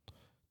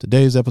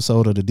Today's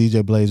episode of the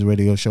DJ Blaze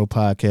Radio Show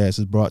podcast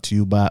is brought to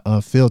you by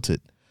Unfiltered.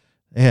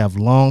 They have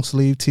long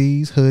sleeve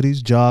tees,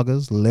 hoodies,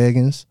 joggers,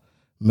 leggings,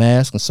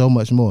 masks, and so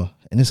much more.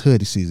 And it's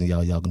hoodie season,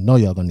 y'all. Y'all know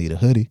y'all gonna need a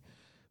hoodie.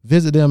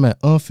 Visit them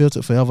at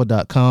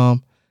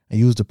unfilteredforever.com and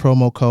use the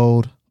promo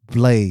code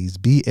BLAZE,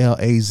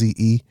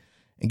 BLAZE,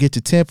 and get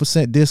your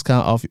 10%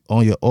 discount off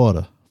on your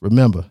order.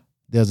 Remember,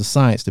 there's a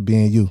science to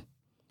being you.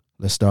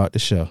 Let's start the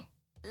show.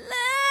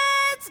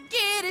 Let's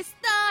get it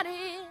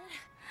started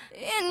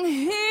in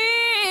here.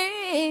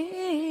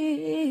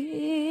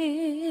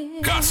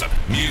 Gossip,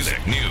 music,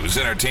 news,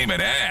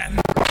 entertainment, and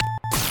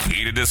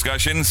heated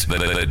discussions. The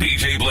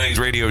DJ Blaze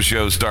Radio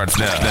Show starts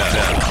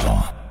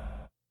now.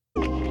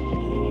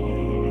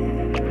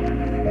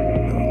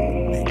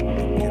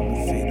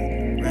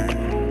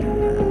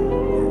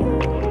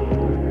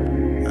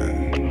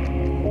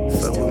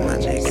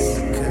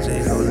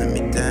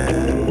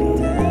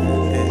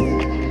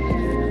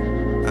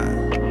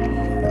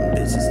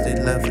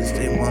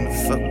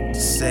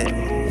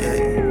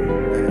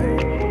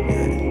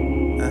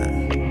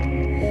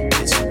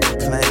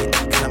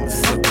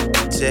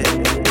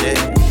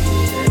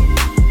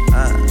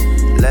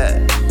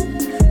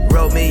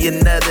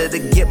 Another to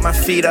get my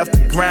feet off the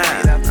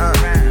grind.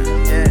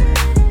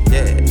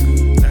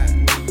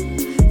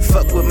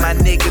 Fuck with my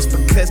niggas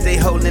because they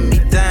holding me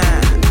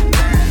down.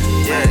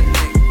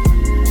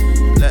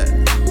 Look,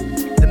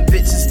 them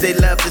bitches they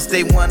love us,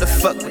 they wanna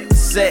fuck with the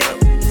set.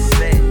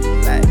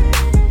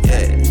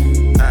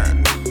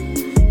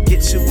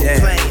 Get you a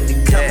plane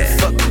and come and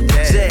fuck with the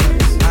jets.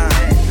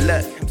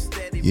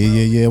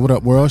 Yeah. What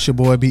up, world? It's your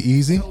boy Be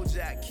Easy.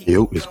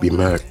 Yo, it's B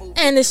Mac.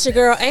 And it's your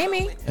girl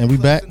Amy. And we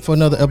back for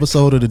another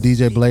episode of the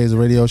DJ Blaze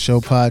Radio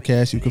Show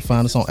podcast. You can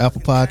find us on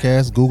Apple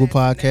Podcasts, Google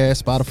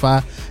Podcasts,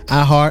 Spotify,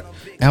 iHeart,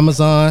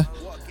 Amazon,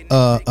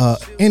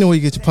 anywhere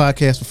you get your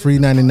podcast for free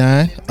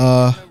 $99.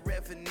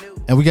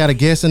 And we got a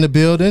guest in the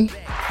building.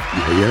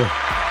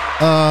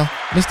 Yeah.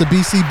 Mr.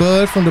 BC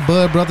Bud from the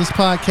Bud Brothers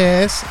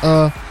podcast.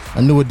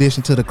 A new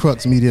addition to the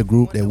Crux Media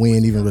Group that we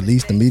ain't even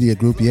released the media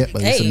group yet,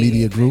 but it's a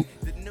media group.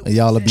 And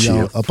y'all will be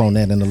up on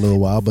that in a little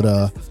while. But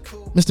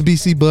Mr.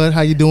 BC Bud, how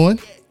you doing?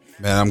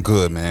 Man, I'm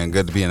good, man.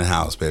 Good to be in the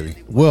house, baby.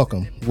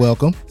 Welcome.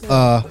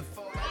 The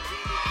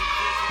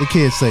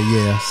kids say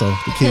yeah, so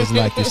the kids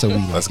like you, so we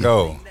like Let's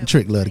go.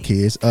 Trick love the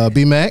kids.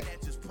 B Mac.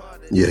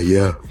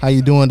 Yeah. How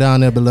you doing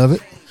down there,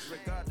 beloved?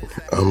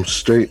 I'm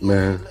straight,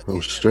 man.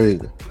 I'm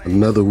straight.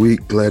 Another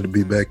week. Glad to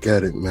be back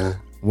at it, man.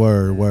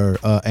 Word.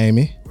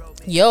 Amy.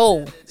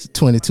 Yo.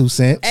 22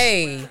 cents.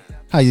 Hey.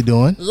 How you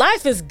doing?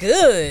 Life is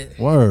good.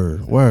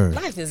 Word.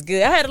 Life is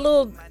good. I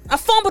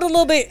fumbled a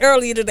little bit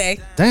earlier today.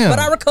 Damn. But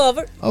I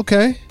recovered.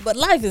 Okay. But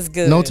life is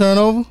good. No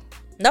turnover?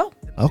 No.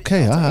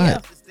 Okay, all right. Yeah.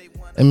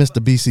 And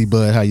Mr. BC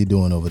Bud, how you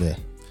doing over there?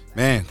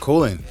 Man,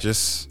 cooling.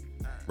 Just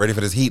ready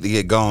for this heat to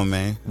get going,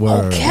 man.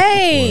 Word.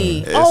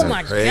 Okay. Word. Oh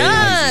my Crazy.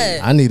 God.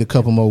 I need a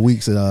couple more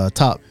weeks of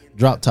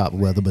drop top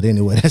weather, but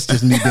anyway, that's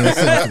just me being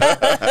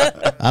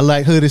selfish. I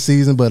like hoodie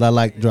season, but I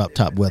like drop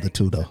top weather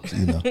too, though.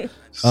 You know.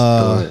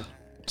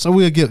 So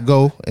we'll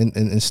go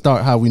and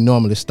start how we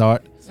normally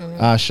start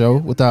our show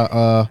with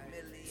our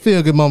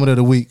feel good moment of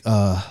the week.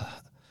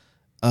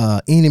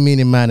 Eeny,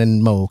 meeny, miny,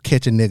 mo,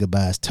 catch a nigga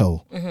by his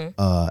toe.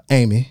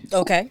 Amy.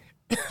 Okay.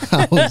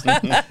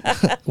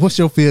 What's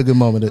your feel good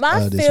moment My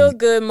this week? feel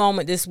good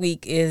moment this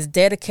week is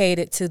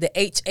dedicated to the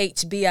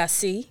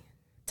HHBIC,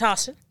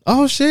 Tasha.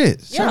 Oh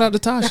shit! Shout Yeah. out to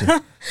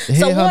Tasha.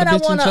 So one,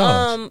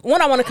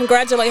 I want to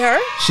congratulate her.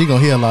 She gonna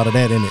hear a lot of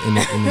that in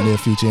the near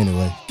future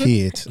anyway.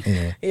 Kids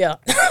anyway. Yeah.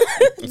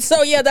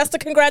 So yeah, that's the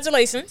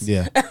congratulations.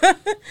 Yeah.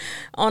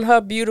 On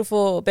her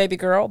beautiful baby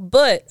girl.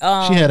 But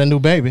She had a new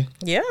baby.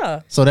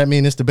 yeah. So that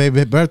means it's the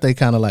baby birthday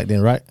kind of like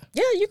then, right?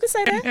 Yeah, you can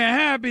say that.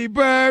 Happy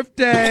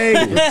birthday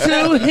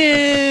to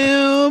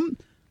him.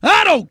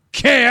 I don't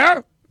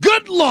care.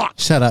 Good luck.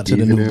 Shout out to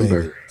the new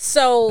baby.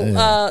 So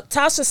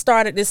Tasha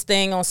started this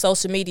thing on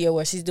social media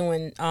where she's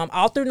doing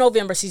all through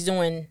November. She's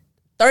doing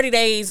 30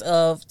 days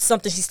of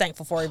something she's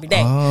thankful for every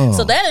day. Oh.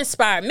 So that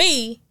inspired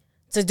me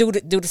to do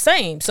the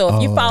same. So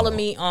if you follow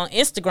me on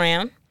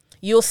Instagram,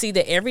 you'll see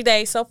that every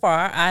day so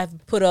far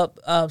I've put up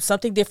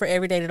something different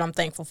every day that I'm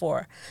thankful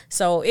for.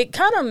 So it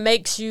kind of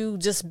makes you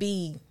just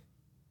be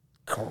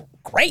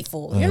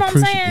grateful. You know what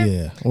I'm saying?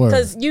 Yeah.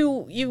 Because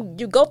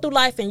you go through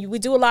life and we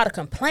do a lot of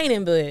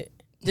complaining, but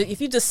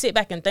if you just sit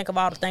back and think of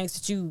all the things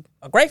that you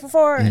are grateful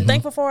for and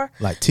thankful for,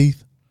 Like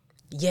teeth.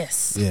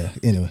 yes. Yeah.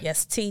 Anyway.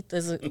 Yes, teeth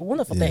is a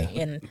wonderful thing.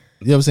 And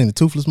You ever seen the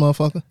Toothless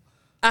Motherfucker?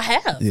 I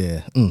have.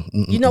 Yeah.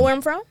 You know where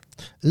I'm from?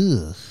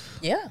 Ugh.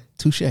 Yeah.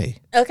 Touche.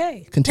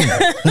 Okay. Continue.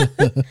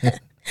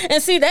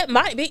 And see, that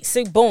might be,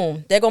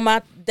 boom, there go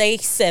my day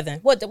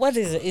 7. What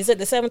is it? Is it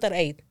the 7th or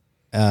the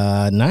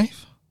 8th?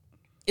 Knife?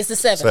 It's the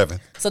 7th. 7th.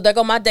 So there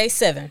go my day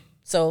 7.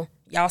 So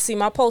y'all see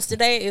my post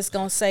today, it's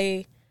going to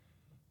say,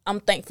 I'm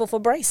thankful for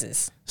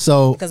braces.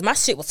 So Because my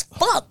shit was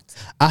fucked.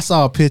 I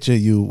saw a picture of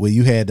you where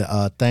you had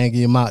the thing in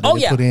your mouth that Oh,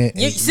 they yeah. put in.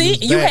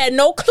 You had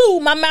no clue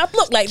my mouth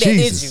looked like that,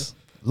 Jesus.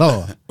 did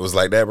Lord. It was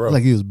like that, bro.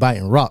 Like you was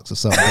biting rocks or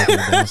something.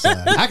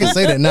 I can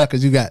say that now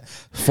because you got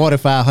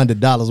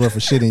 $4,500 worth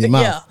of shit in your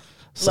mouth. Yeah.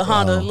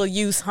 Little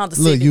used Honda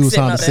Civic. Little used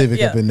Honda sitting out Civic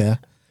there. up in there.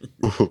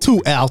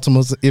 2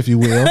 Altimas, if you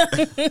will.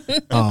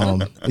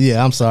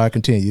 Yeah, I'm sorry.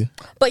 Continue.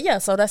 But yeah,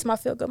 so that's my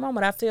feel good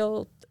moment. I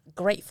feel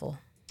grateful.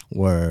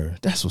 Word.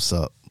 That's what's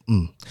up.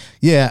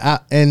 Yeah,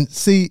 and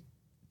see,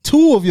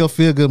 2 of your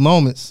feel good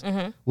moments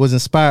was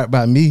inspired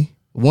by me.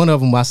 One of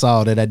them I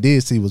saw that I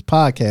did see was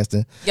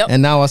podcasting. Yep.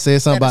 And now I said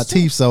something That about is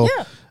true. teeth. So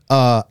Yeah.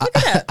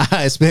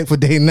 I expect for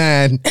day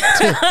 9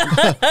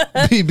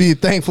 to be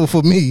thankful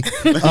for me.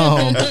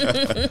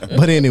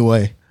 But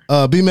anyway,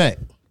 B-Mac,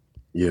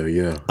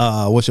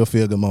 Yeah. what's your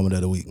feel good moment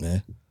of the week,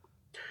 man?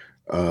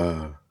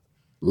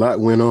 Lot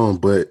went on,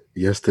 but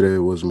yesterday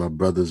was my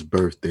brother's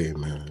birthday,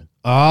 man.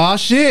 Oh,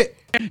 shit.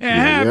 And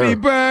happy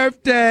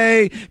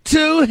birthday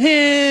to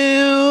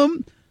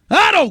him.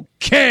 I don't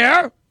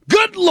care.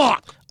 Good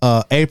luck.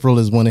 April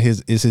is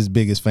his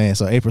biggest fan.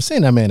 So April,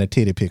 send that man a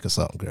titty pic or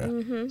something,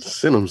 girl.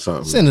 Send him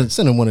something.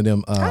 Send him one of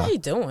them. How you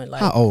doing?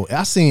 Like How old?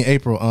 I seen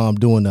April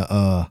doing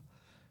the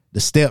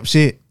step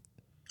shit.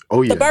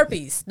 Oh yeah. the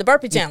burpees, the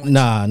burpee challenge.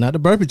 Nah, not the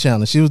burpee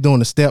challenge. She was doing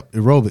the step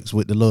aerobics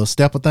with the little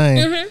stepper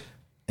thing,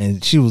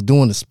 and she was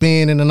doing the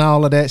spinning and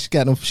all of that. She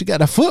got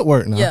her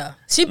footwork now. Yeah.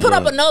 She put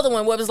up another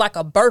one where it was like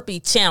a burpee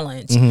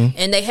challenge.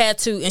 And they had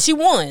to, and she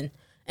won.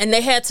 And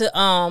they had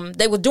to,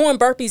 they were doing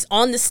burpees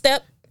on the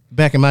step.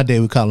 Back in my day,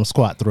 we call them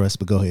squat thrusts.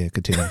 But go ahead,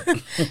 continue.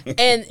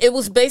 And it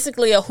was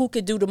basically who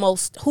could do the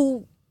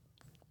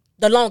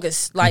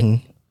longest. Like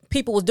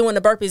people was doing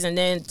the burpees and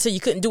then till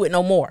you couldn't do it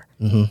no more.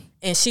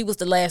 And she was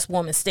the last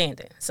woman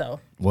standing. So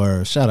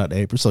Word. Shout out to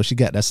April. So she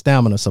got that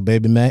stamina. So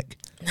baby Mac,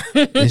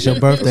 it's your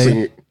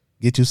birthday.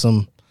 Get you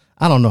some.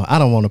 I don't know. I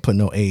don't want to put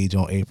no age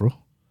on April,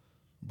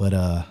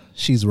 but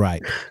she's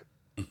right.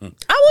 I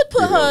would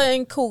put her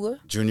in Cougar.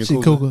 Junior She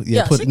Cougar. cougar.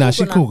 Yeah, Yeah,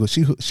 she she cougar cougar.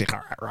 She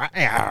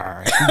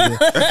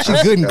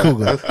good in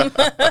cougar.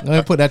 Let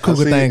me put that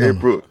cougar thing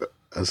on.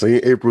 I seen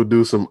April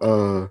do some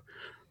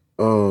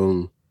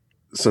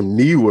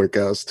knee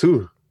workouts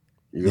too.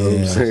 You know what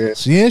I'm saying?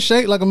 She in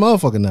shape like a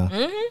motherfucker now.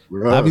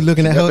 Bro, I be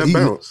looking at she got her that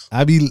eating. bounce.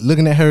 I be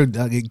looking at her.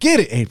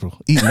 Get it, April.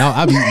 Eating all.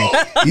 I be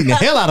eating the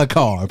hell out of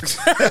carbs.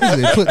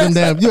 Put them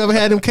down. You ever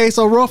had them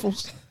queso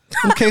ruffles?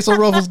 Them queso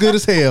ruffles good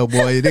as hell,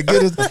 boy. They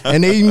good as,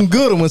 and they even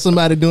gooder when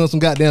somebody doing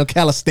some goddamn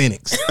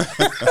calisthenics.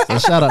 So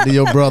shout out to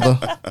your brother,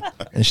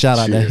 and shout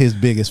out to his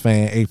biggest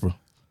fan, April.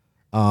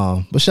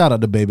 But shout out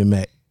to Baby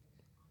Mac.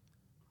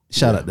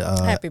 Shout out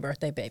to Happy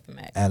birthday, baby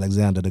Mac.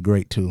 Alexander the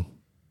Great too.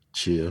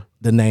 Chill.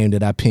 The name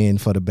that I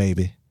pinned for the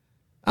baby.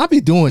 I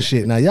be doing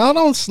shit now. Y'all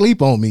don't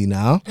sleep on me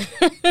now.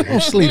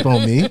 Don't sleep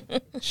on me.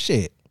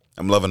 Shit.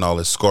 I'm loving all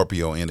this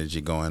Scorpio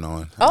energy going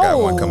on. I got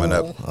one coming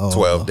up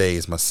 12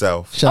 days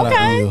myself. Shout out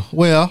to you.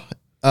 Well,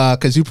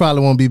 because you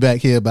probably won't be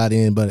back here by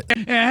then, but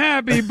And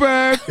happy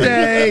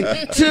birthday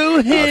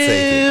to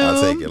him.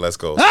 I'll take it. Let's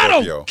go. I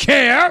Scorpio. don't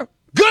care.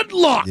 Good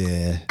luck.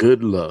 yeah.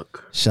 Good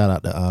luck. Shout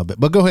out to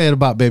but go ahead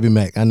about Baby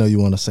Mac. I know you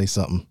want to say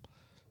something.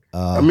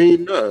 I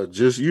mean,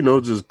 just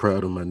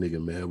proud of my nigga,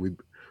 man.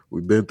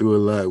 We've been through a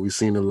lot. We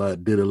seen a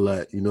lot, did a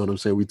lot. You know what I'm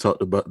saying? We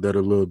talked about that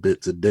a little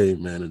bit today,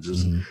 man, and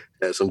just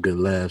had some good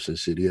laughs and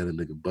shit. He had a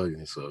nigga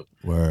bugging, so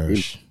Word.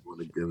 we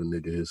want to give a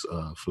nigga his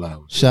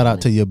flowers. Shout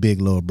out to your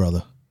big little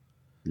brother.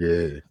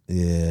 Yeah.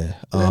 Yeah.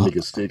 That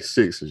nigga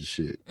 6'6" and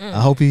shit. I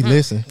hope he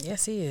listen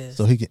Yes, he is.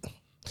 so he can.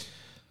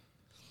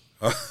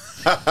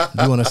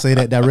 You want to say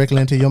that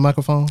directly into your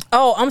microphone?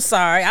 Oh, I'm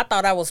sorry. I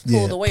thought I was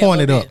pulled Yeah. away.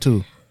 Point a it little up bit.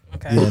 too.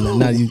 Okay. Yeah.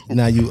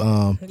 Now you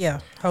Yeah.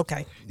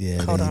 Okay.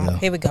 Yeah, Hold there you on. go.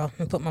 Here we go. Let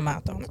me put my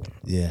mouth on it.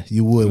 Yeah,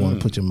 you would want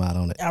to put your mouth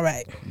on it. All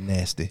right.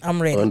 Nasty.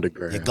 I'm ready.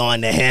 Underground.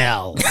 Going to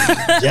hell,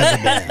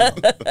 Jezebel.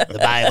 The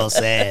Bible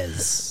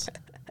says.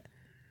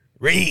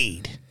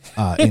 Read.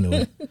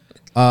 Anyway,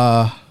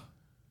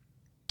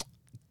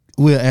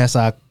 we'll ask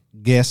our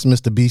guest,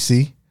 Mr.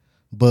 BC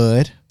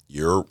Bud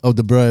You're of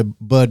the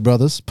Bud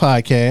Brothers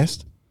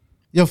podcast.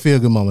 Your feel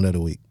good moment of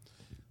the week.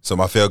 So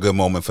my feel good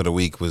moment for the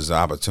week was the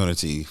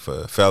opportunity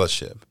for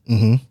fellowship.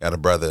 Got a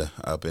brother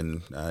up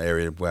in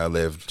area where I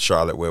live,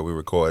 Charlotte, where we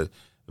record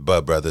the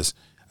Bud Brothers.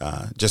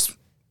 Just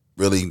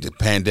really the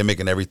pandemic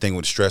and everything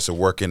with stress of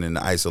working and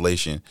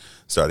isolation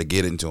started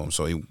getting to him.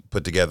 So he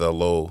put together a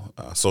little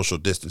social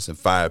distancing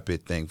fire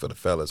pit thing for the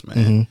fellas,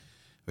 man.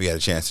 We had a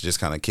chance to just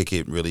kind of kick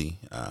it, really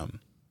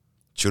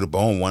shoot a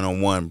bone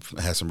one-on-one,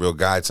 have some real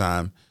guy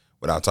time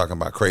without talking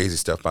about crazy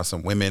stuff about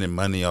some women and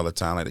money all the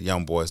time like the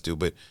young boys do,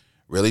 but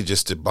really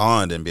just to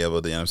bond and be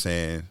able to, you know what I'm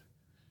saying,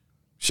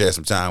 share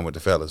some time with the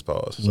fellas,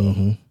 pause.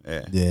 So,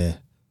 Yeah.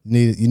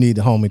 You need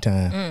the homie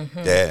time.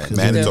 yeah,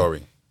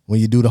 mandatory. When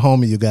you do the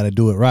homie, you got to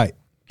do it right.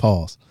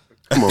 Pause.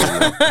 Come on,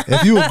 man.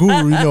 If you a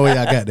guru, you know where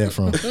I got that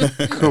from.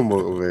 Come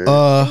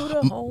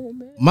on,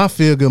 man. My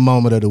feel good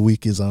moment of the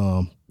week is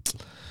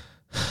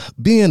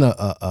being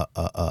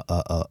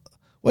a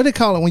what they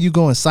call it when you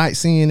going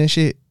sightseeing and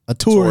shit? A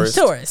tourist.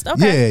 Tourist.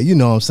 Okay. Yeah, you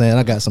know what I'm saying.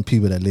 I got some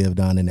people that live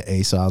down in the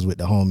A, so I was with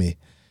the homie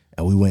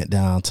and we went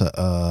down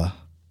to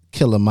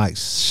Killer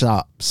Mike's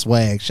shop,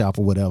 swag shop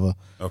or whatever.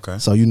 Okay.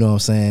 So you know what I'm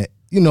saying?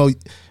 You know,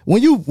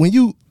 when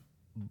you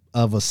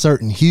of a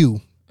certain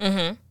hue,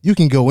 you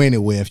can go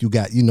anywhere if you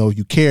got, you know,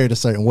 you carry it a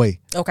certain way.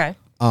 Okay.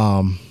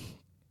 All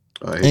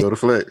right, here go the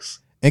flex.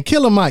 And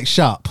Killer Mike's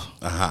shop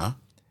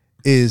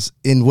is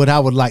in what I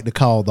would like to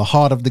call the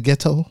heart of the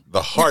ghetto.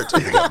 The heart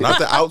of the ghetto, not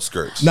the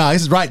outskirts. No,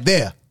 it's right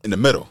there. In the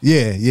middle.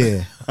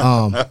 Yeah.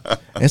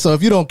 And so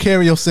if you don't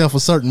carry yourself a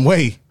certain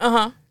way,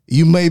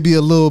 you may be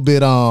a little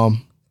bit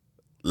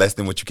less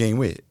than what you came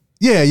with.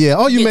 Yeah.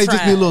 Or you Get may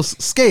just be a little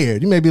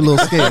scared. You may be a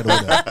little scared.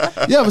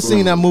 You ever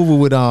seen that movie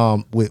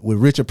with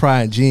Richard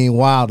Pryor and Gene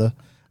Wilder,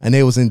 and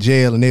they was in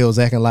jail and they was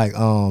acting like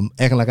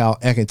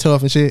acting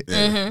tough and shit?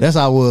 That's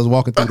how I was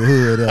walking through the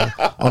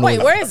hood.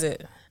 Wait, where is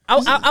it?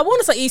 I want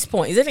to say East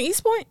Point. Is it in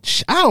East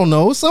Point? I don't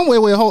know.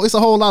 Somewhere where it's a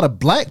whole lot of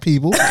black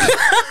people.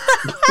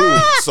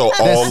 So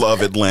all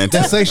of Atlanta.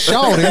 That say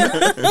shouting.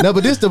 No,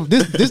 but these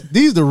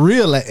the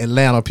real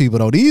Atlanta people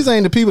though. These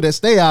ain't the people that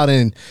stay out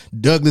in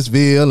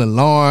Douglasville and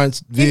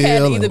Lawrenceville. It had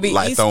to either be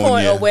Lithonia. East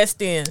Point or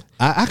West End.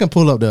 I can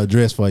pull up the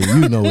address for you.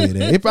 You know where it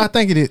is. I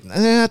think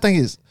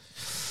it's.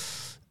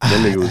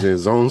 That nigga was in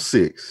zone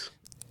 6.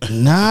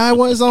 Nah, it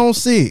wasn't zone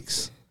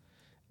 6.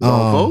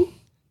 Zone 4?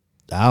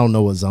 I don't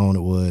know what zone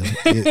it was.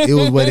 It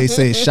was where they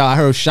said shout. I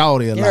heard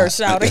shouting a You heard lot.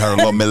 shouting. Her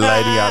little lady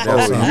out there.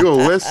 Oh, you on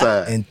West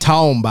Side. And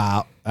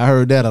Tomball. I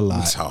heard that a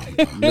lot.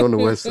 You on the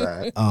West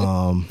Side.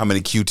 How many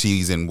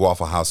QTs and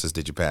Waffle Houses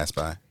did you pass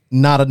by?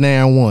 Not a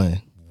damn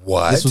one.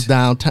 What? This was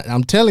downtown.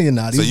 I'm telling you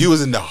now. So you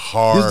was in the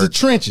hard. This is the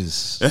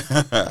trenches.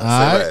 All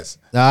less.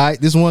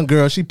 right. This one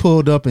girl, she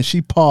pulled up and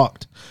she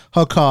parked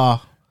her car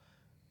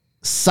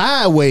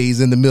sideways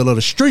in the middle of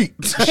the street.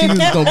 She was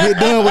gonna get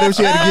done whatever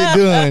she had to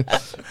get done.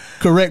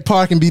 Correct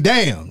parking be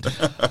damned.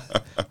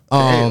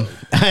 I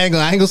ain't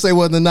gonna say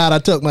whether or not I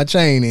tucked my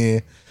chain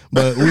in,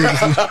 but we'll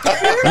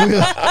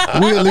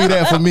leave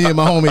that for me and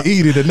my homie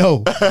Edie to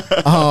know.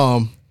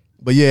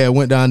 But yeah,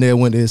 went down there,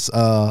 went to this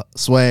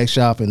swag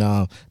shop,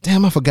 and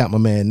damn, I forgot my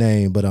man's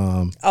name, but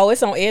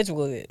It's on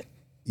Edgewood.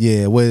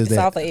 yeah, where is It's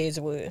that? off of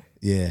Edgewood.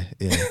 Yeah,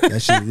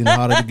 that shit in the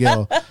heart of the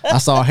ghetto. I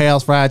saw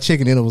Hal's Fried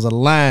Chicken, and it was a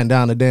line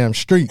down the damn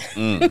street.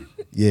 Yeah,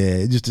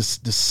 it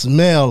just the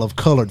smell of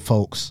colored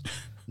folks.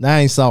 Now I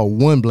ain't saw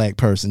one black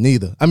person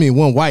either. I mean,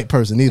 one white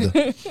person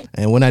either.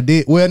 And when I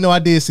did, I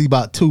did see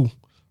about 2.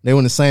 They were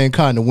in the same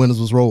car, and the windows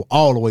was rolled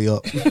all the way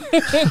up.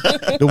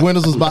 The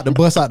windows was about to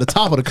bust out the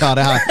top of the car.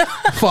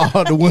 That's how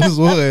far the windows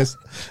was.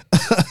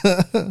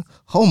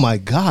 Oh my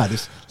God!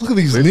 Look at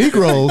these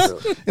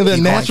Negroes in their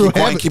natural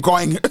habitat. Keep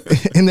going.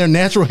 In their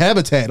natural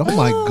habitat. Oh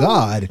my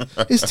God!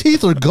 His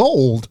teeth are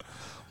gold.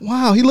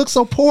 Wow, he looks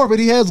so poor, but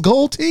he has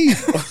gold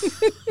teeth.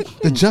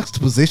 The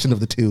juxtaposition of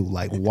the two,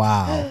 like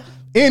wow.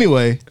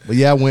 Anyway, but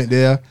yeah, I went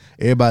there.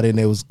 Everybody in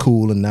there was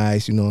cool and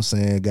nice. You know what I'm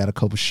saying? Got a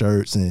couple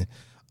shirts and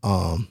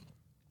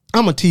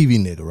I'm a TV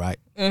nigga, right?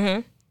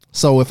 Mm-hmm.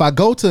 So if I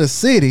go to a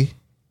city,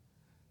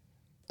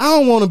 I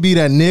don't want to be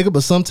that nigga,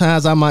 but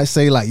sometimes I might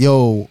say like,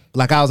 yo,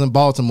 like I was in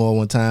Baltimore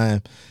one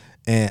time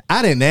and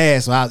I didn't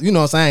ask, so you know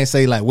what I'm saying? I ain't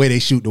say like where they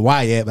shoot the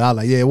Y at, but I was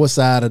like, yeah, what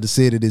side of the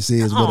city this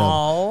is, whatever.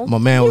 Aww, my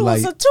man was you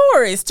like, was a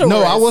tourist.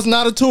 no, I was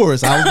not a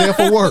tourist. I was there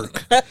for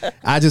work.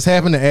 I just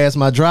happened to ask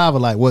my driver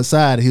like what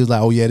side. He was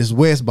like, oh yeah, this is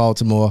West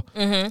Baltimore.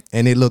 Mm-hmm.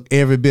 And it looked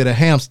every bit of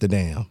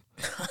Amsterdam.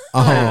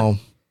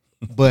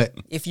 But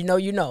if you know,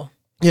 you know.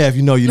 Yeah, if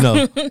you know, you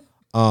know.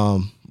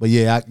 But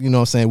yeah, you know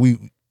what I'm saying?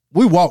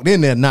 We walked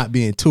in there not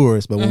being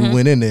tourists, but when we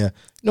went in there,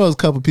 you know, there was a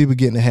couple people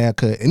getting a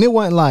haircut. And it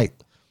wasn't like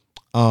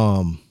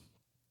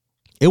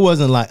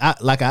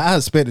I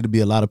expected to be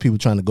a lot of people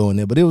trying to go in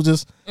there, but it was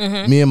just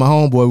me and my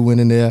homeboy. We went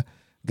in there,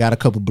 got a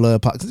couple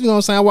blood pops. You know what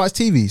I'm saying? I watched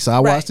TV, so I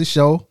watched the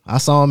show. I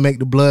saw him make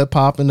the blood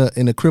pop in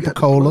the Cripple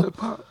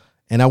Cola,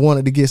 and I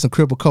wanted to get some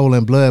Cripple Cola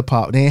and blood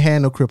pop. They ain't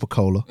had no Cripple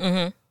Cola.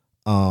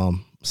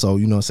 So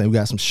you know what I'm saying? We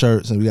got some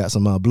shirts and we got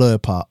some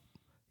blood pop.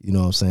 You know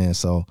what I'm saying?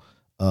 So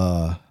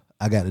I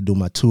got to do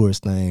my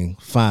tourist thing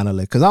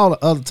finally, because all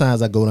the other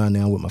times I go down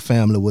there with my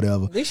family,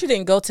 whatever. At least you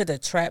didn't go to the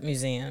Trap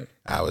Museum.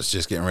 I was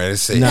just getting ready to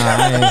say. Nah,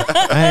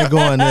 I ain't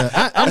going there.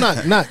 I'm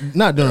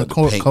not doing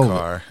paint COVID.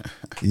 car.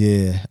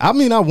 Yeah, I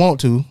mean I want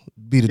to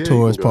be the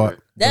tourist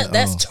part.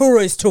 That's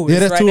tourist. Yeah,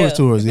 that's right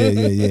tourist.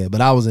 Yeah. But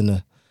I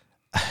wasn't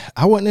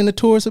in the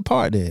tourist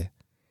part there.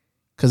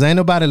 Cause ain't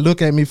nobody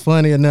look at me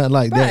funny or nothing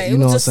like that. You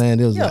know what I'm saying?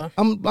 It was like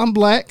I'm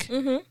black,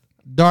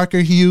 darker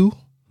hue.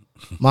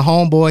 My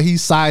homeboy,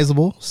 he's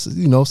sizable.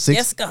 You know,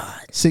 6'2",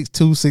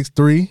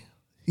 6'3".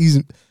 He's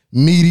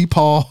meaty.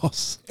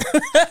 Pause.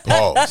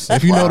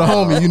 If you know the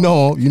homie, you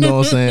know him. You know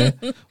what I'm saying?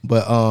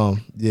 But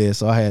yeah.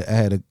 So I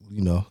had to,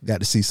 you know, got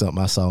to see something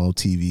I saw on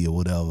TV or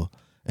whatever.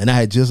 And I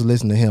had just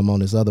listened to him on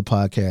this other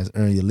podcast,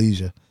 Earn Your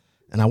Leisure,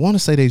 and I want to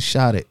say they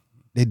shot it.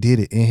 They did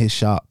it in his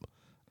shop.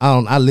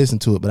 I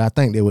listened to it, but I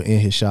think they were in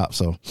his shop.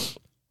 So,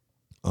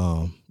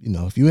 you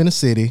know, if you're in a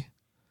city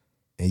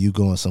and you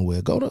going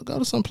somewhere, go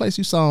to some place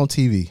you saw on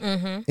TV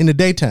in the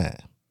daytime,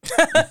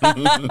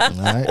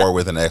 right? Or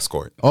with an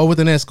escort,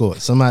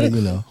 somebody you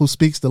know who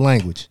speaks the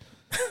language.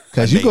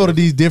 Because you go to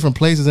these different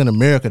places in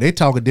America, they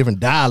talk a different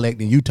dialect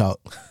than you talk.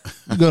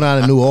 You go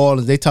down to New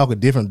Orleans, they talk a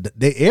different.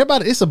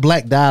 Everybody, it's a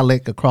black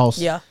dialect across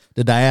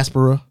the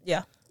diaspora.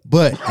 Yeah.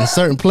 But in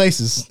certain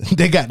places,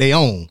 they got their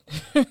own.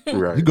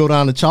 Right. You go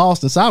down to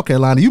Charleston, South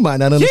Carolina, you might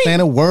not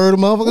understand a word a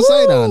motherfucker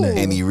say down there.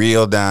 And he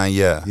real down,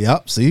 yeah.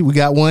 Yep. See, we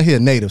got one here,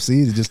 native.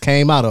 See, it just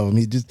came out of him.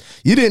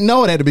 You didn't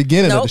know it at the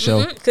beginning of the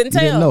show. Couldn't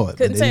tell. You didn't know it.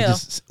 Couldn't tell.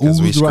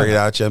 Because we straight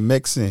out your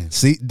mixing.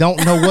 See,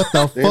 don't know what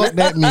the fuck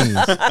that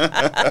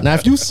means. Now,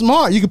 if you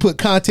smart, you can put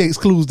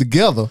context clues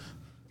together,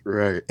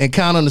 Right. and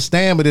kind of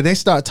understand. But if they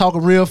start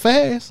talking real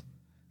fast,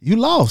 you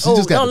lost. You Oh,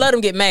 just got don't let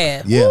them get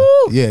mad. Yeah, Woo!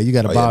 yeah. You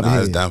got to bob your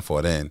It's head. done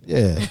for then.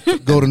 Yeah,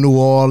 go to New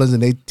Orleans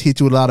and they teach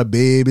you a lot of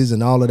babies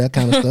and all of that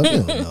kind of stuff.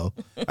 You don't know.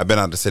 I've been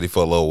out the city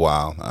for a little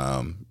while,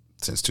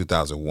 since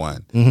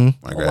 2001 Mm-hmm. when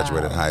I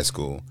graduated high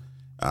school.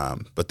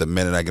 But the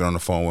minute I get on the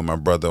phone with my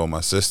brother or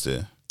my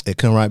sister, It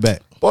come right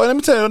back. boy, let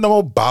me tell you, no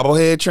more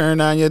bobblehead churn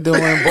down you're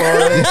doing, You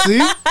boy. see?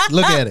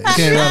 Look at it. It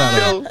came right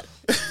out of it.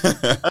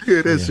 I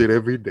hear that shit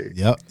every day.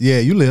 Yep. Yeah,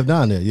 you live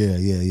down there.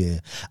 Yeah.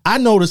 I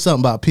noticed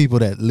something about people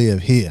that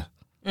live here.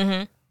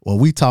 When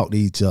we talk to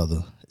each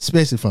other,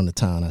 especially from the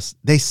town,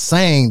 they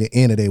sang the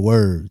end of their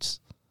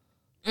words.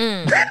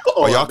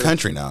 Oh, y'all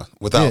country now,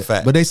 without Yeah,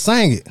 fact. but they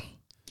sang it.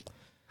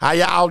 How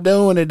y'all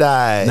doing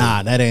today?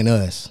 Nah, that ain't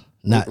us.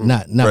 Not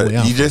Brother, where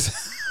I'm you from. just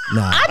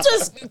Nah. I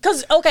just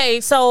because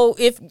so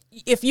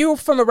if you're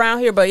from around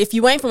here, but if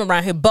you ain't from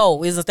around here,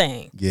 Bo is a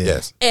thing. Yeah.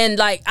 yes. And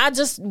like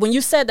when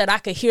you said that, I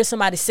could hear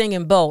somebody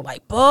singing Bo,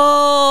 like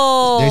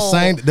Bo. They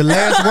sang the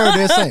last word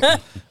they sang.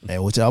 Hey,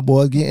 what y'all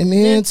boys getting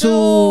into?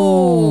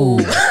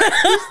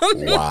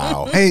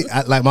 Wow. Hey,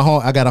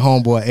 I got a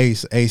homeboy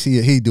Ace. Ace,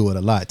 he do it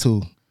a lot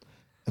too.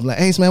 I'm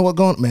like, Ace, man, what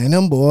going on? Man,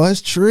 them boys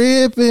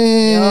tripping.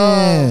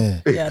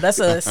 Yeah,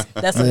 that's us.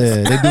 That's us. Yeah,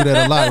 they do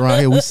that a lot around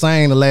here. We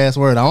sang the last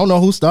word. I don't know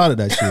who started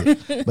that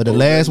shit, but the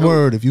last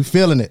word, if you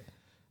feeling it,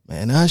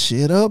 man, that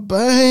shit a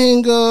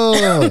banger.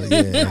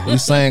 Yeah, we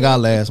sang our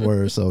last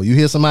word. So you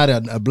hear somebody,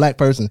 a black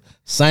person,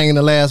 singing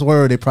the last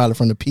word, they probably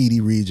from the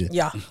PD region,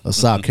 of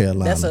South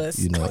Carolina. That's us.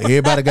 You know,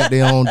 everybody got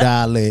their own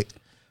dialect.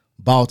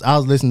 I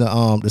was listening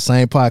to the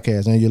same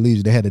podcast, and your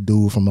leisure. They had a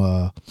dude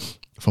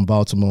from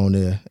Baltimore on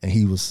there, and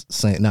he was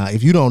saying, now,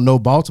 if you don't know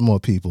Baltimore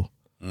people,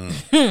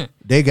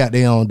 they got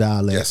their own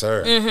dialect. Yes,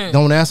 sir.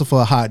 Don't answer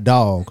for a hot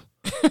dog.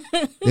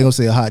 They gonna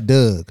say a hot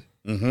dog.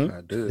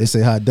 I do. They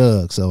say hot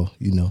dog, so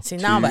you know. See,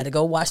 now I'm about to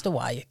go watch The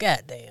Wire.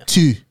 Goddamn.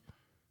 Too.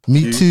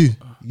 Me too.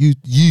 You.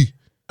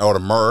 Or the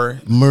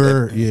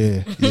Murr.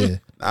 Yeah.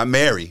 Not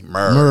Mary.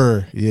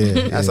 Murr.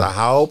 Yeah. That's a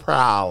whole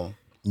problem.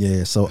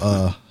 Yeah.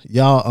 So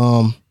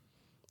y'all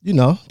you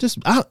know,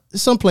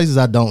 some places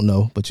I don't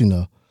know, but you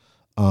know,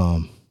 a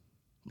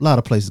lot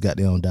of places got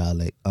their own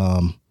dialect.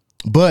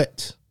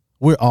 But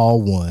we're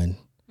all one.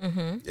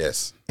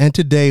 Yes. And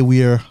today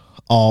we are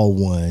all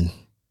one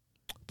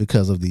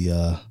because of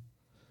the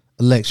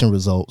election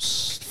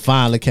results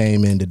finally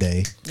came in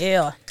today.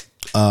 Yeah.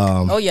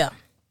 Oh yeah.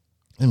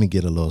 Let me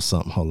get a little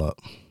something. Hold up.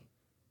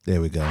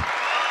 There we go.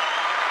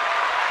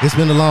 It's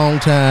been a long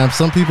time.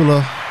 Some people are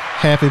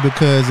happy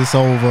because it's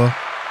over,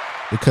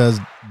 because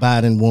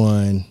Biden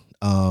won.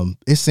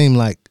 It seemed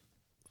like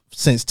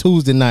since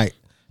Tuesday night,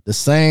 the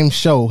same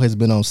show has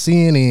been on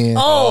CNN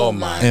Oh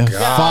my and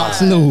God.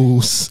 Fox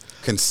News.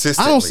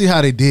 Consistently. I don't see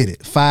how they did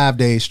it 5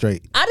 days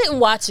straight. I didn't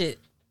watch it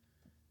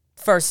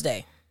first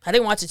day. I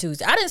didn't watch it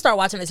Tuesday. I didn't start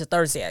watching it till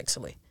Thursday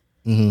actually.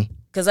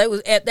 Because I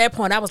was at that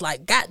point, I was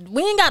like, God,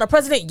 we ain't got a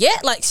president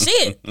yet. Like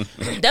shit.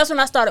 That's when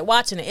I started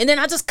watching it, and then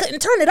I just couldn't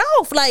turn it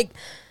off. Like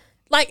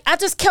I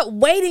just kept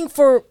waiting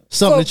for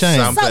Something to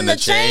change. Something to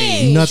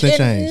change. Nothing And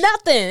changed.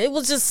 Nothing. It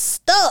was just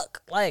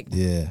stuck. Like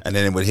Yeah. And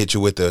then it would hit you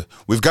with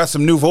we've got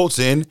some new votes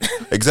in.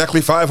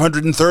 Exactly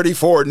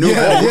 534 new votes.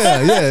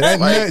 Yeah. That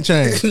nothing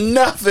changed.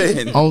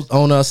 Nothing. On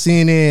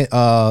CNN,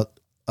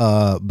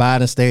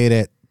 Biden stayed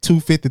at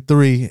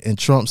 253 and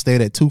Trump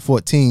stayed at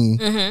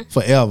 214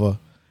 forever.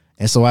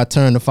 And so I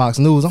turned to Fox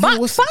News. I'm like,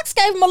 what's Fox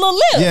gave him a little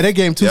lift. Yeah, they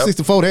gave him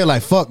 264. They're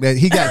like, fuck that.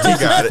 He got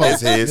 264.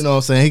 It's his. You know what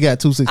I'm saying? He got I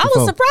 264.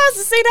 was surprised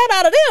to see that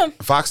out of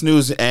them. Fox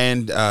News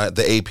and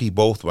the AP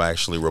both were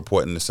actually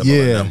reporting the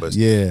similar numbers.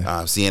 Yeah.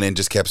 CNN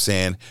just kept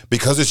saying,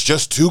 because it's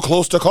just too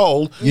close to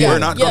call, we're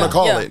not going to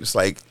call it. It's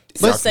like, y'all can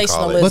call it.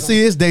 Sensationalism. But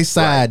see, it's their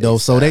side Right, though.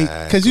 So they,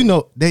 exactly. because you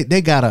know,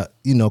 they gotta,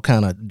 you know,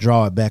 kind of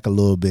draw it back a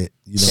little bit.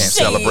 You know, Can't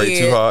celebrate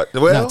too hard.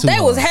 Well, Not too They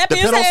was hard. happy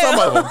as depend on some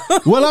hell. of them.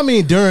 Well, I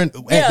mean, at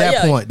that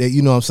yeah. point, that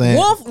you know what I'm saying.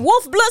 Wolf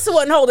Blitzer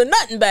wasn't holding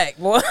nothing back,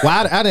 boy.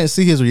 Well, I didn't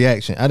see his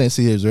reaction. But No,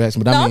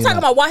 I I'm mean, talking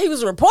about why he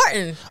was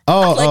reporting.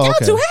 Oh, I was like, oh, y'all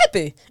okay. too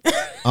happy.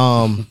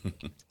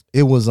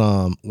 it was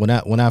when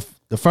I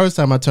the first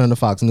time I turned to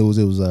Fox News,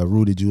 it was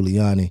Rudy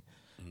Giuliani,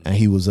 and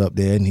he was up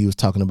there and he was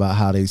talking about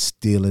how they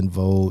stealing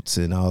votes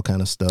and all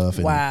kind of stuff.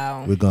 And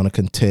Wow. we're gonna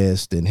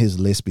contest and his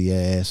lispy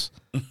ass.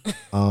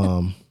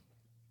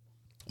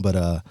 But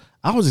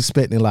I was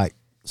expecting like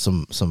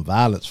some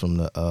violence from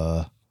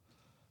the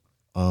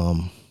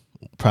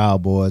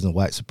Proud Boys and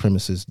white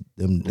supremacists,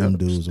 them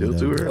dudes. Or Still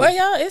too whatever. early. Well,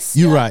 y'all, it's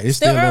You're right. It's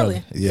still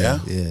early. Yeah.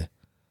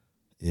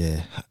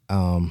 Yeah.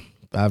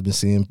 I've been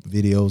seeing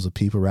videos of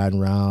people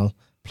riding around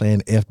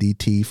playing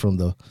FDT from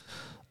the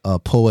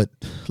poet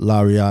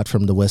laureate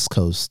from the West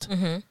Coast,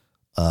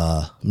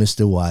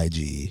 Mr.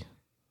 YG,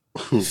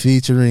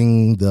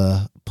 featuring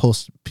the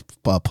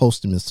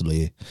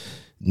posthumously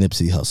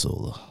Nipsey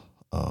Hussle.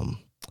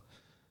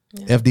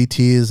 FDT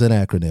is an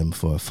acronym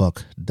for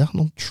Fuck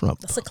Donald Trump.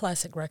 That's a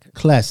classic record.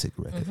 Classic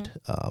record.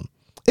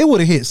 It would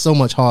have hit so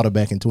much harder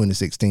back in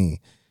 2016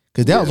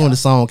 because that was when the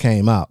song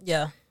came out.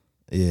 Yeah.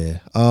 Yeah.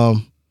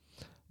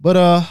 But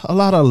a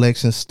lot of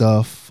election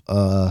stuff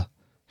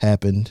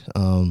happened.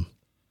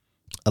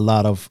 A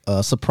lot of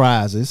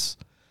surprises.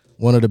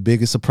 One of the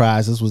biggest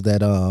surprises was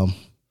that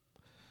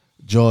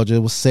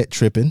Georgia was set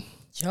tripping.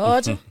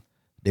 Georgia.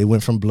 They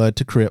went from blood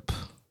to Crip.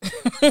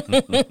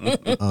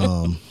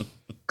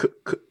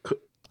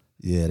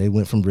 Yeah, they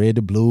went from red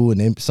to blue,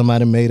 and then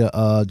somebody made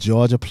a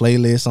Georgia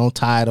playlist on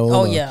Tidal.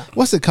 Oh, yeah.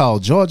 What's it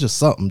called? Georgia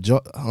something.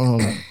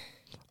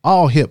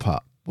 All hip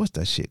hop. What's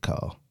that shit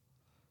called?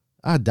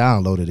 I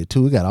downloaded it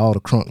too. We got all the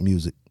crunk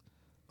music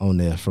on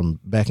there from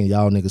back in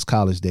y'all niggas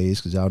college days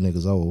because y'all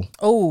niggas old.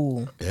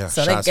 Oh, Yeah,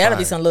 so they shots gotta be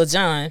fired. some Lil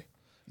Jon.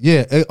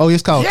 Yeah. Oh,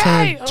 it's called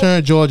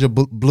Turn Georgia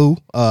Blue.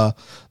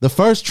 The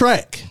first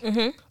track,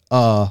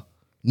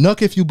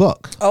 Nuck If You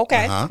Buck.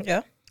 Okay,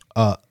 Uh-huh.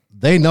 yeah.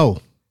 They Know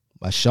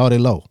by Shawty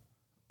Low.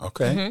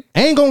 Okay.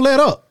 Ain't Gonna Let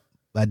Up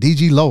by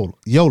DG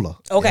Yola.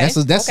 Okay,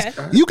 That's okay.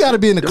 you got to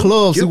be in the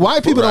club. See,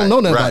 white people don't know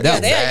nothing about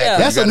that. Yeah, yeah.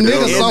 That's a You gotta go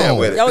nigga in there song.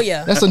 with it. Oh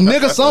yeah. That's a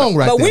nigga song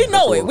right But there. we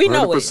know it. We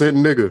know it. 100%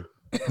 nigga.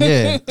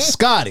 Yeah,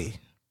 Scotty.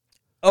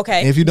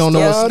 Okay. If you don't know,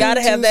 Yes,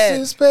 gotta have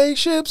that.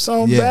 Spaceships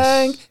on Yes.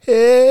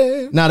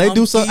 Bankhead. now they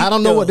do some. I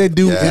don't know what they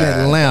do in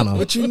Atlanta.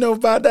 What you know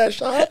about that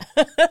shot?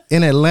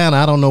 In Atlanta,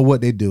 I don't know what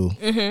they do.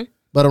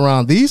 But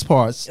around these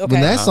parts, when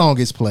Okay. that song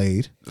gets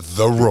played,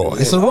 The Roy.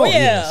 it's a roll. yeah.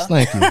 Yes,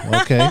 thank you.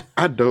 Okay.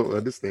 I don't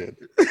understand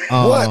it.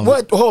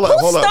 What? Hold up. Who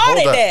Hold up.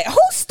 started Hold up. that? Who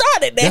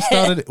started that? That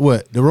started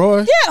what? The Roy?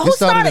 Yeah, who It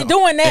started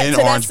doing that in to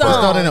that Orangeburg. It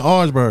started song? in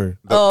Orangeburg,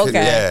 Oh,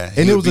 okay. Yeah.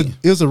 and it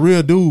was a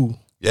real dude.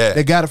 Yeah.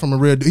 They got it from a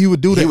real dude. He would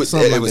do that. It was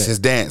something like that. his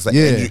dance. Like,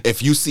 Yeah. and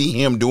if you see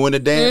him doing the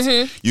dance,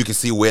 Mm-hmm. you can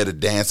see where the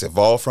dance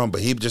evolved from.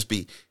 But he'd just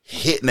be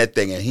hitting that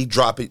thing, and he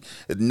drop it.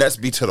 The nuts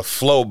be to the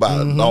flow by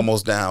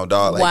almost down,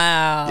 dog. Like,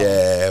 Wow.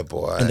 Yeah,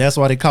 boy. And that's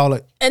why they call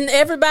it. And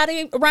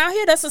everybody around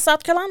here, that's a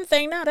South Carolina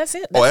thing now. That's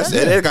it. Oh, that's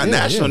it. It got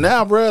national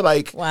now, bro.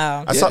 Like,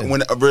 Wow. I saw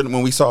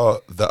when we saw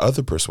the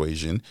other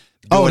Persuasion.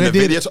 Oh, Doing they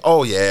the did? videos.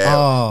 Oh yeah.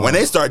 Oh. When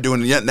they start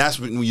doing it, that's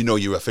when you know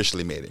you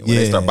officially made it. When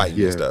they start biting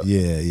and stuff.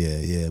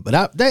 Yeah.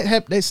 But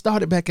they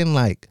started back in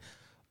like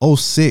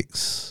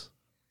 06.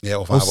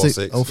 Yeah,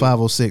 0506.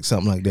 0506,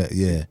 something like that.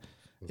 Yeah.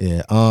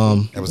 Yeah.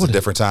 It was a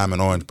different time in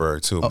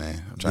Orangeburg too,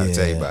 man. I'm trying to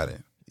tell you about it.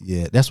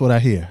 Yeah, that's what I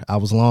hear. I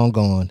was long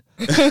gone.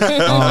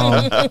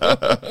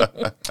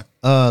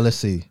 Let's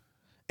see.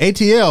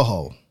 ATL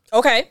Ho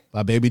Okay.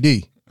 by Baby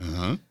D.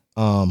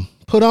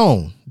 Put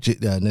On.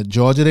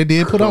 Georgia, they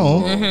did Put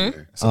On.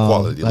 It's a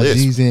quality By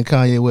list. Jeezy and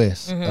Kanye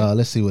West.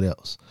 Let's see what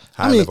else.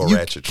 High level you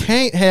ratchetry.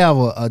 can't have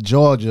a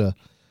Georgia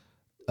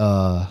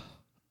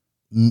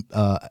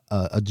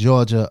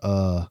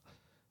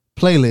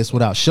playlist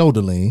without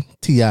Shoulder Lean,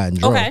 T.I. and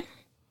Dro. Okay.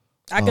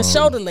 I can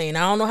shoulder lean.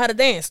 I don't know how to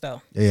dance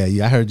though.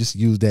 Yeah, I heard just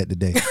use that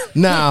today.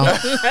 Now,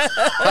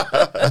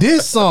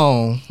 this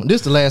song, this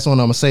is the last one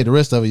I'm gonna say. The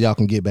rest of it y'all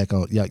can get back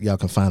on. Y'all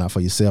can find out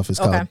for yourself. It's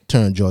called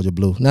Turn Georgia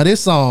Blue. Now,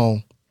 this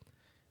song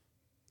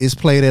is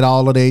played at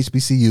all of the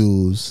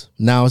HBCUs.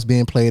 Now it's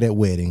being played at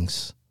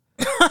weddings.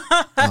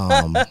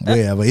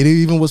 Wherever. It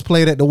even was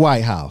played at the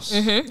White House.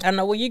 I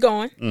know where you're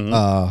going.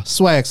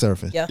 Swag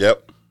surfing. Yeah.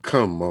 Yep.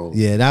 Come on.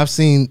 Yeah, and I've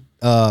seen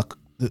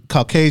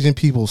Caucasian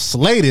people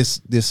slay this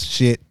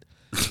shit.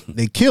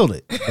 They killed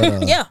it.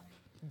 But, Yeah.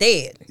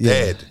 Dead.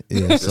 Dead.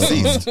 Yeah, so,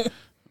 Deceased.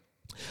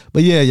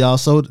 but yeah, y'all.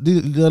 So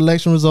the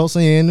election results are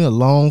in. A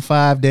long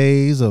 5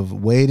 days of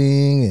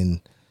waiting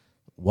and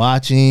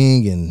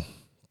watching and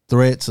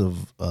threats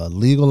of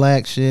legal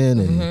action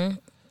and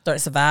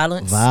Threats of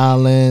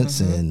violence.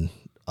 and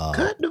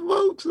Cut the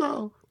votes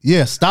off.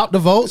 yeah, stop the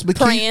votes, but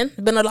Praying.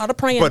 Been a lot of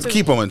praying But too.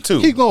 keep on too.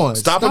 Keep going.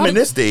 Stop them in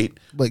this state,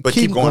 but but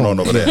keep keep going on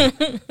going. over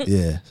there.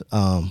 yeah,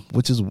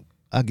 which is,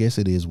 I guess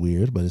it is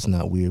weird, but it's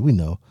not weird. We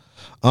know.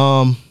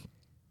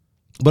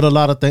 But a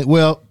lot of things.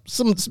 Well,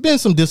 it's been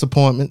some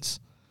disappointments.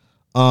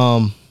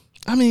 I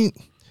mean,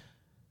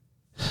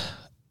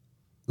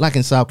 like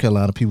in South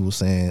Carolina, people were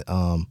saying,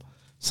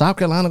 South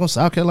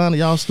Carolina,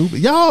 y'all stupid.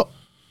 Y'all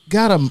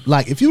gotta,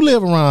 like, if you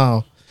live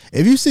around,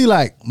 if you see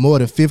like more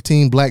than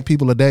 15 black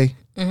people a day,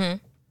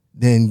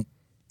 then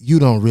you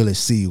don't really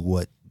see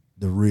what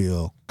the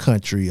real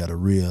country or the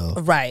real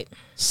Right.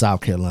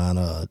 South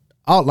Carolina,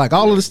 all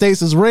of the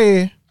states is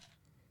red.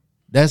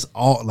 That's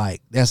all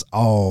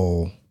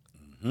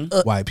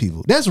white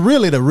people. That's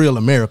really the real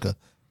America,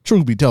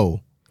 truth be told,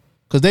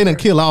 because they didn't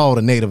kill all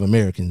the Native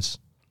Americans.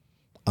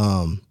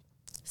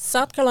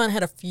 South Carolina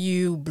had a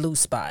few blue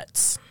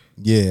spots.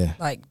 Yeah,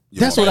 Like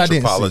that's what I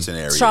didn't Metropolitan see.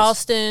 areas.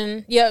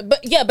 Charleston. Yeah, but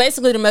yeah,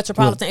 basically the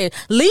metropolitan area.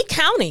 Lee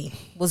County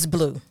was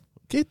blue.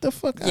 Get the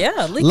fuck out.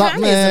 Yeah, Lee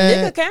County is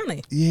a nigga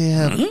county.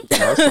 Yeah.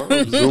 I saw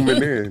them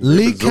zooming in.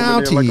 Lee Zooming in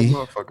County. like a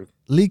motherfucker.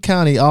 Lee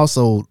County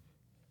also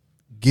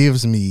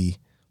gives me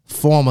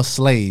former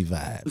slave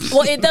vibes.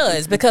 Well, it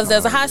does because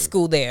there's a high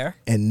school there.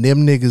 And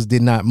them niggas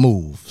did not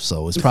move.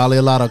 So it's probably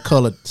a lot of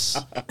colored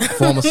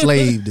former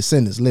slave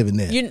descendants living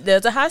there.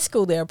 There's a high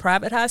school there, a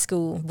private high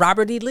school,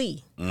 Robert E.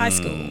 Lee High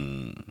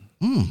School.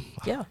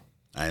 Yeah.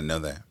 I didn't know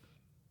that.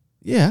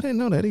 Yeah, I didn't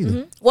know that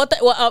either.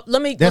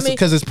 Let me. That's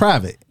because it's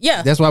private.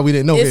 Yeah, that's why we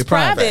didn't know it's it's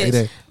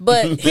private.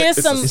 But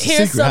here's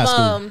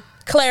some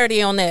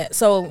clarity on that.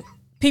 So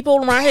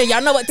people around here,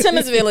 y'all know what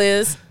Timminsville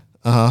is.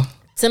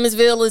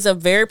 Timminsville is a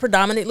very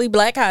predominantly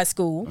black high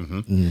school.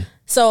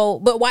 So,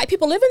 but white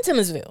people live in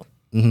Timminsville.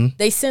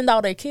 They send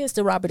all their kids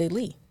to Robert E.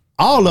 Lee.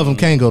 All of them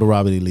can't go to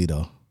Robert E. Lee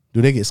though.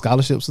 Do they get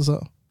scholarships or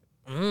something?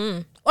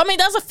 I mean,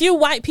 there's a few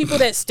white people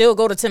that still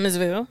go to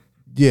Timminsville.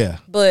 Yeah,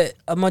 but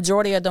a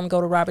majority of them go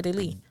to Robert E.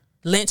 Lee.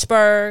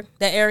 Lynchburg,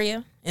 that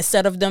area,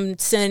 instead of them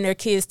sending their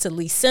kids to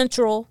Lee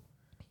Central,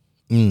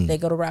 they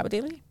go to Robert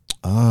E. Lee.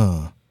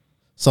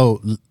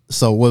 So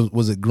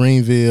was it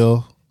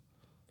Greenville?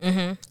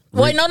 Wait,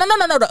 no.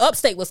 The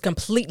upstate was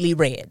completely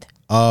red.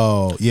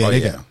 Oh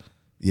yeah,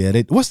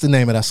 yeah. What's the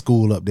name of that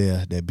school up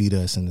there that beat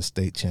us in the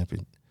state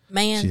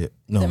championship?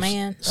 No, the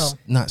man.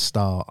 Not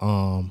Stahl.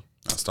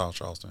 Not Stahl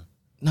Charleston.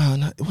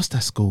 No, what's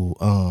that school?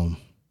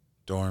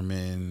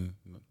 Dorman.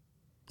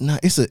 No,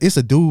 it's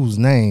a dude's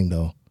name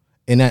though.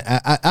 And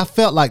I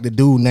felt like the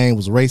dude's name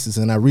was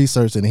racist, and I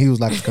researched it, and he was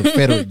like a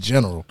Confederate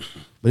general.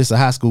 But it's a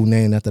high school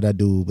named after that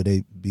dude. But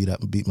they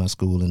beat my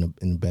school in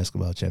the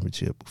basketball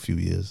championship a few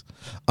years.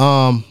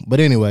 But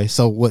anyway,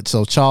 so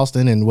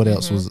Charleston and what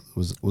else was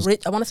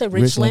I want to say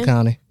Richland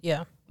County.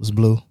 Yeah, was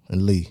Blue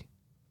and Lee.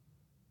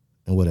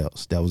 And what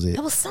else? That was it.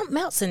 There was something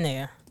else in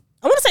there.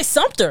 I want to say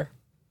Sumter.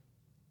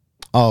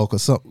 Oh,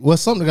 because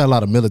Sumter got a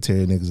lot of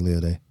military niggas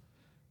live there.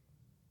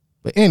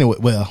 But anyway,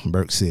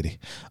 Burke City.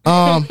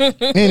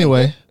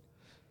 Anyway,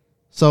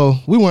 so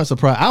we weren't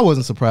surprised. I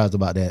wasn't surprised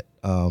about that.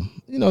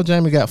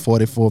 Jamie got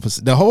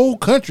 44%. The whole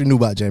country knew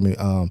about Jamie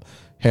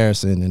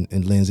Harrison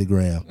and Lindsey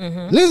Graham.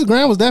 Lindsey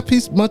Graham was that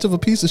much of a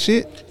piece of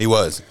shit? He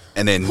was.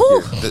 And then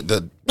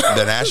the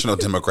National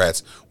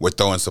Democrats were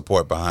throwing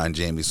support behind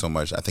Jamie so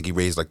much. I think he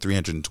raised like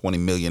 $320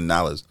 million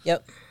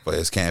for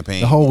his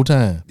campaign. The whole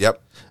time?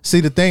 Yep. See,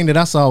 the thing that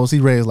I saw was he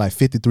raised like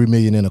 $53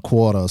 million in a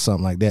quarter or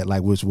something like that,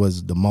 like which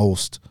was the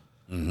most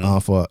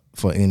for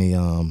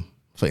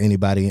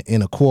anybody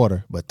in a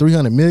quarter. But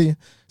 $300 million.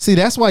 See,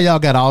 that's why y'all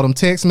got all them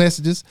text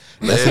messages.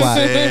 That's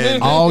why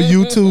all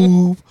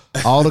YouTube,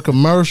 all the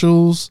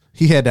commercials.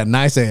 He had that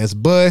nice ass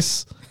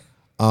bus.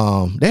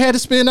 They had to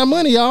spend that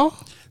money, y'all.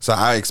 So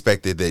I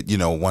expected that,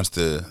 once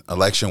the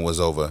election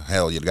was over,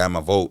 hell, you got my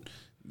vote,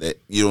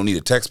 that you don't need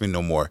to text me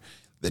no more.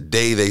 The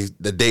day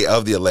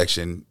of the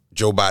election,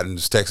 Joe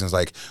Biden's texting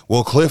like,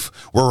 well, Cliff,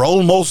 we're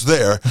almost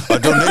there. A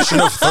donation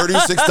of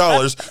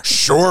 $36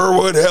 sure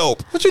would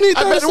help. What you need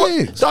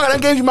 36? Dog, I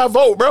gave you my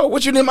vote, bro.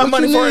 What you need my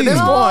money for at this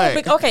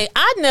point? Okay,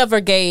 I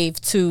never gave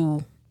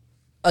to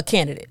a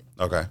candidate.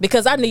 Okay.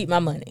 Because I need my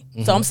money.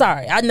 So I'm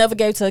sorry. I never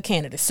gave to a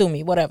candidate. Sue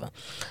me, whatever.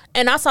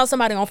 And I saw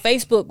somebody on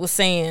Facebook was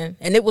saying,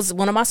 and it was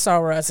one of my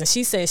sorors, and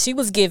she said she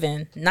was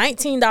given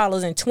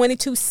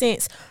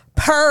 $19.22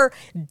 per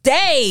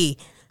day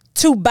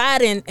to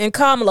Biden and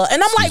Kamala.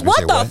 And I'm like,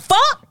 what the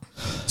fuck?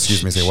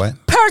 Excuse me, say what?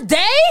 Per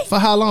day? For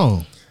how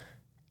long?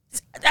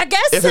 I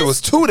guess if it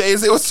was 2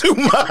 days, it was too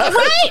much.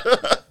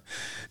 Right?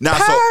 Now,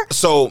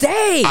 so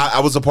day. I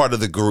was a part of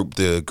the group,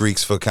 the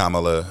Greeks for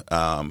Kamala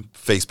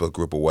Facebook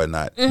group or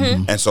whatnot.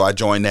 And so I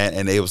joined that,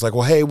 and they was like,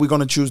 well, hey, we're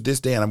going to choose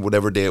this day, and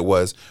whatever day it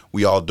was,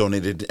 we all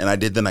donated, and I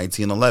did the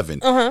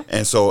 1911.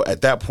 And so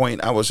at that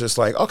point, I was just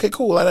like, okay,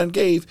 cool, I done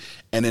gave.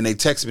 And then they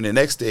texted me the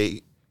next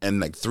day, and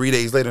like 3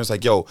 days later, it's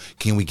like, yo,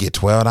 can we get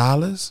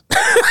 $12?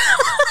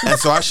 And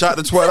so I shot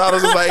the $12. I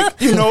was like,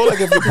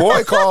 like if your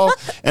boy called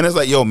and it's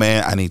like, yo,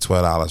 man, I need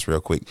 $12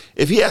 real quick.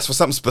 If he asked for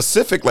something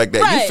specific like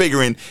that, you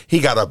figuring he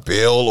got a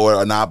bill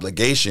or an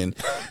obligation.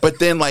 But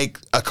then like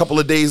a couple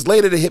of days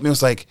later, they hit me. It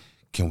was like,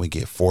 can we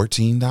get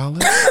 $14?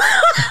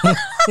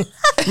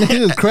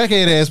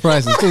 Crackhead ass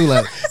prices too.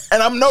 Like,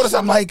 and I'm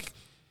like,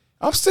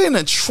 I'm seeing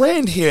a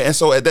trend here. And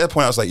so at that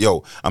point, I was like,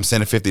 yo, I'm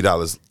sending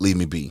 $50. Leave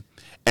me be.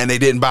 And they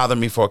didn't bother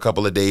me for a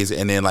couple of days.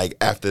 And then like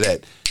after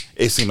that,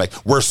 it seemed like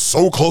we're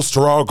so close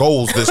to our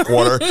goals this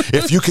quarter.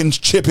 If you can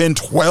chip in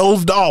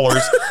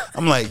 $12,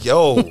 I'm like,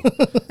 yo.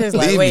 It's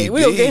like, wait,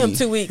 we'll give him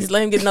 2 weeks.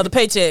 Let him get another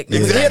paycheck.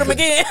 Exactly. Hit him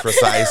again.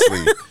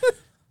 Precisely.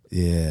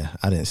 Yeah,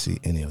 I didn't see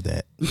any of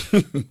that.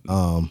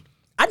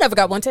 I never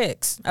got one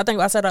text. I think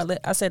I said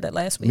that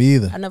last week. Me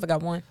either. I never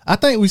got one. I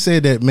think we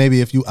said that maybe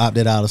if you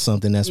opted out of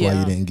something, that's why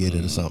you didn't get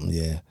it or something.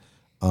 Yeah.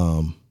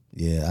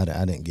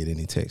 I didn't get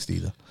any text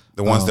either.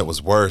 The ones that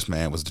was worse,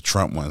 man, was the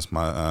Trump ones.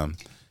 My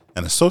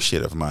an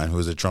associate of mine who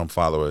is a Trump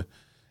follower,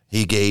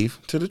 he gave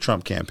to the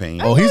Trump campaign.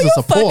 Oh, he's a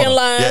supporter.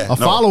 Yeah,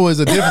 follower is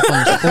a different from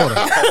a supporter.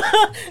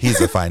 He's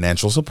a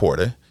financial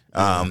supporter.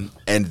 And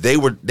they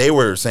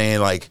were saying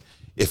like,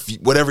 if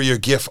whatever your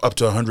gift up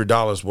to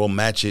 $100, we'll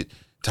match it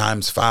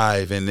times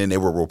 5, and then they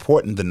were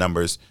reporting the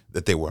numbers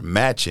that they were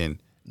matching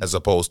as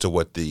opposed to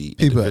what the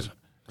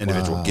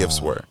individual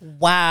gifts were.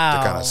 Wow.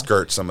 To kind of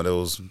skirt some of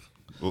those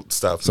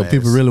stuff. So man.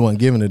 people really weren't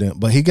giving it them.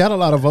 But he got a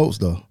lot of votes,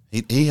 though.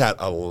 He had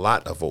a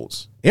lot of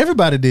votes.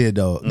 Everybody did,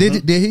 though.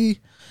 Did he?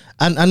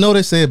 I know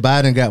they said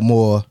Biden got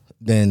more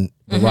than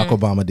Barack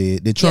Obama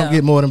did. Did Trump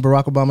get more than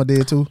Barack Obama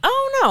did, too? I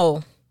don't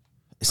know.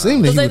 It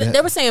seemed that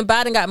they were saying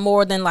Biden got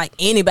more than like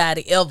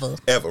anybody ever.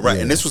 Right.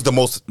 And this was the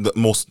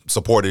most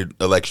supported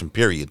election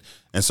period.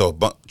 And so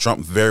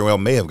Trump very well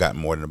may have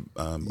gotten more than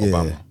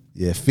Obama.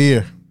 Yeah,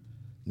 fear.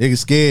 Niggas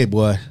scared,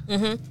 boy.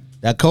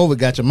 That COVID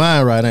got your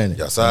mind right, ain't it?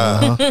 Yes,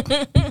 sir.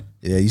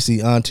 Yeah, you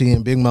see Auntie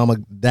and Big Mama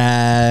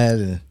died,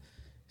 and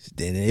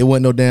then it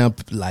wasn't no damn,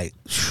 like,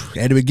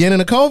 at the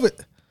beginning of COVID,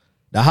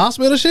 the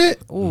hospital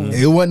shit,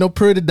 it wasn't no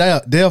pretty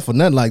death or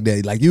nothing like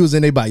that. Like, you was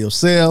in there by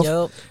yourself.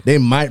 Yep. They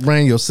might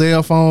bring your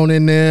cell phone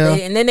in there.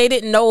 And then they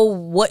didn't know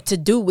what to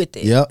do with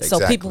it. Yep. So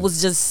Exactly. people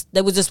was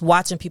just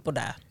watching people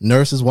die.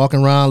 Nurses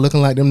walking around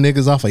looking like them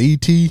niggas off of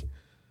ET.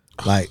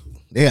 Like,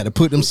 they had to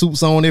put them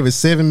suits on every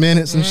 7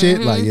 minutes and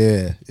shit. Like,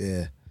 yeah.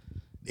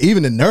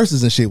 Even the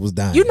nurses and shit was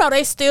dying. You know,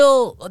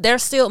 they're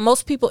still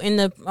most people in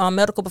the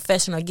medical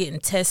profession are getting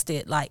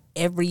tested like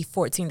every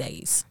 14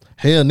 days.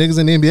 Hell, niggas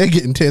in the NBA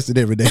getting tested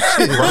every day.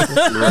 Shit.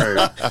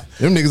 Right.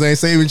 Them niggas ain't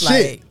saving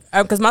shit.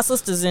 Like, because my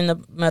sister's in the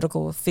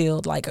medical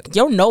field, like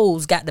your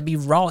nose got to be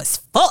raw as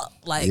fuck.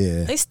 Like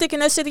they sticking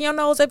that shit in your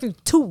nose every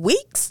 2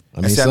 weeks.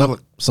 I mean,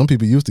 some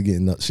people used to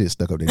getting that shit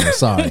stuck up there.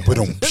 Sorry.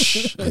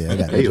 Yeah, I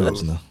got no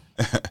jokes now.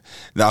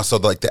 Now, so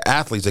like the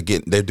athletes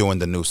they're doing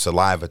the new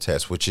saliva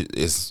test, which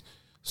is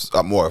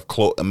a more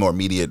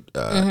immediate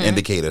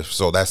indicator.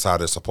 So that's how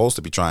they're supposed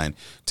to be trying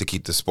to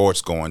keep the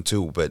sports going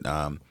too. But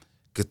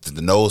get to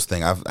the nose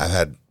thing, I've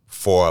had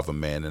 4 of them,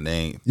 man, and they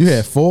ain't. You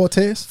had 4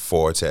 tests?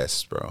 4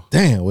 tests, bro.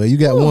 Damn. Well, you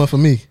got one for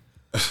me.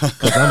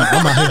 'Cause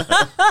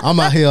I'm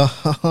out here.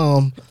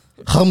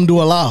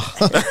 Alhamdulillah.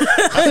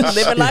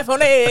 Living life on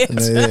the edge.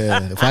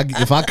 Yeah.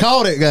 If I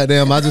caught it,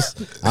 goddamn, I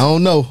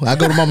don't know. I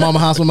go to my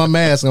mama's house with my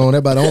mask on. That's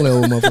about the only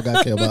old motherfucker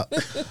I care about.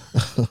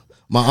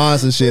 My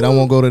aunts and shit, I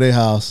won't go to their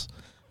house.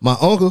 My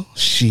uncle,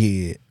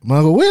 shit. My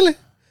Uncle Willie.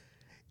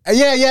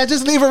 Yeah,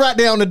 just leave it right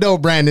there on the door,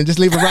 Brandon. Just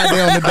leave it right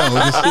there on the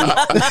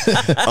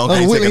door.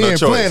 Uncle Willie here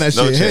playing that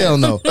shit. Hell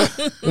no.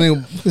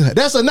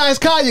 That's a nice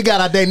car you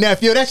got out there,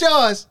 nephew. That's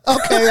yours.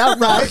 Okay, all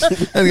right.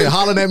 And he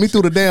hollering at me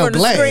through the damn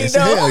glass.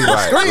 Hell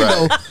yeah. Screen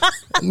door.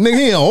 Nigga,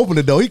 he don't open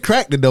the door. He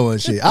cracked the door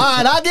and shit. All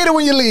right, I'll get it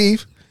when you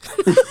leave.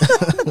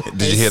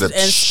 Did you hear the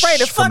and spray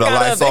the fuck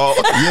out of it?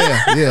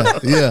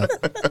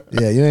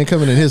 Yeah, you ain't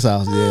coming in his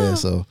house. Yeah,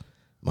 so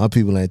my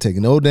people ain't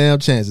taking no damn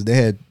chances. They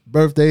had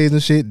birthdays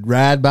and shit,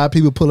 ride by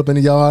people, pull up in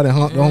the yard and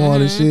honk the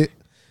horn and shit.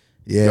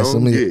 Yeah,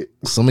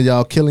 some of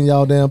y'all killing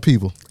y'all damn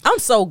people. I'm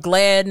so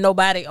glad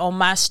nobody on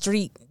my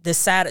street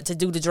decided to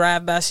do the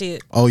drive-by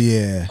shit. Oh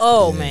yeah.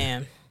 Oh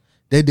man.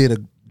 They did a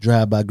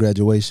drive-by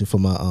graduation for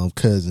my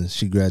cousin.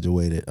 She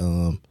graduated.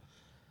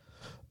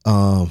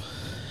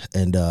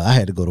 And I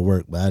had to go to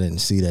work, but I didn't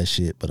see that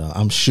shit. But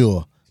I'm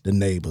sure the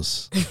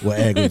neighbors were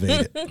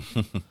aggravated.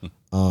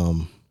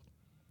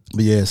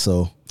 But yeah,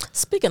 so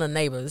speaking of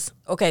neighbors,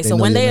 okay, so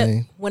when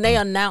they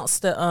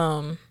announced the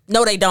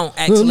no, they don't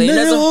actually.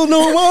 Really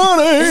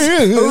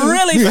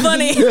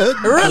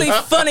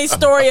funny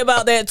story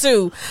about that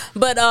too.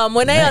 But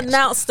when they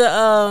announced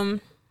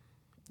the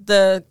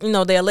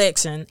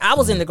election, I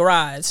was in the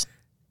garage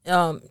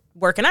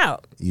working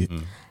out, and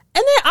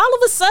then all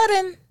of a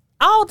sudden,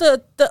 all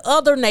the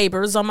other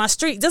neighbors on my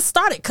street just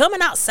started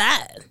coming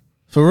outside.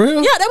 For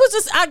real? Yeah, they was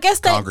just, I guess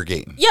they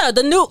congregating. Yeah,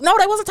 they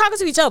wasn't talking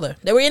to each other.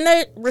 They were in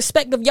their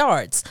respective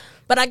yards.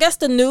 But I guess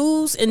the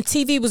news and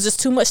TV was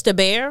just too much to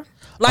bear.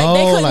 Like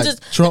they couldn't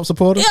just Trump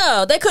supporters?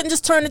 Yeah, they couldn't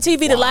just turn the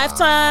TV to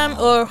Lifetime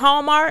or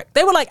Hallmark.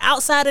 They were like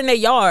outside in their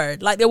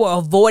yard, like they were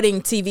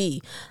avoiding TV.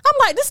 I'm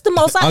like, this is the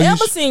most I've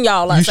ever seen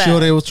y'all outside. You sure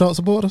they was Trump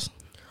supporters?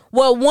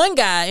 Well, one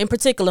guy in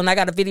particular, and I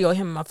got a video of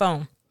him on my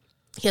phone.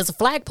 He has a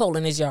flagpole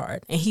in his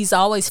yard, and he's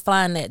always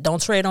flying that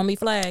 "Don't tread on me"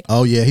 flag.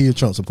 Oh yeah, he a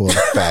Trump supporter.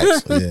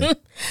 Facts. Yeah.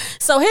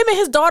 So him and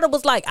his daughter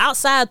was like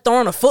outside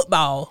throwing a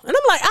football, and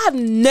I'm like, I've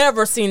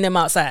never seen them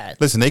outside.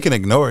 Listen, they can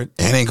ignore it.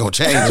 It ain't gonna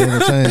change. It ain't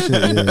gonna change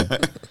shit, yeah.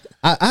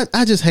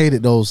 I just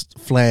hated those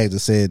flags that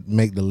said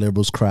 "Make the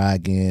liberals cry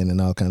again" and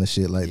all kind of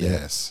shit like that.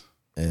 Yes.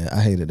 Yeah, I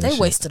hated that. They shit.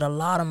 wasted a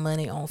lot of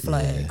money on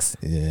flags.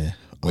 Yeah.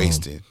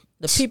 Wasted.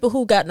 The people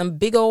who got them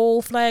big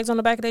old flags on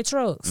the back of their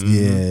trucks.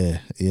 Yeah.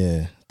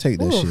 Take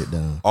that shit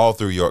down. All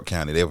through York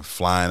County, they were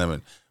flying them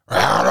and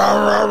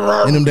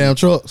in them damn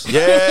trucks.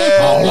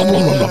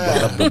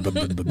 Yeah.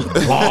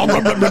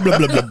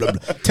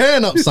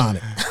 Tearing up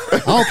Sonic. I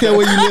don't care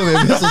where you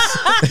live.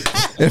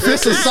 If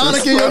it's a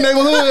Sonic in your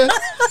neighborhood,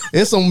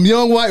 it's some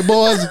young white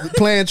boys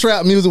playing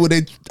trap music with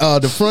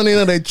the front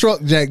end of their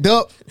truck jacked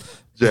up.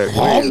 Just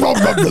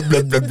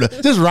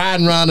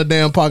riding around the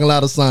damn parking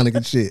lot of Sonic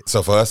and shit.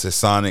 So for us, it's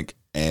Sonic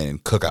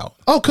and Cookout.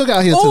 Oh,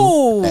 Cookout here too.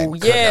 Oh,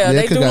 yeah,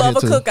 they do love a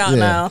cookout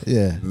now.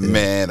 Yeah.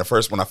 Man,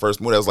 when I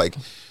first moved, I was like,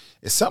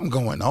 is something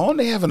going on?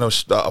 They having a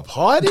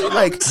party?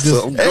 Like,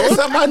 every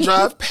time I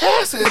drive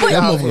past it,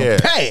 out here.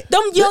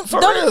 Them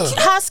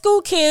high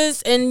school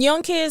kids and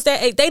young kids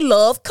that they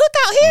love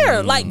cookout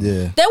here. Like,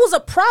 there was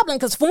a problem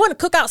because for one, the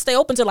cookout stay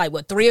open till like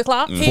 3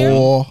 o'clock here.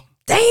 4.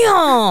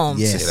 Damn.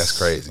 Yes. See, that's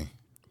crazy.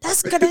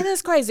 That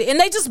is crazy, and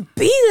they just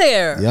be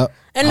there. Yep.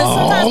 And then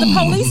sometimes the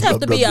police have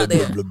to be out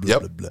there. Yep.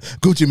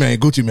 Gucci man.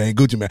 Gucci man.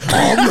 Gucci man.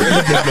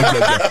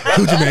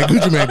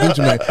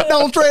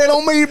 Don't tread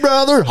on me,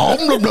 brother.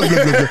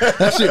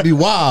 That shit be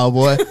wild,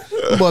 boy.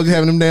 Bugs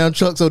having them damn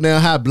trucks so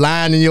damn high,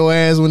 blinding your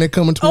ass when they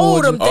coming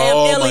towards them you.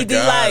 damn LED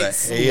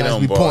lights. I hate them,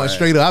 be boy. pointing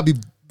straight up. I be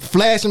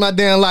flashing my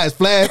damn lights,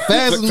 fast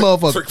as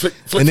motherfucker.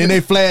 And then they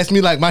flash me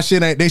like my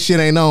shit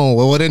ain't on.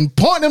 Well, then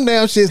point them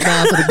damn shits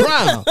down to the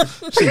ground.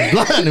 Shit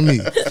blinding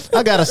me.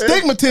 I got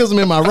astigmatism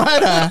in my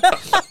right eye.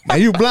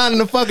 And you blinding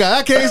the fuck out.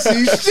 I can't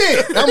see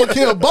shit. I'm gonna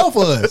kill both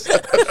of us.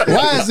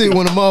 Why is it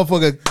when a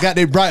motherfucker got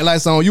their bright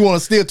lights on, you want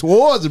to steer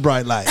towards the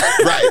bright light?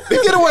 Right.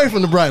 Get away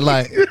from the bright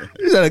light. You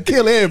gotta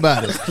kill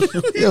everybody.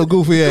 Yo,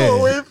 goofy ass.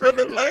 Go away from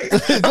the light.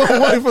 Go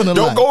away from the light.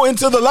 Don't go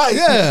into the light.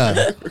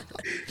 Yeah.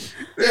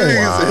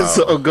 There's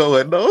something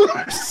going on.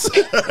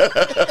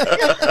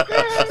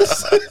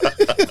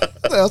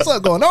 What's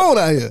up going on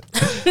out here?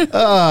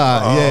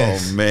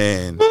 Yes. Oh,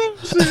 man.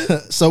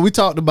 So we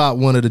talked about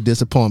one of the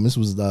disappointments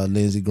was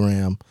Lindsey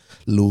Graham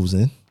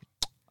winning,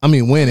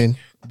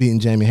 beating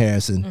Jamie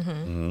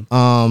Harrison.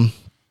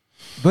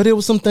 But it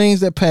was some things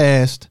that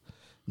passed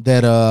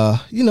that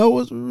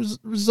was a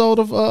result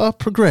of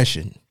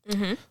progression.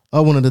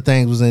 One of the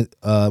things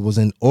was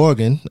in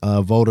Oregon.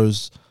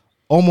 Voters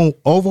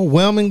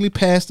overwhelmingly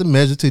passed a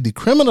measure to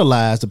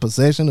decriminalize the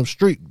possession of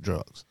street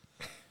drugs,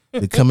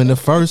 becoming the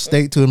first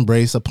state to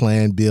embrace a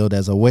plan billed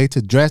as a way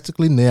to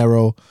drastically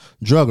narrow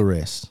drug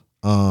arrests.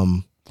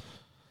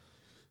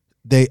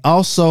 They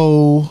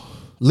also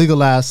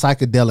legalized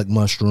psychedelic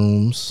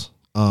mushrooms,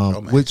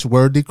 which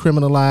were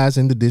decriminalized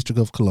in the District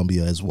of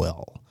Columbia as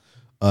well.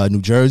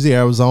 New Jersey,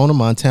 Arizona,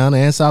 Montana,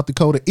 and South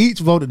Dakota each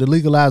voted to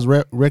legalize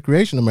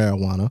recreational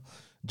marijuana,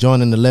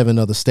 joining 11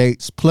 other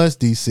states plus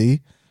D.C.,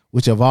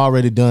 which have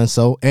already done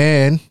so,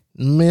 and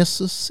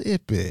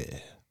Mississippi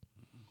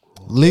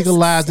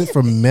legalized it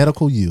for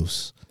medical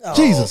use.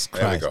 Jesus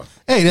Christ!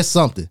 Hey, that's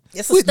something.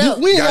 We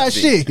ain't got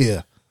shit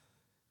here.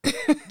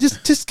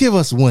 just give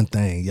us one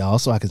thing, y'all,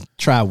 so I can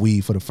try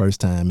weed for the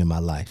first time in my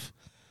life.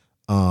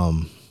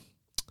 Won't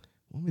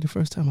be the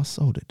first time I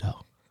sold it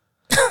though.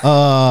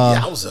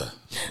 Yowza.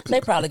 They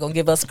probably gonna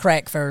give us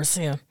crack first.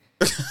 Yeah.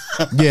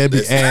 Yeah, it'd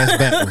be ass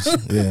backwards.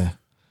 Yeah.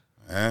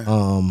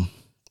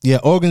 Yeah,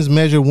 Oregon's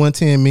Measure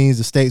 110 means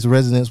the state's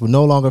residents will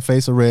no longer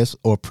face arrest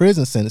or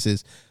prison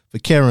sentences for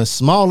carrying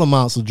small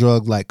amounts of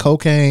drugs like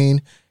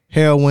cocaine,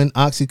 heroin,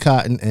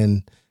 Oxycontin,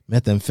 and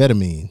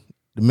methamphetamine.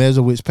 The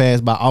measure, which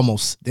passed by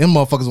almost, them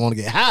motherfuckers want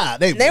to get high.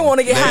 They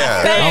want to get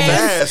high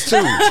fast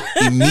too.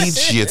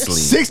 Immediately.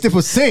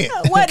 60%.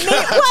 What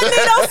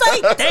Nito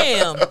say?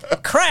 Damn,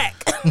 crack.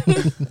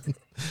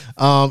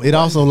 It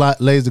also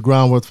lays the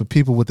groundwork for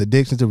people with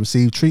addiction to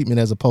receive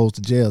treatment as opposed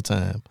to jail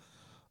time.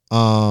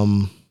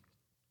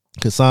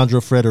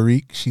 Cassandra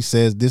Frederick, she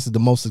says this is the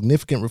most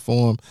significant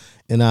reform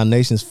in our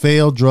nation's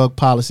failed drug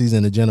policies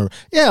in the general.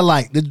 Yeah,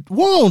 like the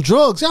war on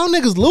drugs, y'all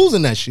niggas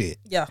losing that shit.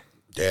 Yeah.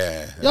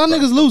 Yeah. Y'all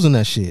niggas losing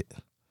that shit.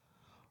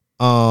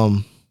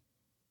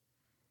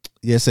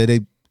 Say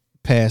they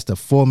passed a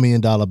 $4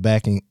 million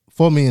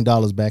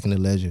backing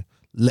the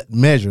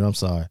measure. I'm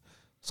sorry.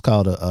 It's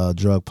called a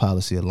Drug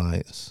Policy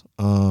Alliance.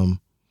 The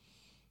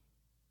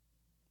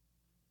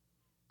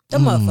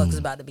motherfuckers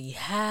about to be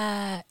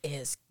high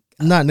as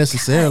not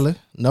necessarily.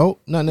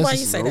 Nope, not necessarily. Why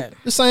you say that?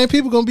 The same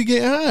people gonna be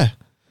getting high.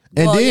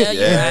 And Well, then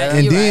yeah,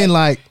 and you're then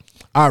right. like,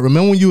 all right,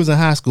 remember when you was in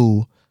high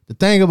school, the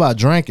thing about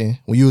drinking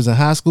when you was in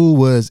high school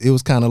was it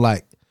was kind of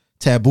like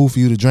taboo for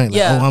you to drink. Like,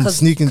 Yeah, I'm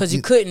sneaking because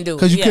you couldn't do it.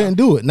 Because you Yeah. couldn't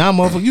do it. Now,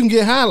 motherfucker, you can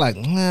get high. Like,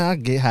 I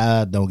get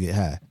high, I don't get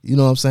high. You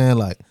know what I'm saying?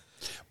 Like,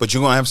 But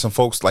you're going to have some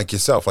folks like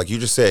yourself, like you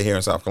just said here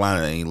in South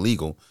Carolina, it ain't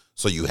legal.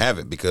 So you have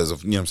it because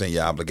of, you know what I'm saying,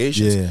 your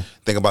obligations. Yeah.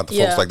 Think about the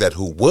Yeah. folks like that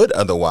who would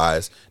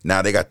otherwise.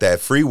 Now they got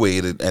that freeway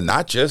and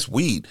not just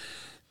weed.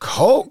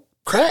 Coke,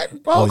 crack,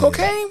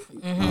 cocaine.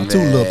 I'm too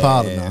little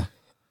powder now.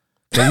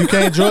 So you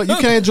can't drug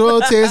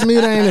test me.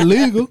 It ain't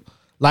illegal.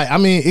 Like, I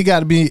mean, it got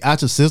to be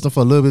out your system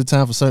for a little bit of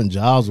time for certain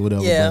jobs or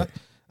whatever. Yeah. But,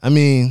 I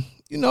mean,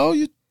 you know,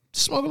 you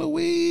smoke a little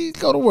weed,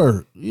 go to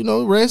work. You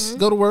know, rest,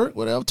 go to work,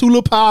 whatever. Too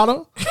little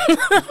powder.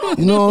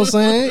 You know what I'm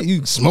saying?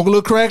 You smoke a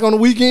little crack on the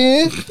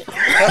weekend,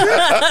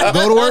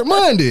 go to work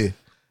Monday.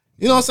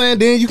 You know what I'm saying?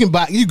 Then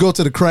you go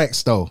to the crack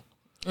store.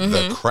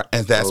 The crack,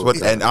 and that's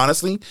and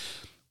honestly,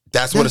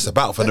 that's what it's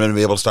about for them to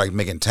be able to start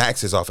making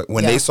taxes off it.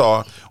 When they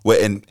saw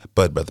when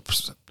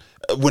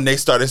they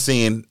started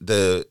seeing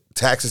the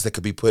taxes that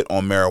could be put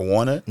on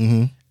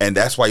marijuana, and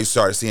that's why you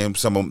started seeing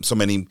so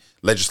many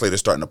legislators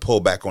starting to pull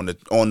back on the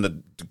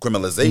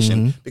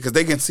criminalization because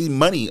they can see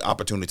money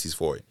opportunities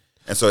for it.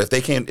 And so if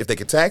they can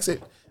tax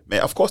it,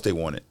 man, of course they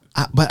want it.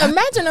 But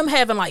Imagine them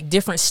having like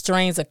different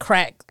strains of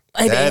crack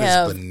Like That they is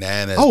have,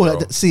 bananas. Oh,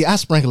 bro. see, I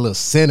sprinkle a little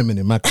cinnamon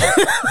in my crack.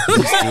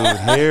 This dude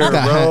here,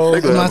 got bro.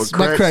 They gonna My- have a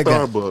my crack crack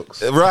got-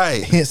 Starbucks.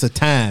 Right. Hints of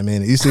time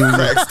in it. You see,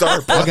 Crack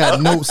Starbucks. I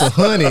got notes of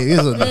honey.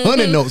 There's a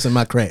honey notes in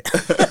my crack.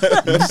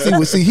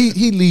 You see,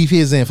 he leave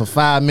his in for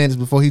 5 minutes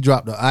before he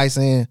drop the ice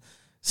in.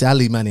 See, I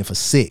leave mine in for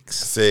 6.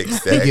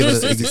 6. Give it, a,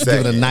 60 give it a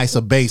seconds. nicer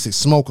basic,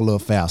 smoke a little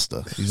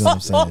faster. You know what I'm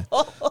saying?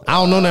 I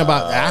don't know nothing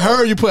about. I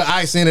heard you put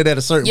ice in it at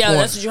a certain Yeah, point.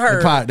 that's what you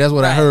heard. That's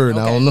what I Right, heard.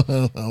 okay. I don't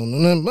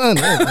know nothing about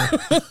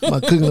it. I'm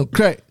not cooking no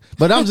crack.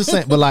 But I'm just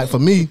saying. But like for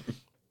me,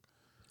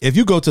 if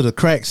you go to the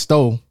crack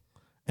store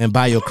and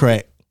buy your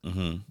crack,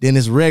 then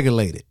it's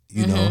regulated.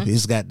 You know,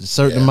 it's got a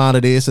certain amount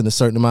of this and a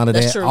certain amount of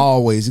That's that. true.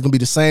 Always, it's gonna be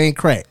the same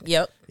crack.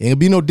 Yep. It ain't gonna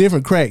be no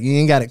different crack. You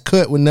ain't got it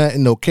cut with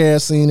nothing, no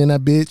kerosene in that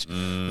bitch,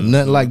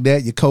 nothing like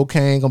that. Your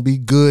cocaine gonna be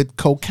good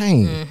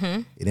cocaine.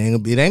 It ain't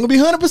gonna be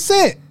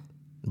 100%,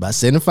 about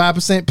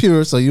 75%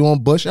 pure, so you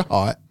won't bust your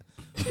heart.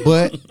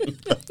 But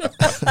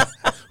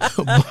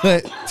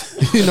but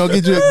you know,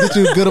 get you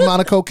a good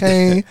amount of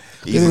cocaine.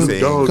 Easy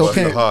saying, Dog bust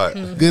your shit. heart.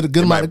 Good It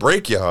amount might of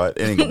break your heart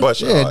and it can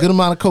bust your yeah, heart. good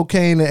amount of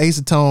cocaine and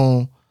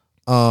acetone.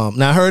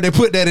 Now I heard they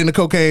put that in the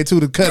cocaine too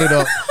to cut it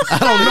up. I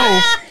don't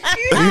know.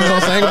 You know what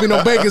I'm saying? Ain't gonna be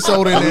no baking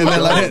soda in there and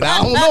nothing like that.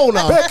 I don't know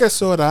now. Baking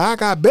soda. I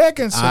got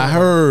baking soda. I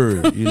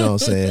heard, you know what I'm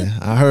saying?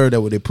 I heard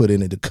that what they put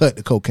in it to cut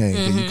the cocaine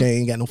because you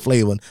ain't got no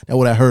flavor. That's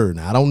what I heard.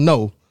 Now I don't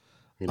know.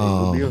 It ain't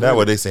gonna be a That's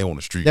what they say on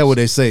the street. That's what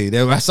they say.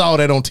 I saw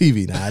that on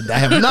TV. Now I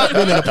have not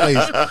been in a place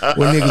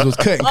where niggas was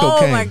cutting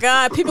cocaine. Oh my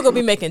God, people gonna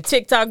be making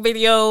TikTok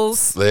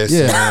videos.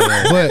 Listen,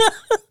 Yeah, but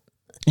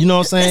you know what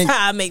I'm saying? That's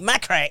how I make my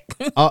crack.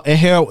 And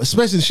heroin,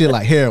 especially shit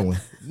like heroin.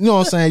 You know what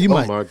I'm saying? You Oh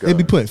might my they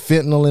be God. putting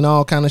fentanyl and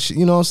all kind of shit.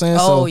 You know what I'm saying?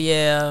 Oh So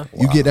yeah.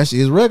 you get that shit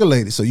is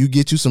regulated. So you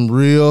get you some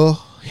real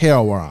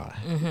heroin.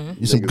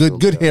 You some Niggas good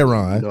gonna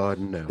heroin.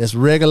 nodding now. That's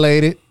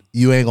regulated.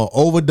 You ain't gonna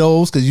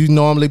overdose because you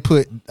normally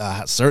put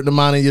a certain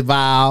amount in your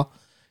vial.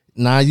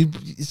 Now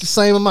it's the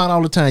same amount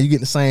all the time. You get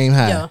the same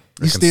high. Yeah.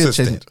 You still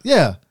chasing. Consistent.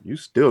 Yeah. You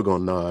still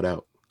gonna nod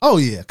out. Oh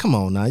yeah. Come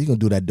on now. You gonna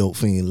do that dope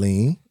fiend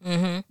lean.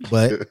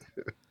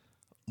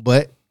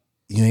 But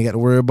you ain't got to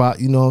worry about.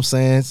 You know what I'm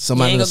saying? You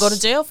Somebody ain't gonna done go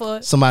to jail for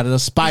it. Somebody done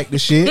spike the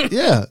shit.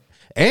 Yeah.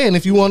 And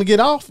if you want to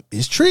get off,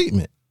 it's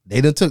treatment. They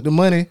done took the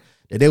money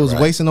that they was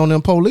wasting on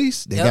them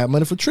police. They Yep. got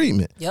money for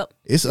treatment. Yep.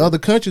 It's other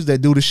countries that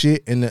do the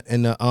shit, and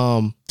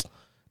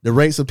the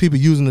rates of people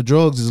using the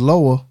drugs is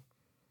lower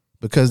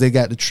because they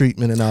got the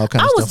treatment and all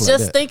kind I of was stuff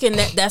just like that. thinking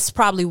that that's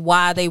probably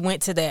why they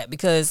went to that,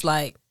 because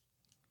like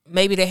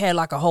maybe they had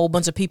like a whole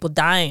bunch of people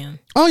dying.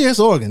 Oh yeah, it's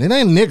Oregon. It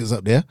ain't niggas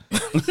up there.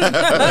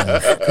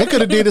 They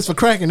could have did this for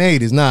crack in the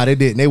 80s. Nah, they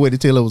didn't. They waited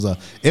till it was a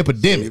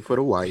epidemic. Save for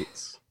the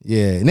whites.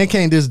 Yeah, and they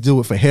can't just do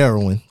it for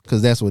heroin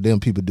because that's what them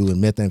people do,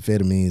 and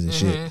methamphetamines and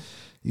shit.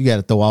 You got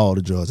to throw all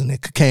the drugs in there,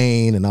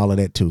 cocaine and all of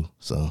that too.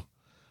 So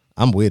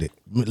I'm with it.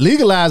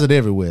 Legalize it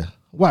everywhere.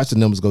 Watch the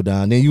numbers go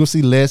down. Then you'll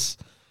see less,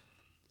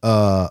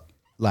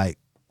 like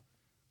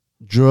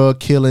drug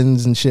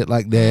killings and shit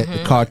like that.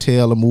 The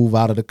cartel will move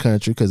out of the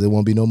country because there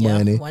won't be no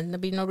money. Yeah, wouldn't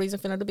be no reason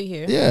for them to be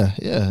here. Yeah,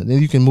 yeah.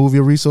 Then you can move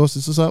your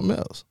resources to something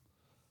else.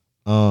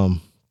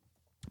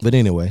 But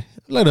anyway,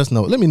 let us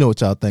know. Let me know what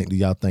y'all think. Do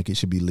y'all think it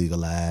should be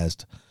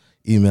legalized?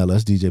 Email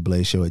us,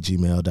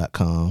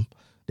 djblazeshow@gmail.com.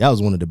 That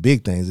was one of the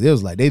big things. It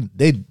was like they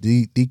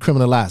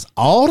decriminalized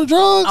all the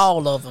drugs.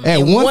 All of them. At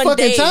In one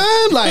fucking day.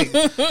 time? Like,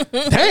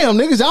 damn,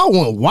 niggas, y'all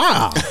went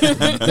wild.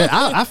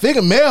 I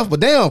figured meth, but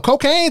damn,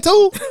 cocaine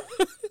too?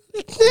 no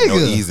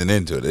Nigga. easing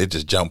into it. They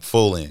just jump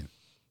full in.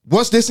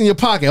 What's this in your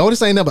pocket? Oh,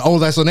 this ain't nothing. Oh,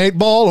 that's an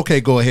 8-ball? Okay,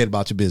 go ahead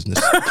about your business.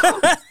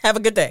 Have a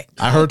good day.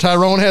 I heard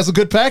Tyrone has a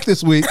good pack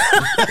this week.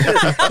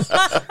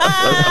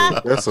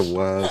 That's some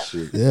wild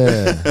shit.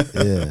 Yeah,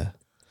 yeah.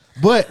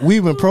 But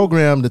we've been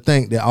programmed to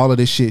think that all of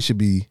this shit should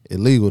be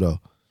illegal, though.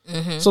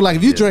 So, like,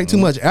 if you drink too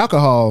much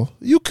alcohol,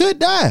 you could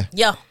die.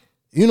 Yeah.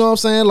 You know what I'm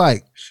saying?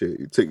 Like, Shit,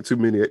 you take too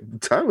many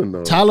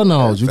Tylenol.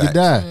 Tylenols, you could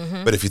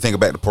die. But if you think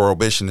about the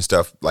prohibition and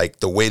stuff, like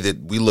the way that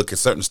we look at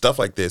certain stuff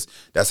like this,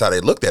 that's how they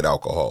looked at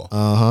alcohol.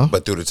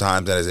 But through the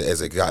times that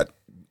as it got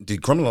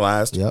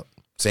decriminalized, Yep.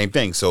 same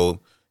thing. So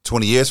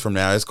 20 years from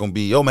now, it's gonna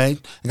be, yo man,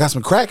 I got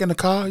some crack in the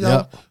car.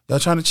 Y'all, y'all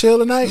trying to chill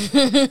tonight?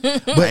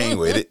 But I ain't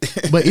with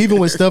it. But even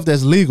with stuff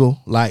that's legal,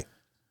 like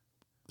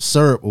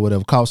syrup or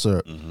whatever, cough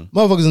syrup,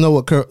 motherfuckers know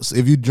what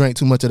if you drink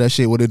too much of that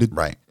shit, what it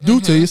Right. do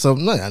to you. So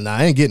nah,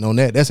 I ain't getting on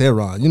that. That's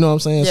heroin. You know what I'm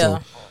saying? Yeah.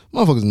 So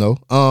motherfuckers know.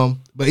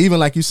 But even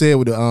like you said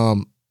with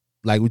the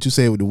like what you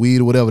said with the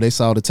weed or whatever, they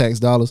saw the tax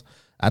dollars.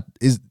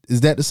 Is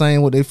that the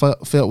same what they felt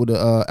with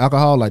the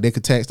alcohol? Like they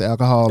could tax the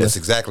alcohol. That's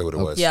exactly what it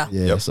was. Yeah.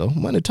 Yeah. So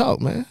money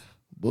talk, man.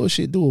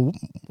 Bullshit. Run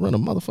a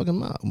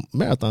motherfucking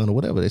marathon or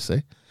whatever they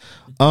say.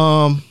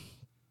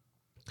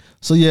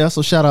 So yeah.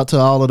 So shout out to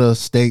all of the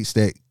states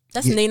that.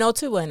 That's Nino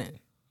too, isn't it?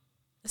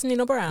 That's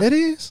Nino Brown. That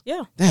is.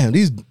 Yeah. Damn,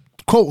 these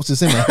quotes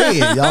is in my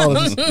head, y'all.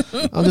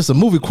 I'm just a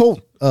movie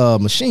quote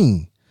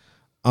machine.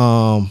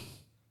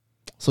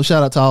 So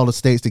shout out to all the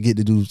states that get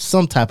to do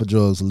some type of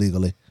drugs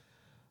legally.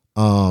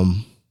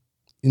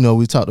 You know,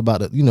 we talked about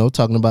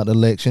talking about the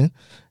election,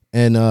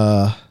 and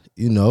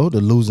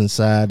the losing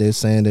side. They're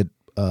saying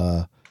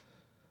that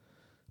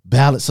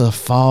ballots are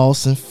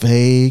false and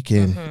fake,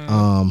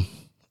 and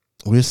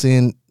we're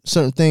seeing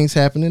certain things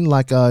happening,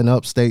 like in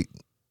upstate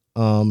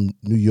New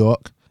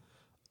York.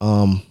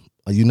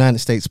 A United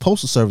States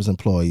Postal Service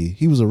employee,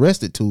 he was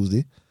arrested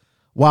Tuesday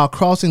while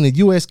crossing the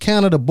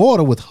U.S.-Canada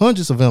border with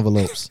hundreds of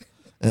envelopes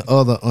and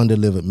other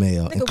undelivered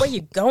mail. Nigga, where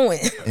you going?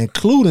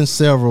 Including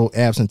several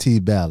absentee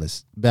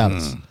ballots.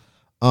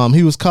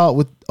 He was caught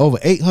with over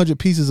 800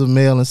 pieces of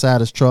mail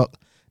inside his truck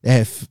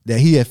that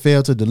he had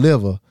failed to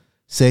deliver.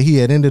 Said he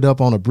had ended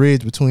up on a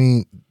bridge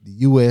between the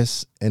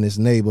U.S. and its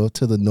neighbor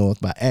to the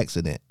north by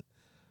accident.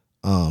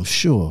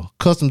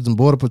 Customs and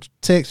Border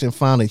Protection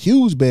found a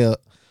huge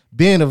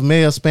bin of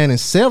mail spanning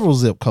several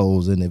zip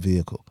codes in the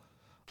vehicle.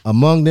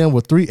 Among them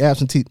were 3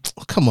 absentee.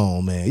 Come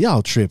on, man,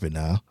 y'all tripping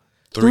now.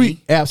 3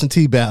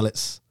 absentee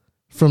ballots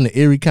from the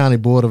Erie County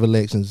Board of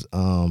Elections.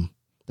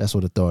 That's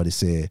what authorities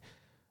said.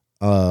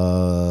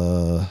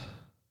 I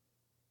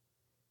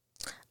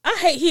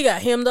hate he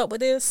got hemmed up with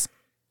this,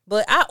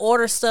 but I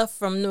order stuff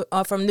from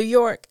New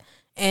York,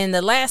 and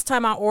the last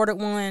time I ordered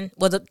one,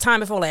 well, the time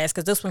before last,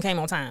 because this one came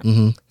on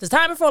time. The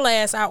time before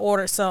last, I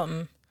ordered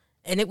something,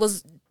 and it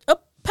was a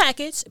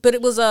package, but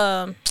it was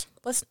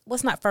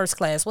what's not first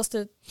class? What's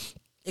the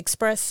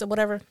express or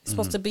whatever? It's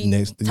supposed to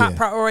be top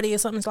priority or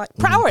something. It's like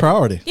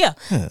priority. Yeah.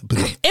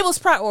 It was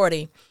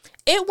priority.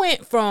 It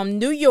went from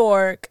New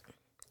York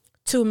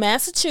to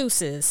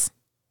Massachusetts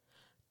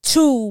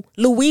to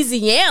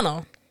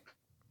Louisiana,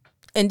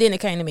 and then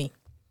it came to me.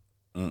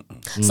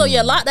 So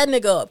lock that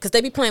nigga up, because they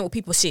be playing with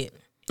people's shit.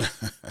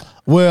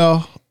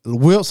 Well,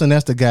 Wilson,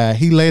 that's the guy.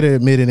 He later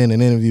admitted in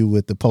an interview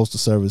with the Postal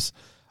Service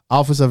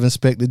Office of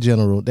Inspector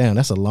General, damn,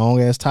 that's a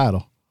long-ass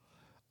title,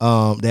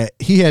 that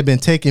he had been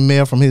taking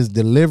mail from his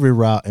delivery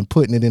route and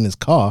putting it in his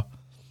car.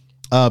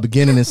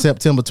 Beginning in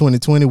September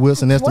 2020,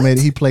 Wilson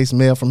estimated he placed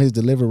mail from his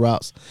delivery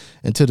routes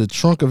into the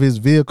trunk of his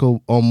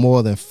vehicle on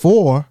more than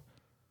 4,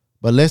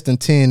 but less than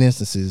 10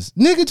 instances.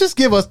 Nigga, just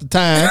give us the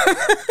time.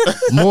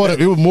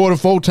 It was more than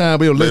 4 times,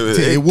 but it was less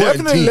than 10. It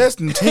wasn't 10. Less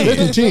than 10. Less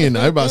than 10.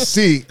 Now, about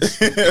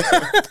 6.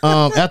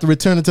 After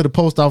returning to the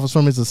post office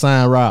from his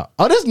assigned route.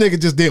 Oh, this nigga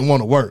just didn't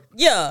want to work.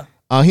 Yeah.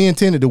 He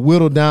intended to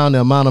whittle down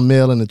the amount of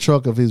mail in the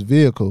truck of his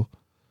vehicle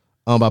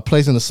by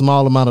placing a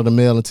small amount of the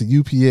mail into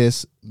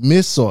UPS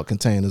missort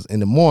containers in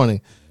the morning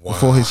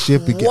before his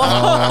ship began.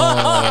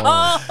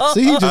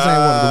 See, he just ain't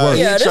wanted to work.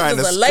 Yeah, this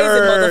is a lazy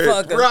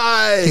motherfucker.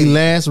 Right. He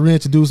last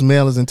reintroduced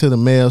mailers into the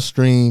mail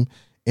stream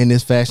in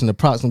this fashion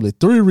approximately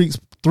 3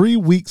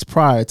 weeks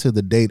prior to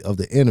the date of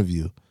the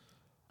interview.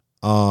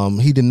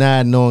 He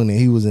denied knowing that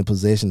he was in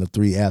possession of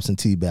 3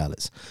 absentee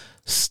ballots.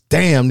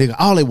 Damn, nigga,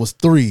 all it was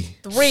 3.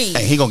 And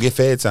he gonna get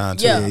fed time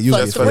too. Yeah, you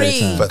for get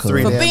 3. For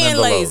 3 For damn being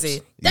envelopes.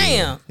 lazy.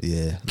 Damn.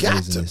 Yeah. Got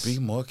laziness. to be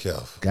more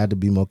careful. Got to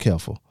be more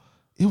careful.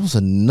 It was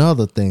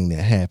another thing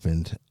that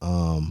happened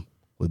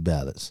with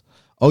ballots.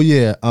 Oh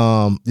yeah,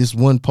 this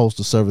one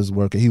postal service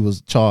worker, he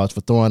was charged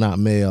for throwing out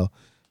mail.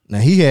 Now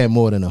he had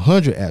more than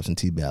 100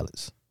 absentee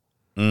ballots.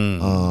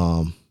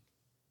 Oh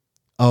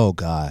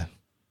God,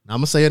 I'm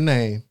gonna say a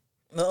name.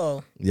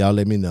 Uh-oh. Y'all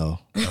let me know.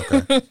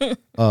 Okay.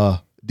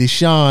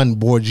 Deshaun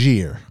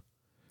Borgier.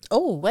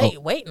 Oh,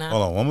 wait now.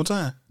 Hold on, one more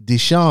time.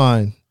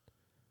 Deshaun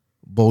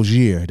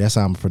Borgier, that's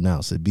how I'm gonna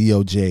pronounce it.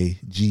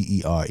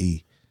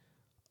 Bojgere.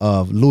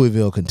 Of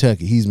Louisville,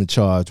 Kentucky. He's been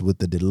charged with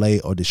the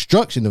delay or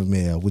destruction of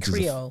mail, which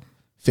Creole.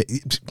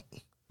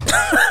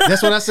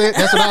 That's what I said.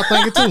 That's what I was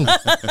thinking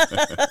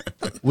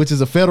too. Which is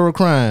a federal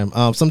crime.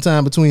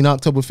 Sometime between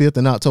October 5th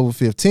and October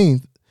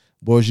 15th,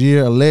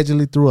 Borgier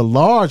allegedly threw a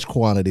large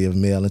quantity of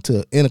mail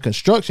in a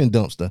construction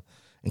dumpster,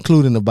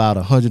 including about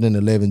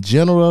 111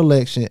 general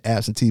election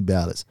absentee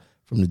ballots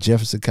from the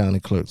Jefferson County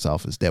Clerk's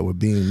office that were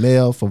being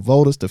mailed for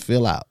voters to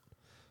fill out.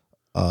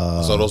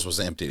 So those was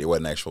empty. They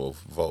wasn't actual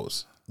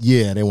votes.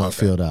 Yeah, they weren't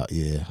filled out.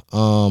 Yeah.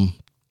 But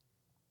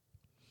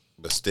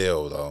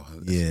still, though.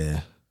 Yeah.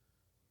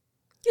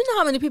 You know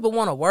how many people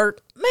want to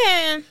work?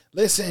 Man.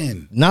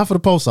 Listen. Not for the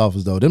post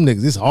office, though. Them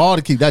niggas, it's hard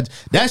to keep that.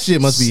 That shit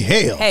must be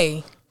hell.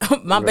 Hey,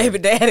 my baby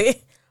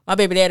daddy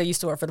used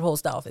to work for the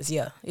post office.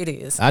 Yeah, it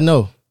is. I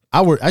know.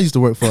 I used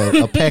to work for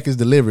a package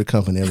delivery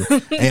company.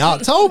 In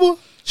October,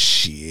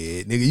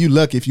 shit, nigga, you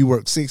lucky if you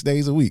work 6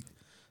 days a week.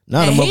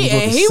 Now and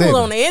he was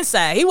on the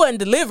inside. He wasn't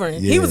delivering.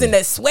 Yeah. He was in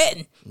that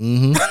sweating.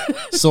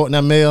 Sorting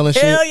that mail and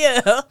shit. Hell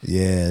yeah.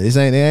 Yeah, it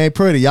ain't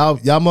pretty. Y'all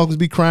motherfuckers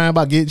be crying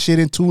about getting shit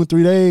in 2 and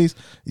 3 days.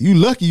 You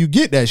lucky you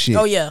get that shit.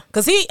 Oh yeah,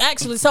 because he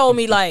actually told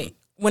me like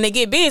when they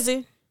get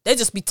busy, they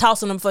just be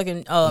tossing them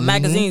fucking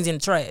magazines in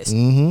the trash.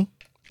 Mm-hmm.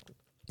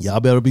 Y'all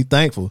better be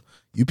thankful.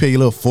 You pay your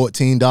little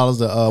 $14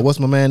 to what's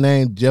my man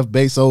name? Jeff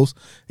Bezos,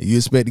 and you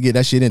expect to get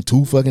that shit in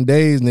 2 fucking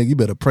days, nigga. You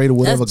better pray to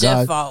whatever That's God.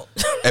 Jeff's fault.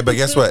 Hey, but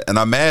guess what? And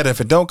I'm mad if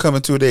it don't come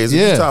in 2 days.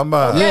 Yeah. What you talking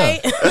about? Okay.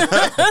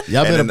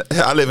 Y'all better.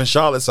 And I live in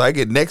Charlotte, so I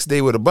get next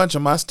day with a bunch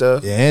of my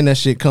stuff. Yeah, and that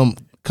shit come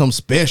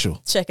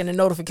special. Checking the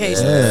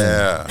notifications.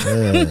 Yeah.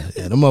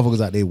 Yeah, them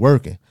motherfuckers out there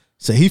working.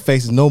 So he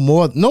faces no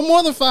more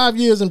than 5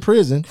 years in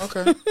prison.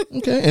 Okay.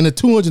 Okay, and a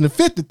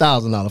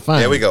 $250,000 fine.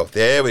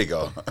 There we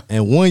go.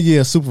 And 1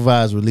 year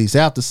supervised release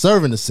after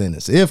serving the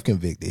sentence, if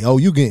convicted. Oh,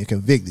 you getting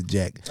convicted,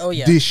 Jack. Oh,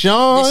 yeah.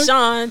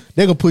 Deshaun.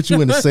 They're going to put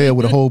you in a cell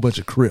with a whole bunch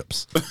of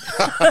Crips.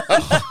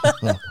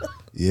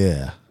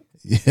 Yeah.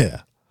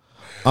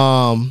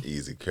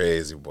 Easy,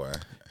 crazy boy.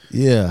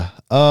 Yeah.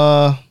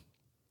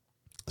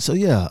 So,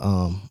 yeah,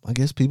 I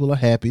guess people are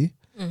happy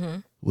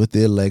with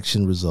the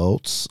election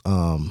results.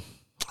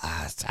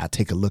 I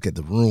take a look at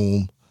the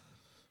room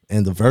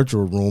and the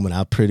virtual room, and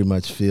I pretty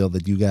much feel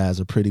that you guys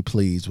are pretty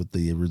pleased with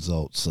the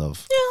results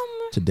of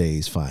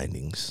today's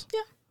findings.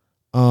 Yeah.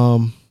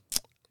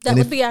 That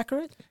would be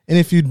accurate. And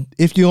if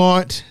you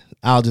aren't,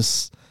 I'll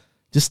just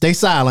stay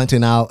silent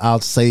and I'll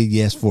say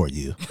yes for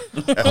you.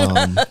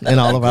 And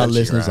all of our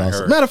listeners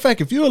also. Matter of fact,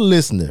 if you're a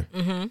listener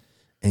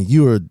and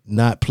you are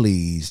not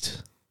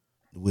pleased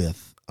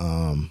with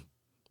the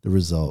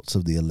results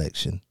of the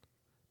election,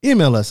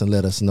 email us and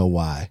let us know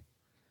why.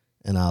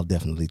 And I'll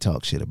definitely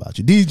talk shit about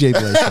you. DJ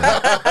Blaze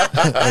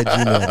at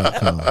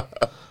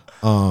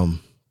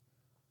gmail.com.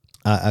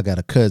 I got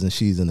a cousin.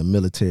 She's in the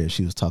military.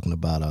 She was talking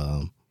about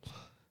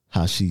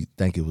how she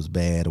think it was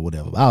bad or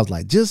whatever. I was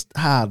like, just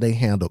how they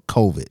handled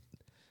COVID-19.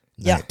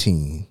 Yeah.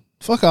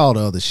 Fuck all the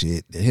other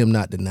shit. Him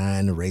not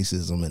denying the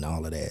racism and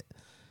all of that.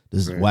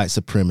 This white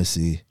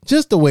supremacy.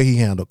 Just the way he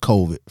handled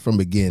COVID from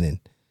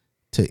beginning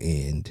to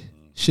end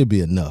should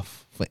be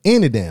enough for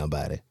any damn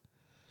body.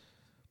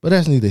 But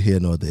that's neither here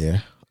nor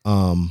there.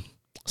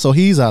 So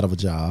he's out of a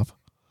job.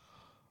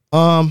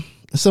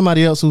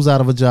 Somebody else who's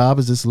out of a job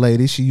is this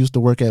lady. She used to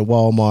work at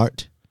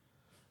Walmart.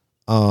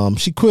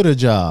 She quit her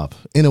job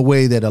in a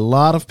way that a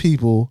lot of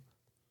people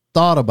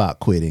thought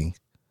about quitting.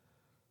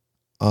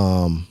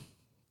 Kind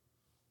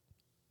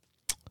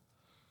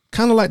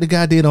of like the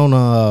guy did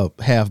on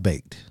Half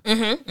Baked.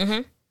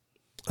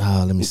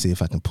 Let me see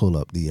if I can pull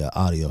up the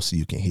audio so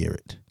you can hear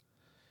it.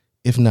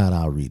 If not,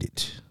 I'll read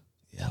it.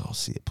 Yeah, I don't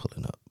see it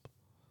pulling up.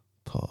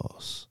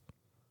 Pause.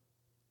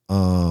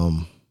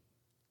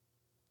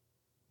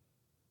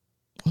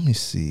 Let me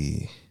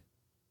see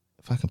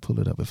if I can pull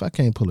it up. If I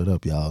can't pull it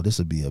up, y'all, this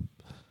would be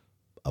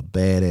a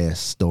badass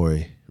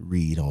story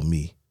read on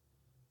me.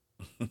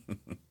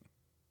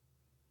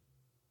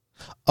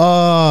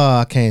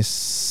 I can't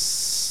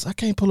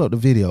pull up the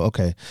video.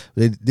 Okay,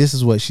 this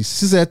is what she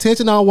said.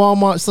 Attention all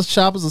Walmart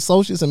shoppers,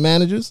 associates, and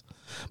managers.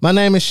 My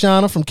name is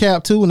Shauna from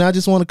Cap 2, and I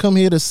just want to come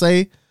here to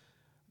say,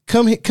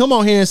 come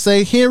on here and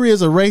say, Henry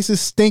is a racist,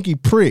 stinky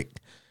prick.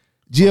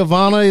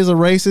 Giovanna is a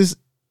racist.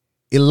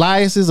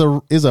 Elias is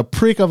a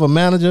prick of a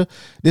manager.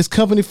 This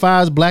company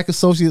fires black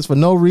associates for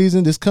no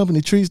reason. This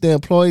company treats their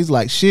employees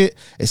like shit,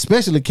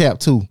 especially Cap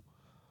 2.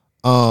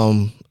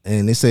 And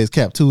it says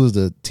Cap 2 is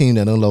the team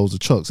that unloads the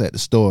trucks at the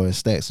store and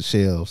stacks the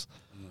shelves.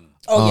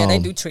 Oh yeah, they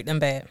do treat them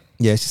bad.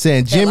 Yeah, she's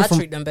saying Jimmy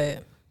treat them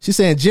bad. She's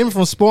saying Jimmy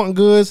from Sporting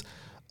Goods,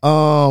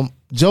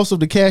 Joseph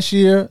the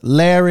cashier,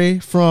 Larry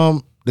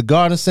from the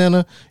garden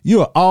center.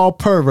 You are all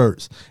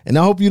perverts, and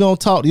I hope you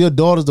don't talk to your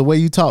daughters the way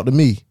you talk to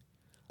me.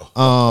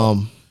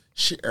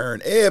 She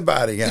earned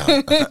everybody out.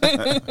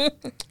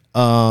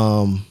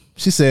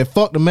 She said,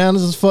 fuck the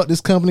managers, fuck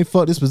this company,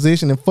 fuck this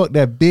position, and fuck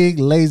that big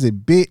lazy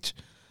bitch.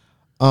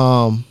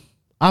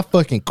 I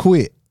fucking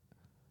quit.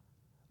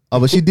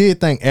 But she did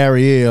thank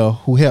Ariel,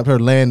 who helped her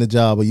land the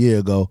job a year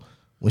ago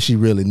when she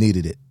really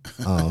needed it.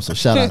 So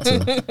shout out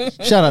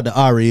to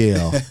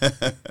Ariel.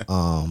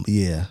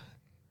 Yeah.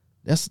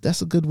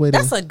 That's a good way to.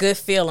 That's a good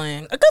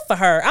feeling. Good for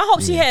her. I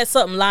hope she had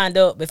something lined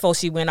up before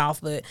she went off.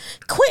 But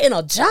quitting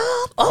a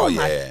job? Oh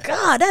my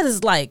God, that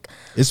is like.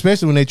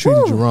 Especially when they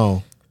treated you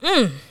wrong.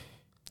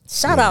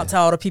 Shout out to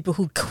all the people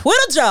who quit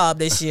a job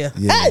this year.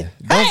 Yeah.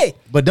 Hey.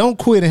 But don't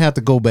quit and have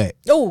to go back.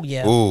 Oh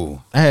yeah.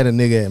 Ooh. I had a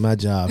nigga at my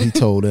job. He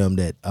told them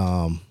that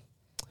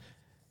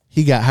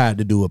he got hired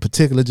to do a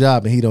particular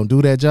job and he don't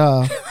do that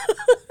job.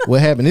 What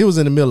happened? It was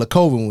in the middle of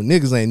COVID when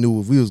niggas ain't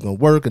knew if we was gonna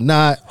work or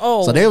not.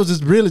 Oh. So they was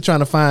just really trying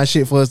to find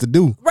shit for us to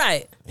do.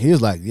 Right. He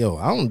was like, yo,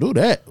 I don't do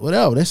that.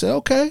 Whatever. They said,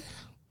 okay.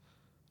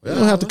 We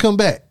don't have to come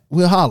back.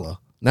 We'll holler.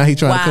 Now he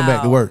trying to come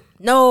back to work.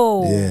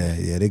 No.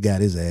 Yeah, they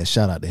got his ass.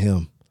 Shout out to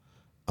him.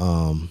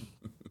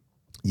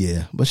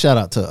 Yeah. But shout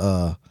out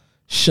to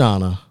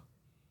Shauna.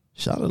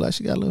 Shauna like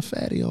she got a little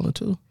fatty on her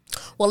too.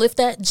 Well, if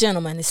that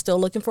gentleman is still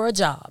looking for a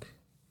job,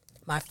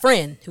 my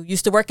friend who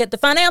used to work at the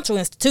financial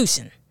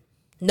institution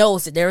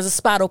knows that there is a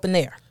spot open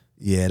there.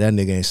 Yeah, that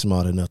nigga ain't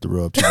smart enough to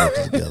rub two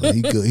niggas together.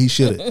 He good. He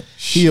should have.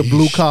 He a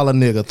blue collar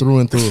nigga through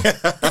and through.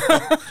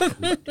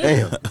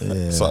 Damn.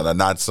 Yeah. So a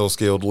not so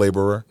skilled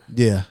laborer.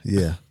 Yeah.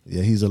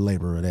 He's a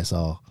laborer. That's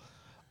all.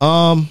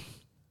 We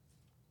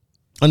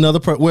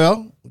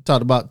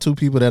talked about two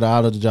people that are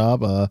out of the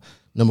job.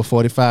 Number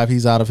 45,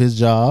 he's out of his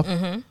job.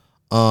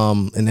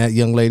 Mm-hmm. And that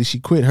young lady, she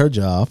quit her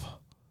job.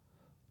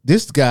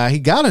 This guy, he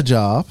got a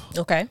job.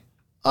 Okay.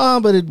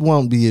 But it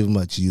won't be of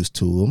much use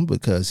to him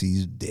because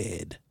he's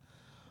dead.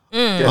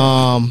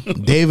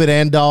 David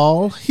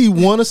Andal, he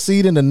won a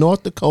seat in the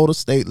North Dakota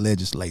State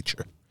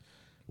Legislature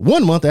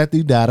 1 month after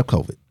he died of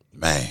COVID.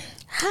 Man.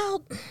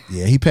 How?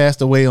 Yeah, he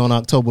passed away on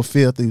October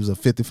 5th. He was a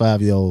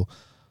 55-year-old.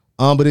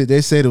 But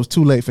they said it was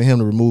too late for him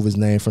to remove his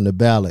name from the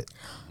ballot.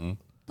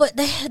 But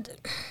they had.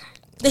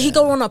 Did he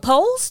go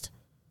unopposed?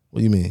 What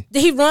do you mean?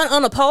 Did he run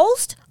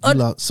unopposed?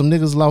 Some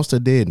niggas lost a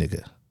dead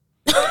nigga.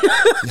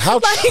 How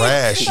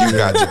trash you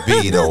got to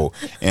be though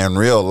in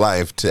real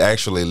life to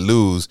actually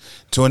lose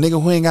to a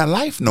nigga who ain't got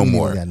life no He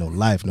more. ain't got no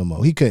life no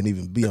more. He couldn't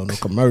even be on no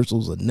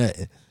commercials or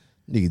nothing.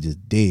 Nigga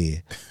just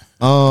dead.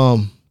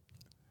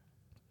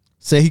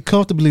 Say he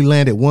comfortably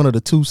landed one of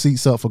the 2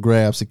 seats up for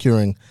grabs,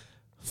 securing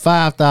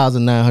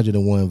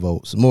 5,901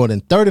 votes, more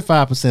than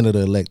 35% of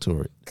the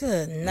electorate.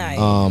 Good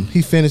night.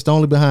 He finished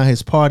only behind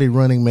his party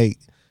running mate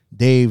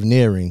Dave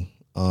Nearing,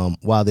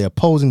 while the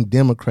opposing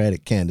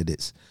Democratic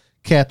candidates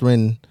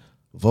Catherine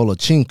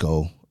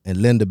Volochenko and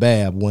Linda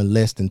Babb won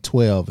less than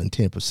 12 and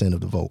 10%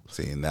 of the vote.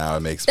 See, now it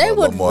makes They a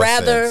little would more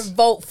rather sense.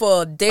 vote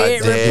for a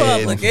dead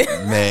Republican.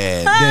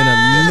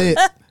 Man.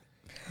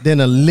 Then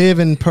a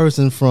living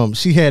person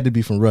she had to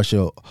be from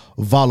Russia,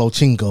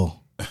 Volochenko.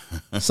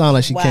 Sound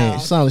like she Wow.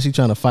 can't. Sound like she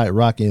trying to fight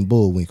Rocky and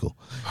Bullwinkle.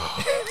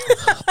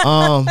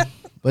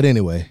 But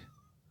anyway,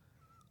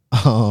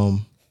 So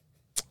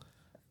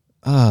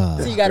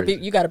you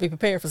gotta be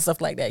prepared for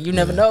stuff like that. You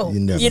never know. you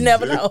You never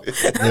never know.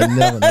 you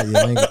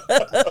never know.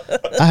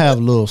 I have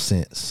little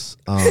sense.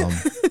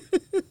 Shit.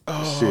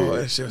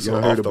 that shit's Y'all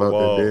off heard the about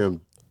wall. that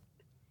damn?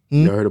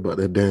 Y'all heard about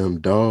that damn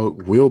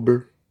dog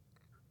Wilbur?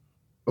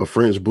 A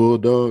French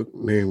bulldog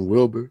named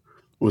Wilbur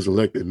was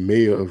elected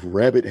mayor of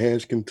Rabbit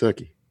Hash,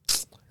 Kentucky.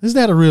 Is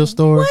that a real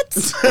story?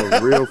 A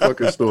real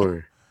fucking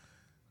story.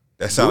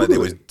 That sounded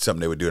like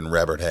something they would do in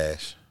Rabbit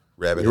Hash.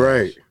 Rabbit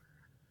Right.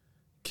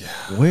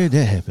 Hash. Where'd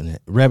that happen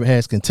at? Rabbit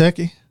Hash,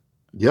 Kentucky?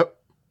 Yep.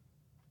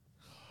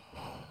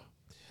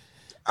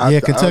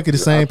 Kentucky, the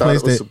same thought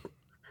place it was that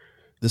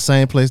the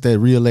same place that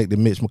reelected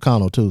Mitch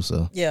McConnell too.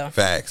 So Yeah.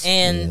 Facts.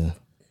 And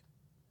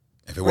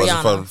If it wasn't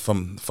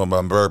Rihanna.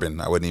 from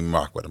bourbon, I wouldn't even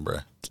rock with them, bro.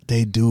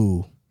 they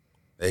do.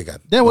 They got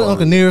That where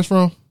Uncle Near's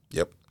from?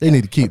 Yep. They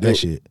need to keep that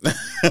shit.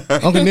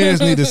 Uncle Near's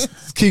need to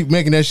keep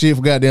making that shit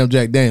for goddamn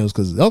Jack Daniels,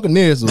 because Uncle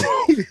Near's will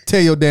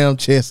tear your damn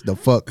chest the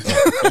fuck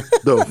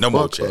up. No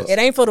more chest. it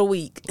ain't for the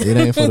weak. It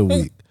ain't for the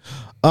weak.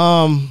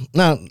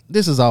 Now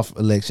this is off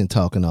election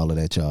talk and all of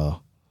that,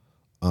 y'all.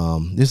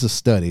 This is a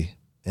study,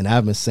 and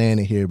I've been saying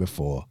it here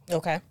before.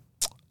 Okay.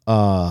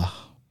 A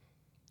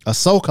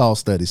so-called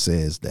study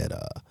says that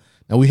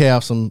now we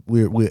have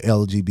we're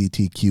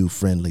LGBTQ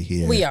friendly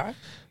here. We are.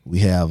 We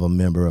have a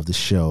member of the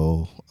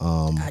show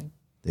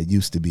that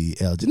used to be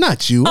LGBT.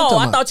 Not you. Oh,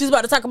 I thought you was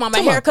about to talk about my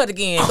haircut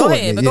again. Go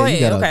ahead. But go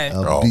ahead. Okay.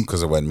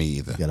 Because it wasn't me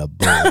either. Got a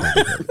bug.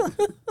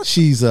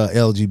 She's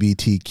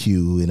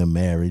LGBTQ in a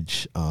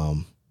marriage,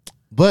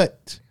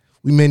 but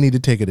we may need to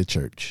take her to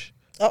church.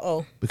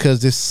 Uh-oh.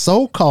 Because this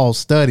so-called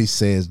study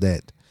says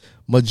that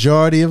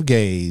majority of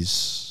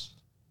gays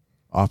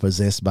are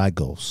possessed by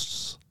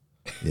ghosts.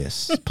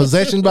 Yes.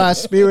 Possession by a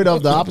spirit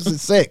of the opposite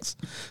sex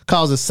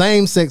causes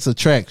same-sex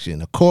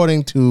attraction,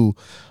 according to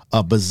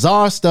a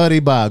bizarre study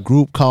by a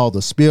group called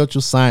the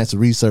Spiritual Science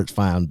Research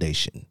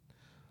Foundation.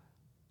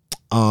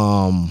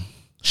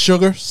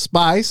 Sugar,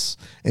 spice,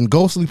 and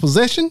ghostly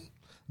possession,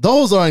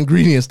 those are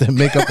ingredients that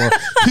make up a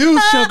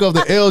huge chunk of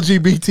the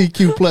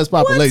LGBTQ plus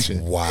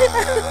population. Wow.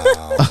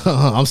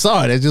 I'm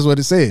sorry, that's just what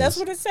it says. That's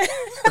what it said.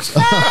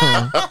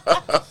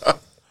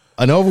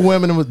 An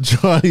overwhelming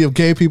majority of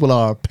gay people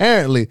are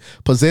apparently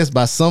possessed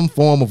by some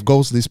form of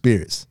ghostly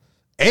spirits.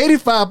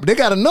 85, they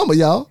got a number,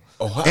 y'all.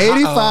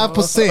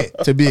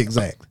 85% to be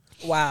exact.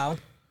 Wow.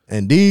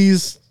 And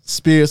these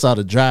spirits are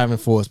the driving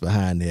force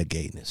behind their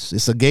gayness.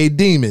 It's a gay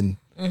demon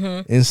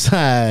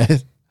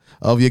inside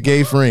of your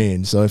gay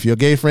friend. So if your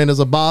gay friend is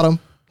a bottom,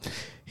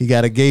 he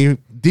got a gay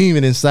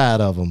demon inside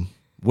of him,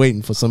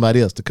 waiting for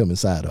somebody else to come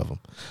inside of him.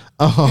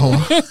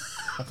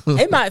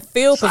 They might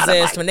feel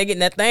possessed when they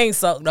getting that thing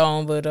sucked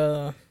on, but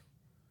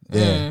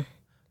Yeah.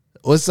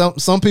 Well,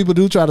 some people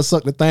do try to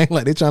suck the thing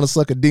like they're trying to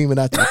suck a demon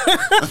out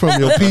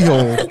from your pee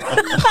hole.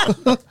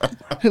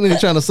 And they're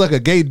trying to suck a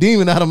gay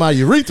demon out of my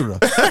urethra.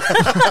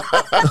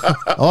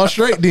 Or a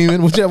straight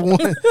demon, whichever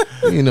one,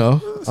 you know.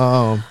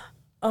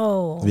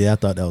 oh Yeah, I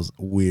thought that was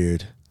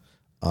weird.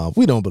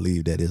 We don't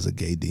believe that is a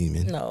gay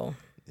demon. no.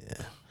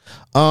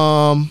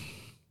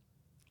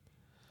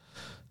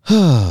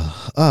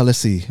 Let's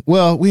see.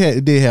 Well,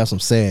 did have some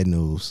sad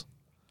news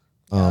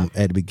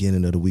at the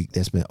beginning of the week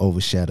that's been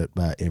overshadowed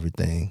by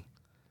everything.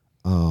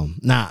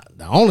 Now,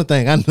 the only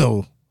thing I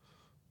know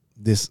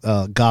this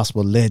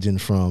gospel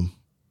legend from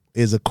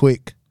is a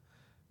quick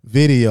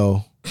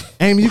video.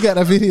 Amy, you got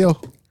that video?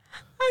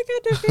 I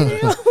got the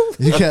video.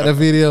 You got the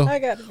video? I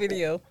got the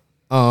video.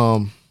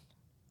 Oh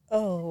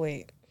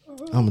wait.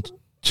 I'm gonna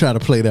try to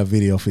play that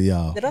video for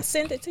y'all. Did I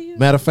send it to you?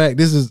 Matter of fact,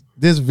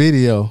 this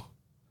video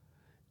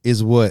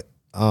is what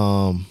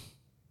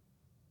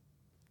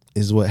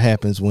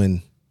happens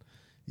when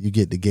you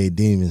get the gay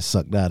demon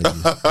sucked out of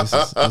you. This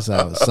is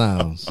how it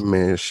sounds.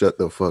 Man, shut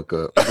the fuck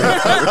up.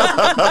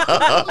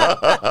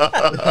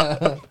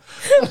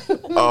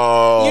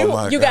 Oh,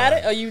 my You God. got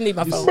it? Or you need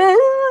my phone?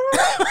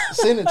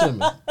 Send it to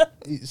me.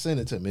 Send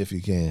it to me if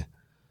you can.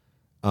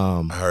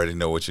 I already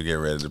know what you're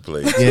getting ready to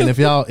play. Yeah, and if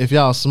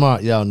y'all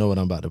smart, y'all know what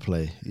I'm about to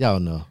play. Y'all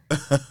know.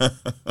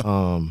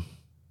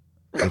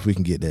 If we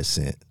can get that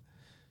sent.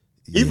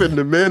 Yeah. Even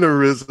the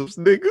mannerisms,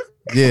 nigga.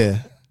 Yeah.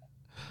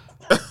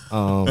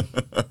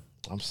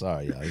 I'm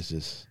sorry, y'all. It's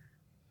just.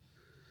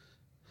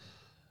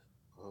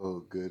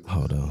 Oh, good.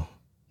 Hold on.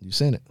 You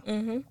sent it?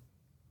 Mm-hmm.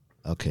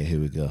 Okay, here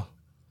we go.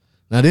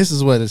 Now this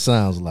is what it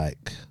sounds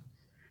like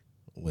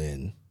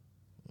when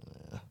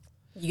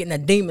you getting a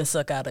demon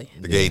suck out of you.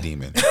 The gay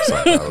demon.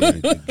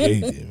 the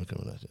gay demon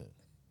coming out there.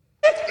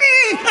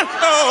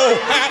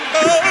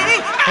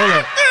 Hold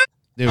up.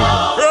 There we go.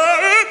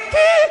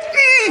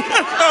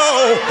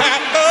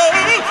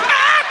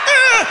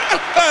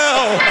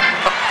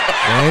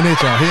 That ain't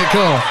it, y'all. Here it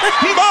comes.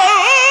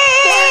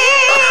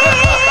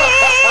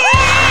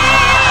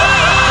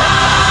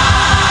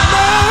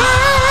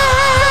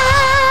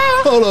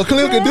 Hold on,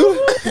 Cliff can do it.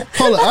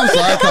 Hold on, I'm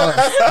sorry.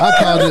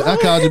 I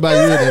called you by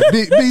your name.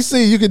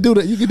 BC, you can do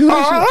that. You can do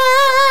that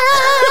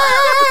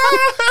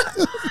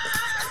shit.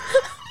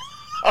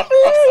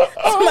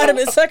 Somebody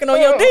been sucking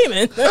on your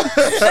demon.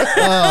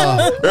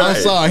 I'm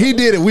sorry. He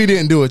did it. We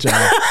didn't do it, y'all.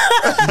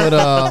 But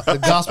the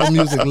gospel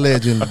music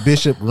legend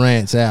Bishop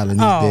Rance Allen, he's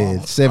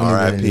dead. 71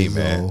 R.I.P. years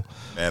man. old.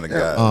 Man of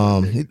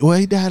God. Well,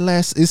 he died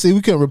last. You see,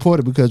 we couldn't report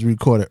it because we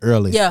recorded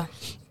early. Yeah.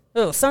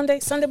 Oh, Sunday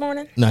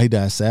morning. No, he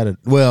died Saturday.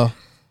 Well,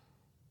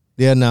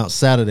 they announced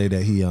Saturday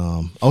that he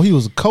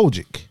was a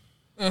Kojic.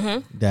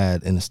 Mm-hmm.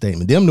 Died in a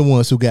statement. Them the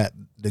ones who got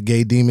the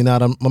gay demon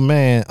out of my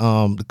man,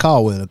 the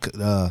Caldwell.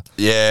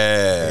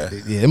 Yeah,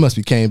 it must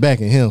be came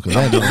back in him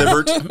because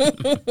delivered.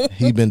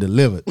 He been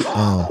delivered.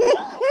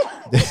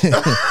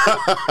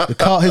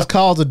 His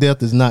cause of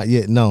death is not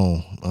yet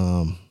known.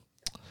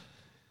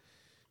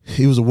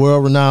 He was a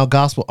world-renowned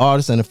gospel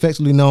artist and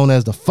affectionately known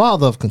as the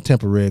father of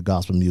contemporary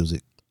gospel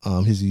music.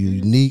 His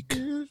unique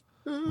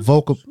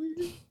vocal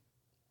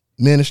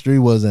ministry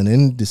was an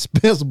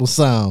indispensable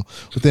sound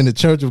within the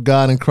Church of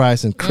God in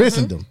Christ and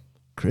Christendom. Mm-hmm.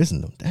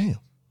 Christendom, damn.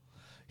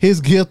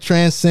 His gift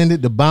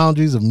transcended the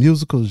boundaries of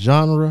musical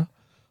genre.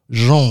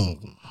 That's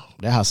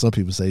how some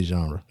people say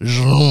genre. I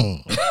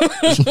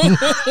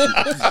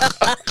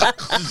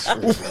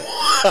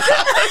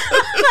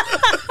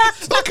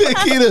couldn't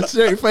keep that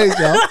straight face,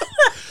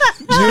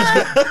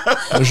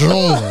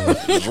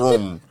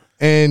 y'all.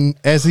 And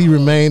as he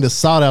remained a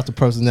sought-after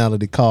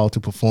personality called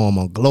to perform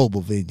on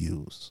global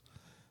venues,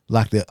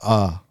 like the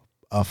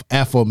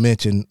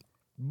aforementioned.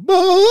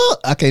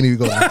 I can't even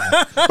go. There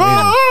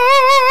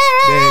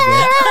you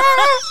go.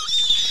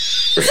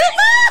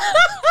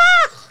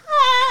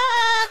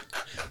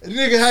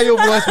 Nigga, how your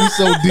voice be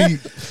so deep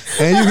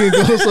and you can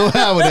go so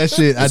high with that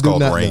shit? It's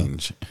called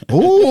range.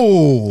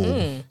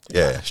 Ooh.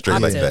 Yeah,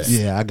 straight like that.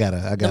 Yeah, I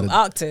gotta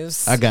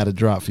octaves. I got a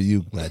drop for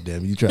you,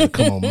 goddamn. You try to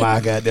come on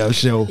my goddamn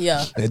show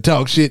and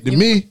talk shit to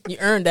me. You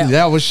earned that.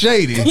 That was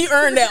shady. You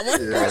earned that one.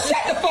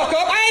 Shut the fuck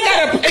up. I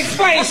ain't gotta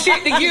explain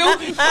shit to you.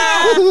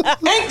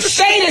 Ain't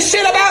shady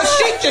shit about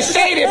shit, you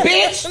shady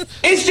bitch.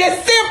 It's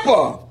just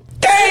simple.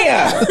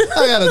 Damn!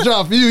 I got a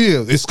drop for you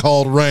here. It's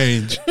called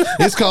range.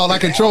 It's called I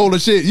control the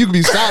shit. You can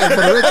be silent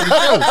for the rest of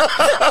the show,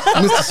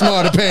 Mr.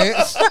 Smarty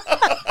Pants.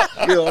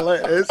 You don't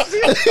like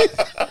that shit?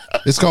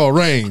 It's called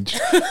range.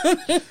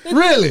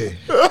 Really?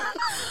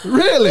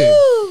 Really?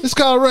 It's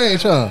called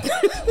range, huh?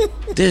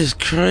 This is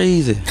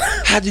crazy.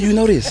 How do you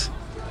know this?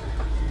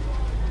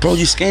 Bro,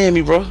 you scared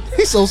me, bro.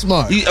 He's so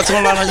smart. You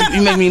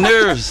make me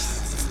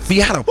nervous. B,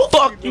 how the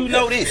fuck you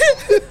know this?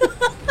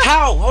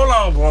 How? Hold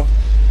on, bro.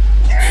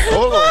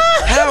 Hold on.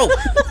 How?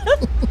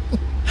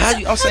 How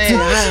you? I'm saying,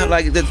 how?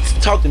 Like,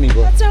 talk to me,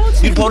 bro.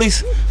 You the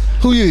police?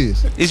 Who you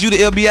is? Is you the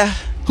FBI?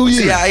 Who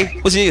you? CIA?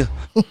 What's you?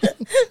 Yeah.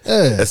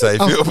 That's how you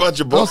feel about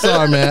your boy. I'm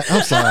sorry, man.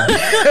 I'm sorry.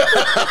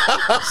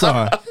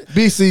 Sorry.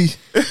 BC,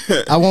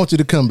 I want you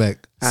to come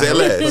back. Say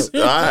less.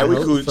 All right, we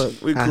cool.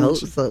 We cool. I hope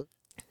so.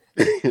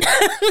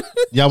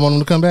 Y'all want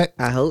him to come back?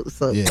 I hope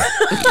so. Yeah.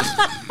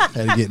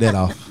 Had to get that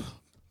off.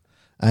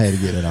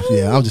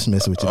 Yeah, I'm just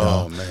messing with you,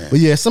 dog. Man. But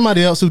yeah,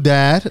 somebody else who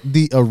died,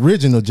 the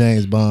original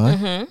James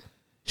Bond,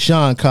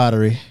 Sean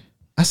Connery.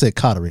 I said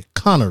Connery.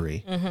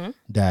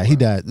 Died. He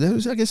died.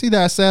 I guess he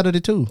died Saturday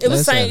too. It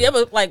was same. It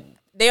was like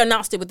they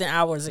announced it within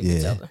hours of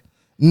each other.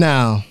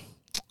 Now,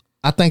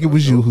 I think it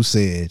was you who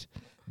said,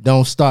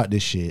 "Don't start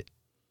this shit,"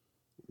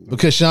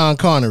 because Sean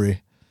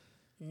Connery,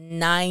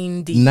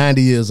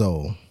 90 years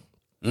old.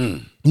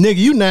 Nigga,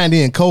 you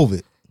 90 in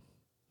COVID.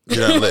 You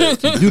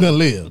done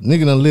lived.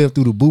 Nigga done lived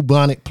through the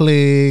bubonic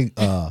plague,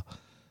 what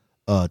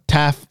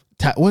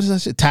is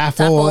that shit?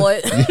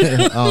 Typhoid.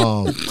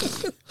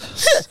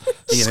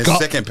 His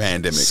second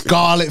pandemic.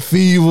 Scarlet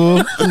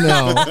fever,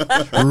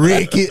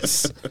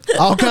 rickets,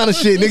 all kind of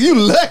shit. Nigga, you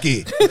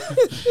lucky.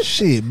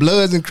 Shit,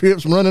 Bloods and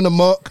Crips running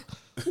amok.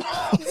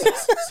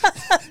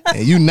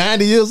 And you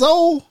 90 years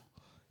old?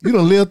 You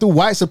done lived through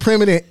white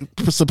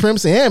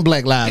supremacy and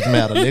Black Lives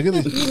Matter,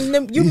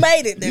 nigga. You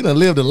made it, nigga. You done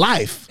lived a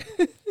life.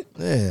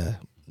 Yeah.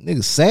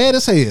 Nigga sad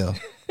as hell.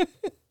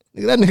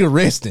 Nigga, that nigga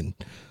resting.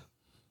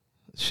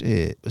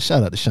 Shit.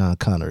 Shout out to Sean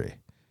Connery.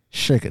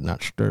 Shake it,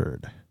 not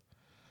stirred.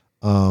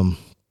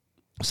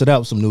 So that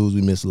was some news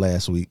we missed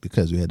last week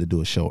because we had to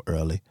do a show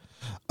early.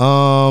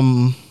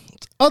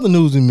 Other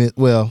news we missed,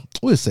 well,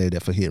 we'll save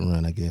that for Hit and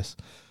Run, I guess.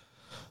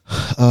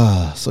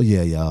 So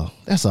yeah, y'all,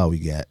 that's all we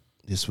got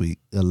this week.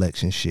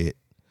 Election shit.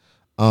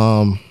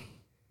 Lord,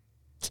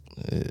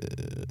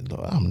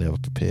 I'm never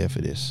prepared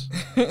for this.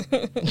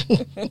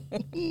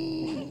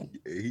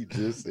 He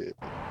just said.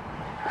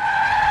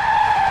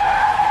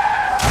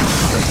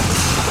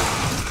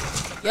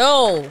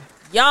 Yo,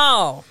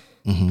 y'all.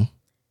 Mm-hmm.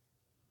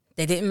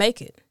 They didn't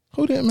make it.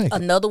 Who didn't make it?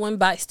 Another one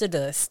bites the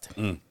dust.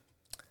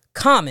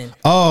 Common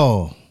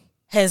Oh,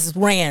 has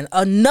ran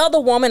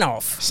another woman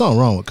off. something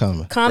wrong with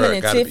Common. Common Bruh,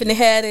 and gotta Tiffany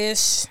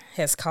Haddish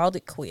has called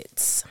it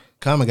quits.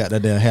 Common got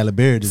that damn Halle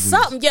Berry disease.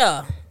 Something,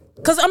 yeah.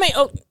 Because I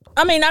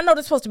mean, I know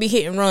they're supposed to be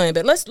hit and run,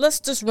 but let's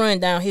just run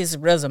down his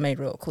resume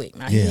real quick.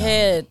 Now he Yeah.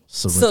 had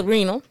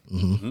Serena.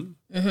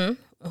 Serena.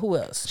 Who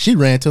else? She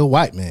ran to a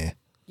white man.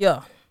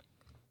 Yeah.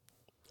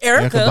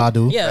 Erica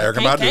Badu. Yeah. Erykah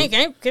can't Badu. forget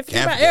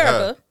Can't about forget her.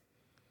 Erica.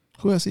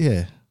 Who else he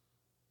had?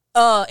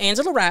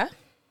 Angela Rye.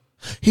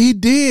 He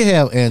did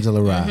have Angela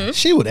Rye.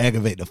 She would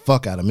aggravate the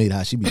fuck out of me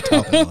how she be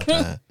talking all the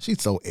time.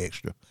 She's so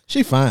extra.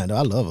 She fine though.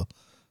 I love her.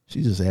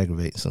 She just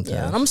aggravates sometimes.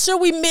 Yeah, and I'm sure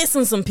we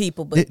missing some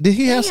people, but Did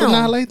he have damn.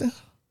 Sanaa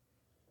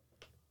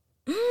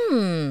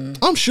Lathan?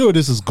 I'm sure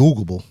this is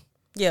Googleable.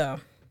 Yeah.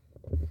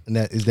 And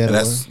that is that a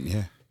That's word?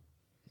 yeah.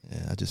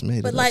 Yeah, I just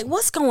made But it. like, up.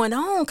 what's going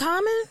on,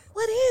 Common?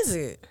 What is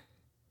it?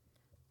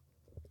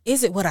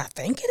 Is it what I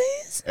think it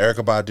is?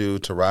 Erykah Badu,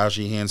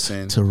 Taraji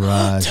Henson,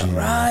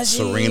 Taraji.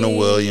 Serena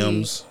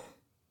Williams,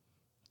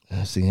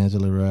 I see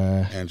Angela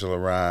Rye. Angela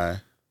Rye.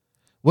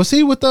 Was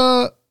he with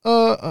I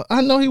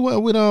know he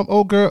went with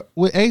old girl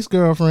with Ace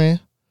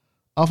girlfriend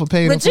off of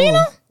Paid in Full.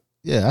 Regina?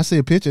 Yeah, I see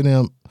a picture of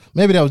them.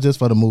 Maybe that was just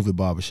for the movie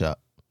Barbershop.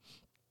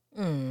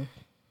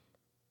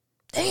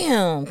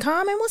 Damn,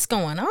 Common, what's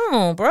going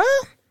on, bruh?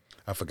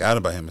 I forgot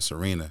about him and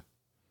Serena.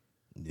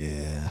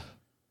 Yeah.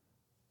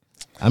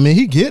 I mean,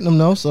 he getting them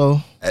though,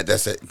 so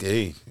That's it.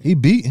 Hey. he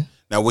beating.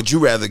 Now, would you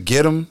rather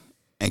get him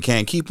and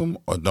can't keep him,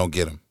 or don't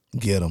get him?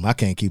 Get him. I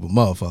can't keep a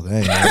motherfucker. I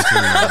ain't gonna tell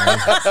you,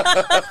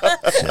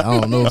 man. Shit, I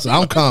don't know. So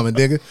I'm Common,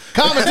 nigga.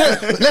 Common,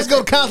 let's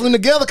go to counseling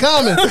together,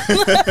 Common.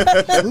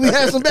 We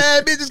had some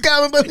bad bitches,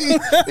 Common, but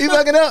he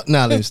fucking up.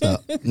 Nah, let me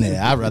stop.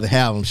 Nah, I'd rather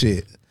have them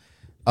shit.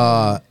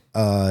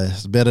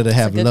 It's better to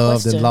have good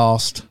love question. than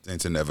lost. And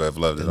to never have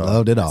loved it all.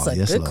 Loved it all. That's a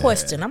Yes, good Lord.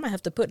 question. I'm gonna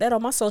have to put that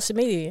on my social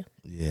media.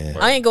 Yeah.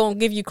 I ain't gonna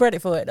give you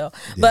credit for it though.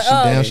 Yeah, But she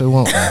damn sure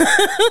won't. Man.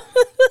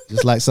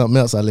 Just like something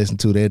else I listen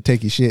to, they'll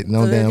take your shit and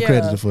no damn yeah,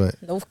 credit for it.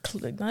 No,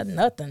 not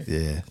nothing.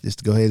 Yeah, just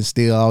to go ahead and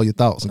steal all your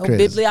thoughts and No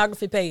credits.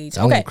 bibliography page.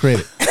 I Okay. want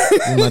credit.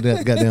 Give my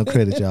goddamn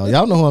credit, y'all.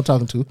 Y'all know who I'm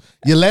talking to.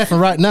 You're laughing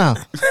right now.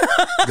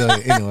 Go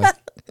ahead. Anyway.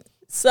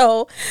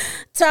 So,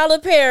 Tyler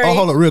Perry. Oh,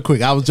 hold on, real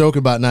quick. I was joking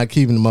about not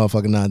keeping the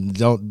motherfucker. Now,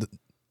 don't.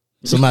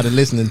 Somebody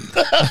listening.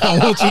 I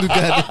want you to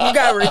goddamn. You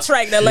gotta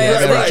retract that last Yeah,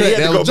 thing. right. You had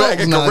to That go was back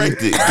jokes and now.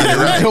 correct it. Yeah,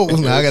 that was jokes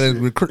now. I gotta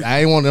recruit. I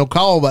ain't want no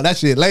call about that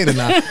shit later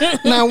now.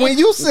 Now, when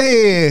you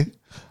said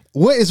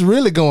what is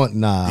really going,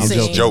 nah, I'm See.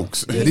 joking.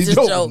 Jokes. Yeah, It's these just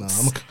jokes.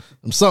 jokes. Nah,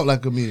 I'm something like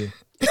a comedian.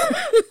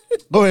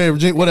 Go ahead,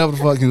 Virginia. Whatever the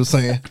fuck you was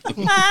saying.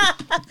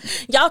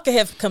 Y'all can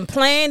have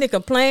complained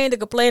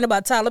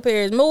about Tyler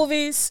Perry's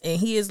movies, and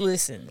he has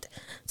listened.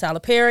 Tyler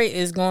Perry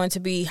is going to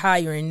be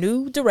hiring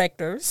new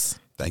directors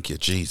Thank you,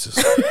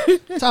 Jesus.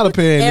 Tyler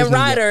Perry and this nigga-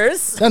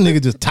 writers. That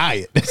nigga just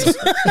tired.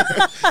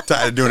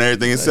 Tired of doing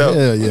everything himself.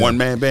 Hell yeah. One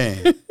man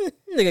band.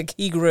 Nigga,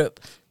 key grip.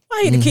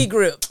 Why he the key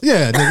grip?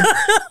 Yeah, nigga.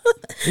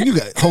 And you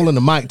got holding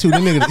the mic too.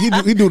 That nigga,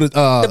 he do the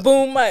The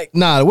boom mic.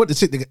 nah, what the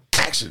shit?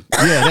 Action.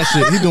 Yeah, that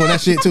shit. He doing that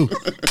shit too.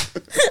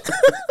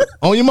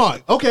 On your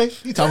mark. Okay.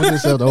 He talking to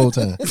himself the whole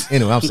time.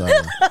 Anyway, I'm sorry.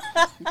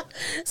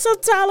 So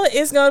Tyler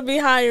is going to be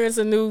hiring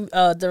some new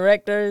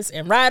directors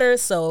and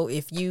writers. So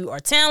if you are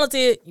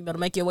talented, you better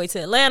make your way to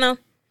Atlanta.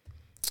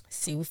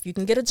 See if you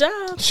can get a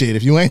job. Shit,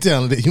 if you ain't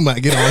talented, you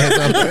might get on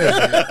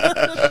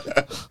that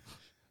time.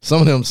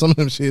 Some of them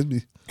shits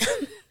be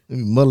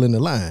muddling the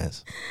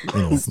lines.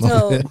 Anyway,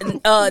 So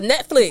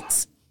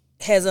Netflix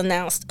has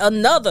announced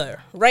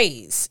another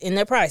raise in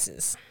their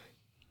prices.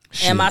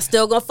 Am I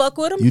still gonna fuck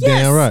with them? You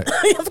damn right.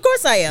 Of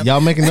course I am.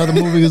 Y'all make another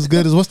movie as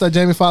good as what's that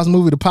Jamie Foxx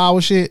movie, The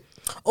Power shit?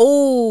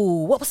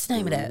 Oh, what was the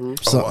name of that?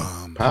 So,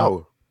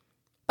 Power.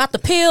 About the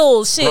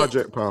pills shit.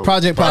 Project Power.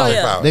 Project Power. Oh,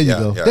 yeah. There you Yeah,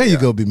 go. yeah, there you yeah.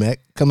 go, B-Mac.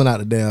 Coming out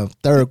the damn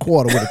third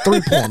quarter with a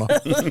 3-pointer.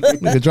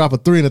 Nigga drop a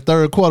 3 in the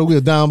third quarter. We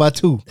are down by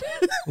 2.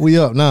 We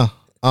up now.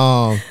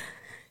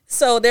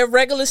 So their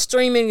regular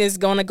streaming is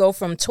gonna go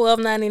from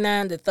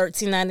 $12.99 to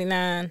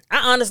 $13.99. I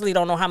honestly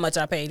don't know how much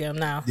I paid them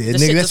now. Yeah, The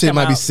nigga, that just shit come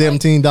might be out.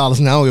 $17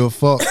 now. I don't give a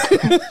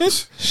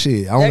fuck.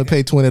 Shit, I only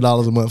pay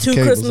 $20 a month for Two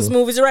cable. Christmas so-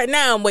 movies right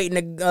now. I'm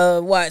waiting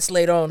to watch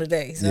later on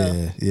today. So.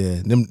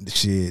 Yeah. Them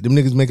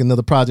niggas make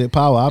another Project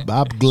Power.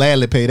 I'd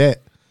gladly pay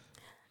that.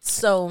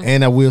 So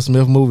And that Will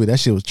Smith movie, that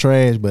shit was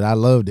trash, but I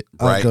loved it.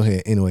 Bright. Go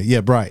ahead. Anyway,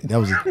 yeah, Bright. It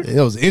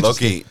was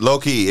interesting. Low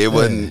key. It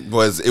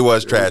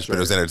was trash, but it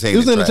was entertaining. It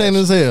was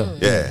entertaining trash. as hell.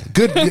 Yeah.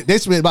 Good. They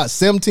spent about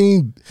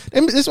 17.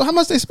 How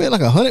much they spent?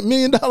 Like $100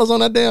 million on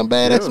that damn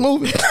badass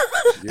movie,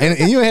 and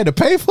you ain't had to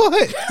pay for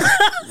it.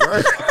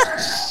 Right.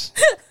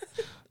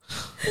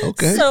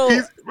 Okay. So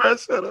Man,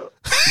 shut up.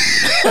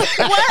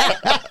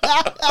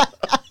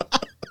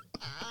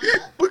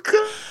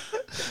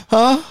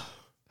 Huh?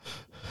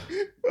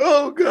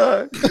 Oh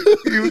God,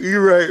 you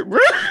right, bro.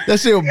 That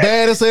shit was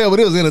bad as hell, but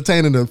it was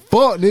entertaining as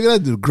fuck,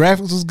 nigga. The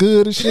graphics was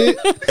good and shit.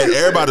 And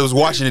everybody was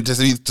watching it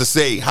to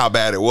say how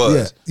bad it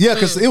was. Yeah,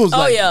 because it was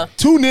like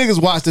two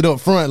niggas watched it up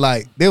front.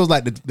 Like they was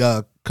like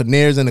the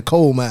canaries in the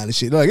coal mine and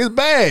shit. Like it's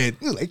bad.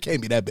 It was like, it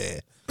can't be that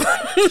bad.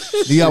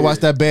 You gotta watch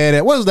that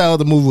bad. What was that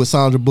other movie with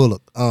Sandra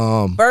Bullock?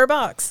 Bird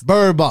Box.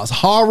 Bird Box.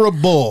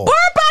 Horrible.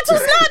 Bird Box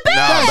was not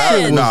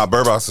bad.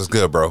 Bird Box is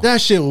good, bro.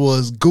 That shit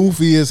was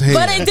goofy as hell.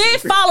 But it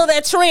did follow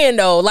that trend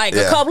though. Like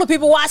a couple of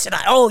people watching,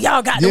 like, oh,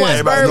 y'all got to watch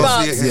Everybody Bird go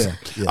Box. see it.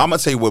 I'm gonna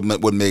tell you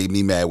what made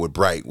me mad with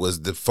Bright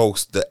was the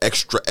folks, the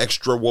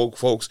extra woke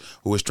folks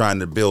who was trying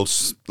to build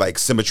like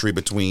symmetry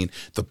between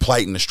the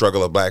plight and the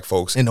struggle of black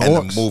folks and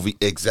the movie.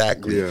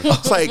 Exactly. Yeah.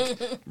 It's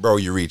like, bro,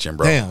 you're reaching,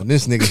 bro. Damn,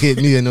 this nigga hit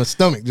me in the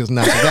stomach just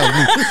now.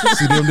 That was me.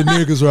 See them the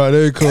niggas right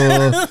there, cuz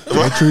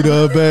they treat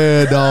her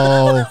bad,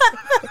 dog.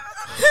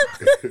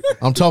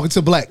 I'm talking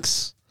to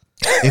blacks.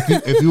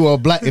 If you are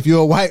black, if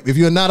you're a white, if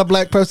you're not a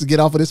black person, get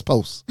off of this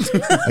post.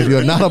 If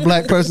you're not a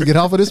black person, get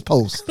off of this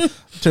post.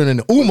 Turn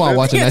into Umar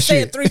watching that Say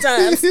shit it 3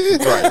 times.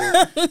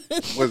 Right.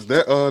 Was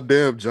that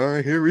damn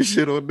John Henry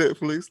shit on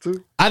Netflix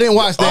too? I didn't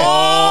watch that.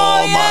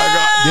 Oh my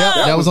God.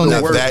 Yep, that was on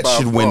Now, Netflix. that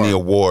should win the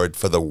award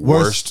for the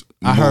worst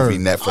movie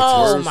Netflix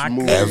Oh my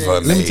movie goodness.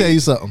 ever made. Let me tell you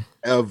something.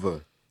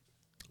 Ever.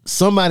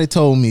 Somebody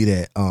told me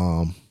that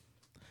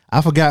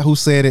I forgot who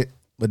said it,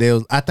 but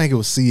I think it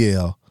was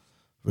CL,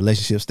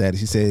 relationship status.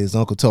 He said his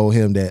uncle told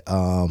him that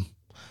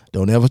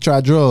don't ever try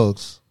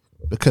drugs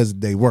because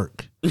they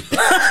work.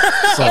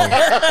 So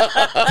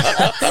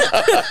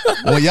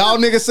when y'all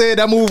niggas said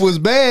that movie was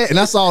bad, and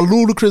I saw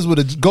Ludacris with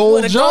a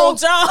gold jaw,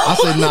 I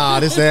said,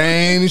 nah, this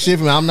ain't shit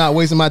for me. I'm not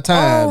wasting my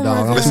time,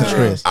 dog. I'm too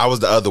stressed. I was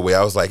the other way.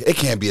 I was like, it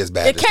can't be as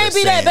bad. It can't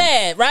be that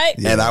bad, right?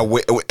 And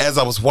as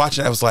I was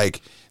watching, I was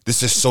like,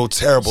 this is so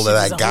terrible that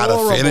I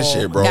gotta finish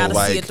it, bro. Gotta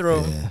like, see it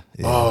through.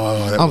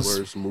 Oh, That was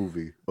the worst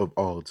movie of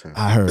all time.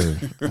 I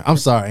heard. I'm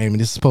sorry, Amy.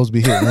 This is supposed to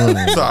be hit and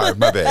run. Sorry,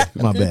 my bad.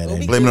 My bad,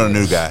 Amy. Blame it on the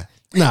new guy.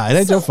 Nah, it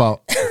ain't your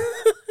fault.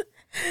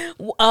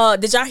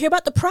 Did y'all hear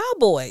about the Proud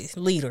Boys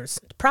leaders?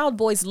 The Proud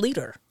Boys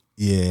leader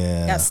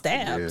Yeah. got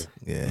stabbed.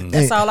 Yeah.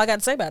 That's all I got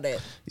to say about that.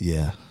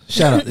 Yeah.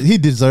 Shout out. He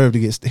deserved to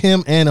get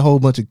him and a whole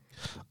bunch of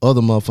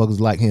other motherfuckers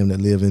like him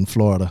that live in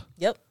Florida.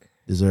 Yep.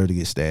 Deserve to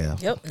get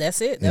stabbed. Yep,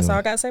 that's it. That's all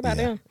I got to say about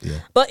them. Yeah.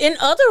 But in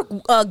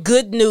other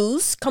good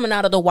news coming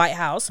out of the White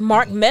House,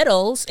 Mark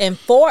Meadows and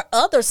 4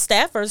 other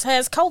staffers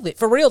has COVID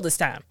for real this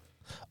time.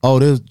 Oh,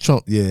 there's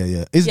Trump.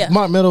 Yeah. Is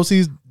Mark Meadows,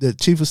 he's the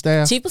chief of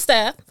staff? Chief of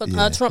staff for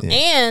Trump.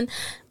 And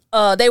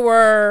they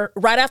were,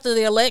 right after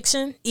the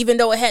election, even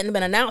though it hadn't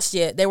been announced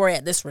yet, they were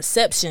at this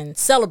reception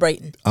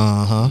celebrating.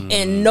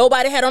 And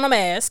nobody had on a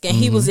mask, and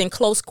he was in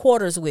close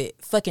quarters with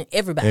fucking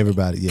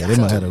everybody. Yeah. They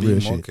might have a real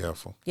Be more shit.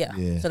 careful.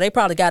 Yeah. So they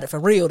probably got it for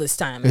real this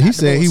time. He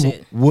said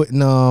he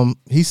wouldn't.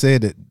 He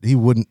said that he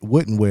wouldn't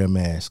wear a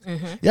mask.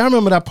 Y'all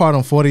remember that part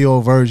on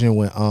 40-Year-Old Virgin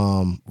when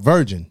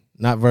Virgin,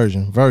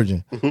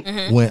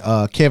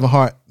 when Kevin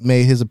Hart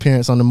made his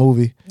appearance on the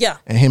movie. Yeah.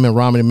 And him and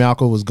Romany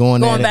Malco was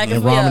going at back it,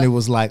 and and Romany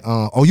was like,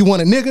 "Oh, you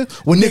want a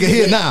nigga? Well, nigga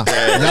here now.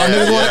 Y'all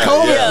niggas want a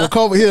COVID? Well,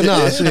 COVID here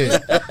now.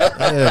 Shit.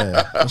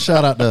 Yeah.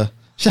 Shout out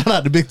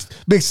to big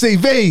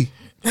CV,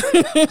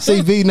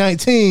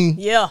 CV19.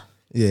 Yeah.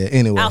 Yeah.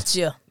 Anyway. Out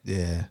you.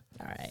 Yeah.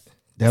 All right.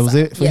 That was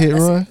it for Hit and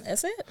Run.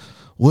 That's it.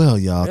 Well,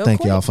 y'all, Real thank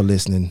quick. y'all for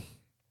listening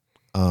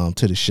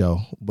to the show.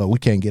 But we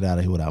can't get out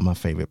of here without my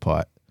favorite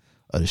part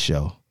of the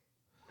show.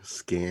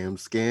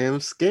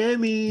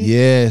 Scammy.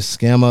 Yes,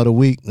 scammer of the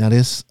week. Now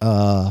this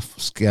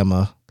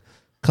scammer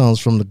comes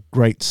from the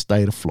great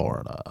state of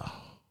Florida.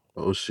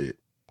 Oh shit.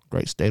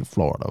 Great state of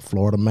Florida.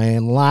 Florida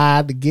man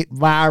lied to get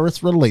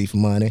virus relief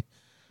money.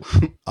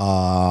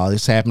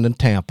 This happened in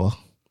Tampa.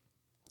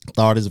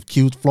 Authorities have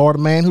accused Florida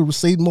man who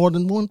received more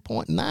than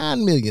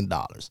 $1.9 million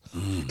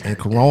in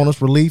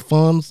coronavirus relief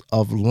funds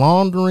of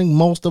laundering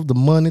most of the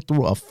money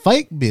through a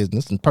fake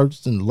business and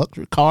purchasing a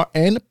luxury car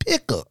and a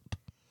pickup.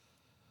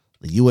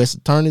 The U.S.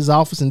 Attorney's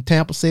Office in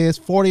Tampa says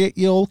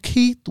 48-year-old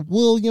Keith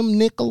William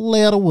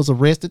Nicoletta was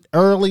arrested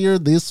earlier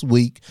this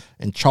week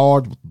and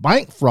charged with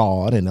bank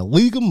fraud and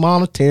illegal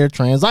monetary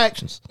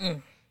transactions.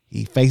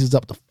 He faces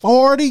up to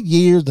 40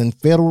 years in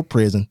federal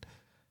prison.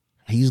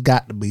 He's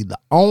got to be the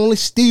only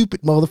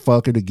stupid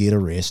motherfucker to get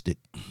arrested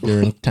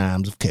during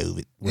times of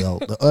COVID. Well,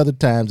 the other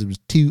times it was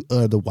 2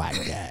 other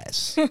white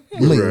guys.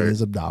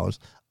 Millions of dollars.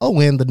 Oh,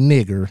 and the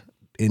nigger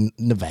in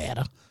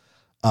Nevada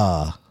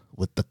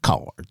with the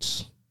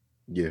cards.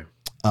 Yeah.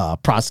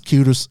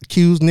 Prosecutors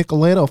accused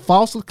Nicoletta of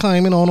falsely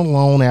claiming on a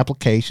loan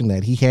application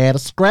that he had a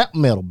scrap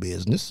metal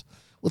business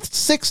with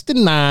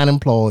 69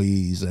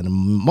 employees and a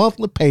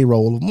monthly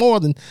payroll of more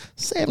than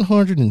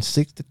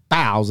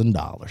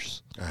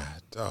 $760,000.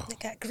 They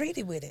got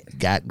greedy with it.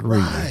 Got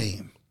greedy.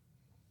 Right.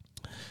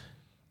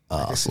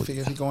 I guess I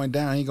figured he going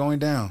down. He going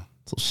down.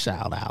 So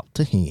shout out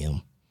to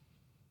him,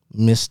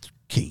 Mr.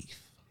 Keith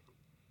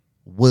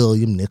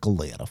William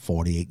Nicoletta,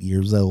 48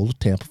 years old,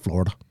 Tampa,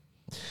 Florida.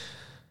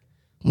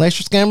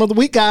 Extra scammer of the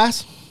week,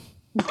 guys.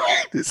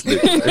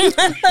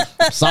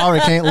 Sorry,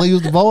 can't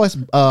lose the voice.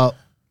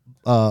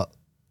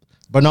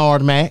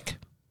 Bernard Mac.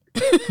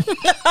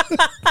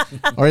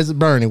 Or is it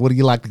Bernie? What do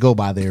you like to go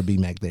by there, B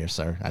Mac there,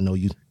 sir? I know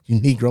you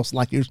Negroes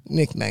like your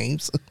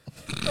nicknames.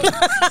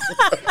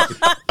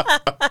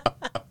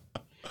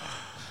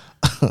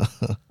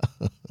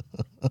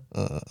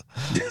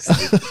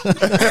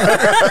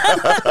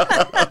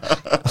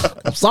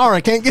 I'm sorry,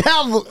 I can't get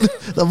out of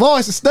the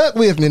voice is stuck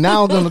with me.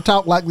 Now I'm going to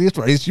talk like this.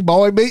 It's your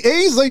boy, Be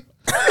Easy.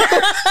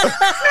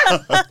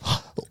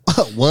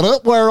 What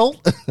up,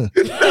 world?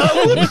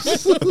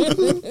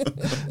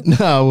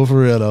 No,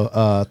 for real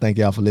though. Thank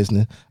y'all for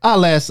listening. Our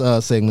last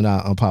segment,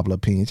 our unpopular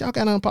opinions. Y'all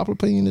got an unpopular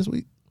opinion this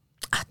week?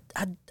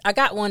 I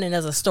got one, and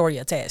there's a story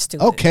attached to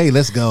it. Okay,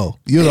 let's go.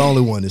 You're the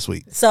only one this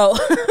week. So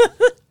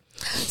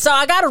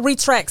I got to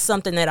retract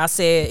something that I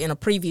said in a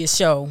previous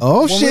show.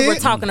 Oh, when shit. we were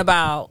talking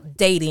about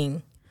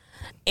dating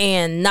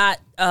and not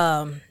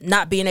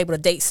being able to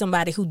date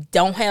somebody who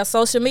don't have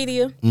social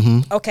media.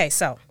 Mm-hmm. Okay,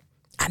 so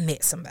I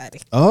met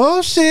somebody.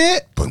 Oh,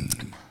 shit. Boom.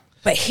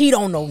 But he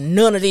don't know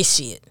none of this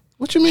shit.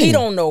 What you mean? He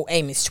don't know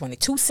Amy's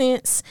 22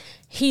 cents.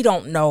 He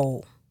don't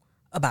know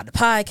about the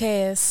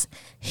podcast.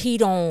 He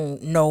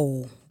don't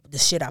know the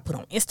shit I put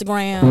on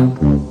Instagram.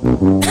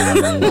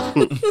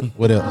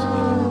 What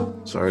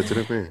else? Sorry to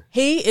the man.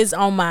 He is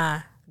on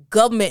my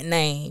government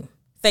name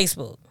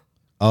Facebook.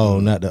 Oh,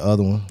 not the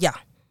other one. Yeah.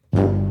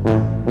 Go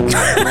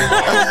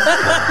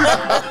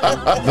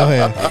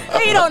ahead.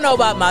 He don't know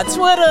about my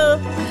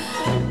Twitter.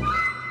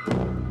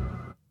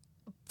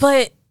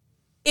 But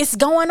it's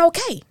going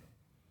okay.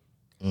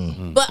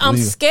 Mm-hmm. But I'm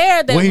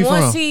scared that where he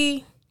once from?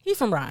 he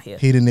from around here.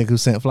 He the nigga who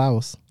sent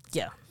flowers.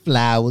 Yeah.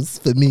 Flowers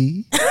for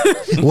me.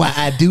 Why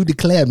I do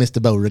declare,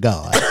 Mr.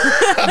 Beauregard,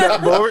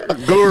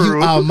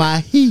 you are my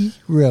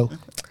hero.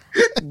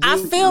 I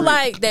feel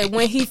like that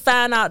when he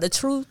find out the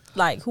truth,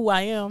 like who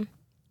I am.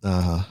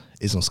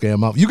 It's gonna scare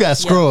him off. You got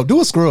scrub.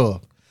 Do a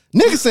scrub.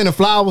 Nigga sending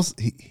flowers.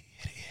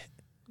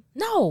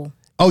 No.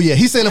 Oh yeah,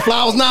 he sending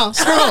flowers now.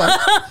 Scrub.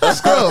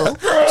 Scrub.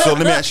 So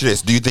let me ask you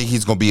this: do you think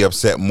he's gonna be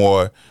upset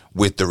more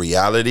with the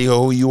reality of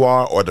who you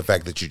are, or the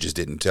fact that you just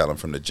didn't tell him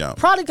from the jump?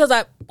 Probably because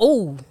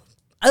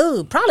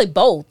probably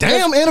both.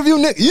 Damn, interview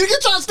Nick. You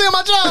get trying to steal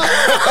my job.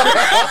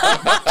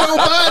 Joe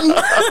Biden.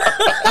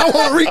 I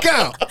want to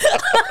recount.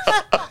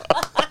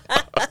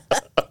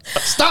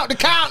 Stop the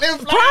count.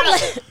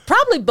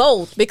 Probably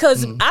both,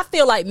 because I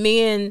feel like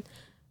men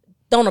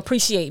don't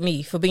appreciate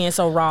me for being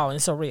so raw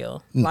and so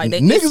real. Like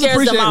niggas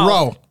appreciate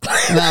raw.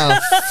 Now,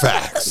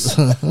 facts.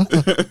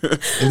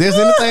 If there's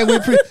anything we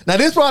appreciate, now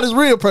this part is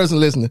real person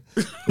listening.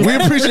 We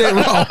appreciate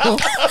raw.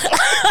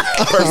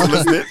 Person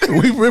listening.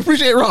 We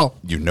appreciate raw.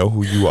 You know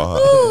who you are.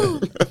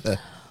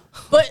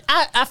 But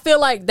I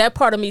feel like that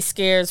part of me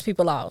scares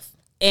people off.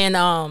 And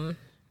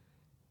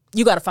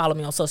you got to follow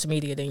me on social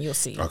media, then you'll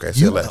see. Okay,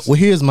 say less. Well,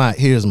 here's my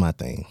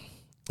thing,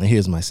 and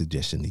here's my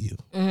suggestion to you.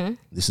 Mm-hmm.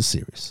 This is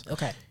serious.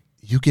 Okay.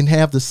 You can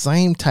have the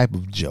same type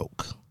of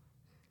joke.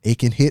 It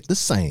can hit the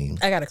same.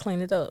 I got to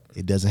clean it up.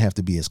 It doesn't have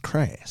to be as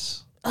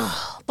crass.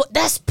 But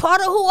that's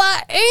part of who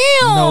I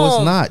am. No,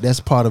 it's not. That's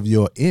part of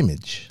your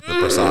image. The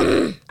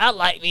persona. I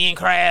like being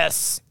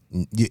crass.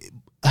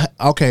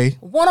 Okay.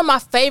 One of my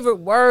favorite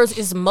words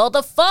is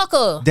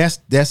motherfucker. That's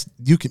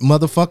you can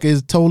motherfucker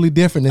is totally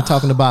different than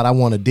talking about I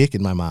want a dick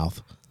in my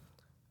mouth.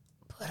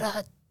 But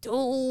I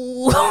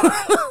do.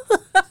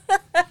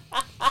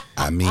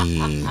 I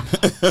mean,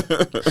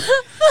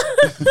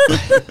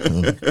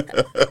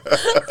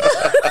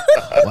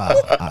 wow,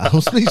 I'm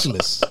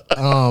speechless.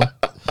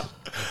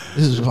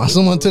 This is why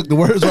someone took the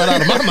words right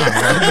out of my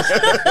mouth.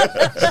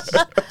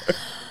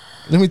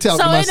 Let me talk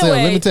to myself.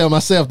 Anyway. Let me tell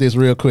myself this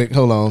real quick.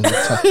 Hold on.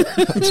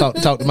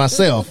 Talk to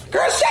myself.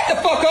 Girl, shut the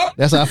fuck up.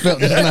 That's how I felt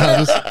just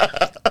now.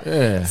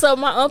 Yeah. So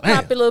my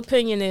unpopular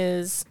opinion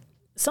is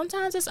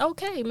sometimes it's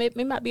okay. It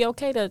might be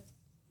okay to,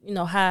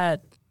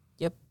 hide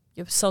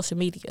your social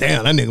media.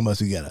 Damn, that nigga must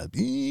have got a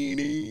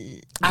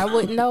beanie. I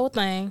wouldn't know a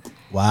thing.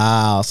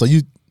 Wow. So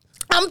you.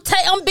 I'm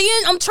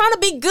trying to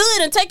be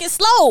good and take it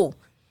slow.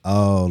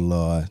 Oh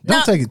Lord!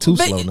 Don't take it too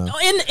slow now.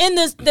 In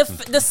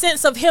the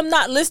sense of him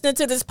not listening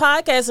to this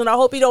podcast, and I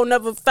hope he don't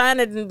never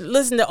find it and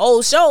listen to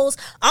old shows.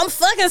 I'm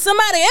fucking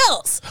somebody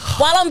else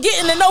while I'm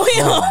getting to know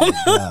him.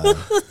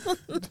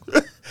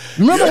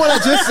 Remember what I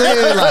just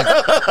said?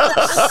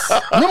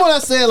 Remember what I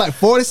said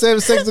 47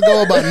 seconds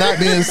ago about not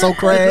being so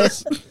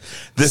crass?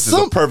 this is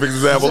a perfect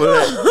example of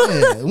that.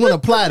 Yeah, we want to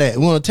apply that.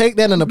 We want to take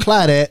that and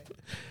apply that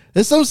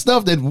There's some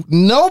stuff that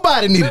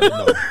nobody needed to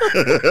know.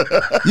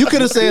 You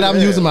could have said I'm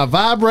using my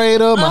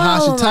vibrator, my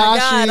Hashitashi. Oh my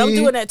God, I'm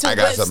doing that too. I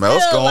got but something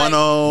else still, going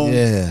on.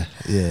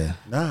 Yeah.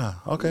 Nah,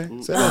 okay.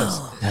 Say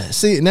less.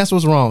 See, and that's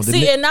what's wrong.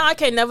 See, and now I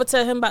can't never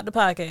tell him about the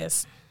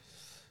podcast.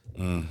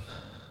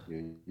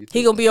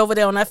 He gonna be over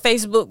there on that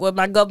Facebook with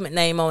my government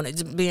name on it,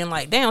 just being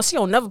like, "Damn, she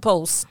don't never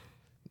post."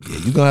 Yeah,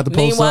 you're gonna have to post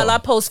Meanwhile, something. I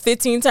post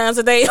 15 times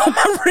a day on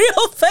my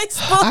real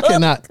Facebook. I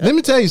cannot. Let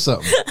me tell you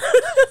something.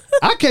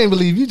 I can't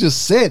believe you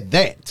just said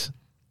that.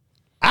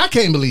 I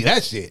can't believe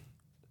that shit.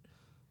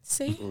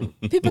 See,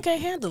 people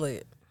can't handle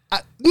it.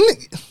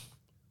 Nigga,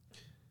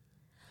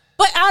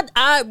 But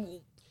I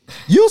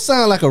you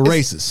sound like a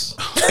racist.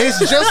 It's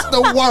just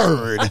the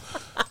word.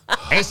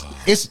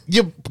 It's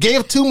you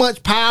gave too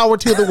much power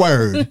to the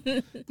word.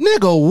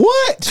 Nigga,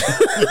 what?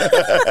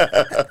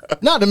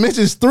 Not to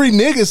mention it's 3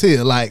 niggas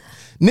here. Like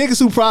niggas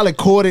who probably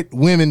courted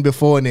women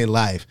before in their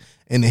life.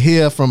 And to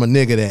hear from a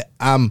nigga that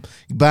I'm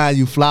buying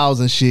you flowers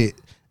and shit,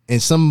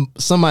 and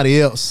somebody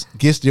else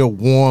gets their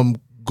warm,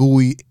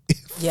 gooey.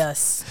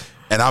 yes.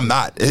 And I'm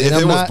not. If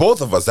it was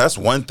both of us, that's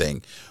one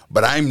thing.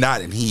 But I'm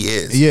not, and he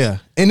is. Yeah.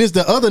 And it's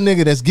the other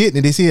nigga that's getting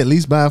it. Is he at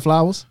least buying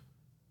flowers?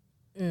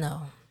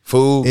 No.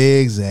 Food.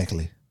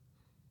 Exactly.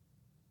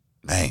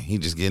 Man, he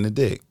just getting a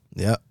dick.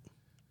 Yep.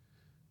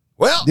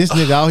 Well, This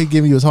nigga, all he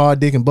giving you is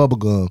hard dick and bubble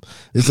gum.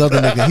 This other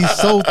nigga, he's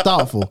so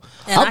thoughtful.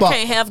 And I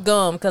can't have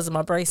gum because of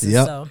my braces.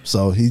 Yep.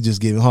 So he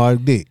just giving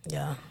hard dick.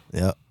 Yeah.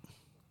 Yep.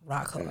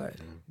 Rock hard.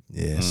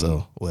 Yeah.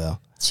 So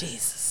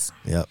Jesus.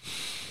 Yep.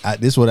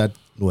 This what I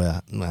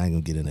ain't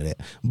gonna get into that.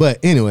 But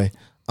anyway,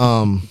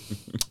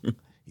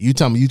 you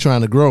tell me you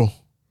trying to grow.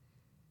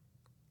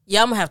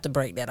 Yeah, I'm gonna have to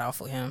break that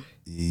off with him.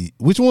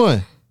 Which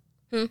one?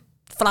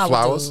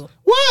 Flowers? Dude.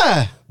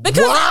 Why?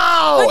 Because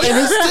wow, and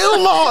he's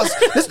still lost.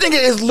 This nigga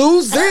is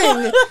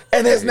losing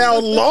and is now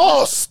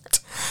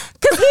lost.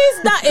 Because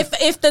he's not.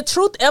 If the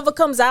truth ever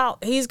comes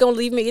out, he's gonna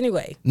leave me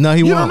anyway. No, he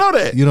You won't. don't know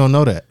that. You don't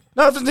know that.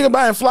 Not if this nigga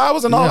buying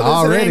flowers and all this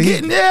already.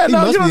 and getting, you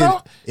must don't be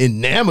know.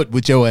 enamored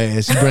with your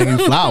ass. He bring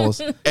you flowers.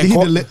 Did And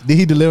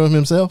he deliver them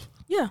himself?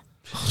 Yeah.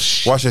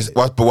 Watch this.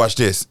 Watch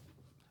this.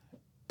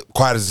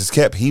 Quiet as it's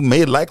kept, he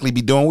may likely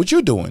be doing what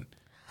you're doing.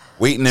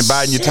 Waiting and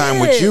biding your time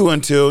with you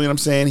until, you know what I'm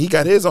saying, he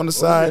got his on the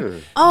side.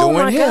 Oh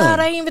doing my him. God,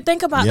 I didn't even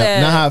think about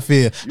that. Now how I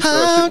feel.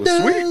 thought shit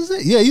was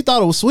sweet? Yeah, you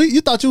thought it was sweet? You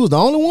thought you was the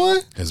only one?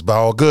 It's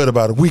all good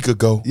about a week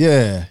ago.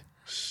 Yeah.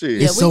 Shit.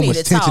 Yeah, It's we so need much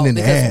to tension talk in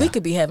the because air. we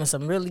could be having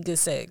some really good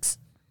sex.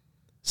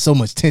 So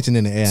much tension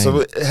in the air.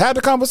 So have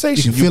the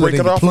conversation. You can You feel break it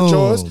in it off your with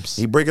plums. yours.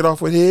 He break it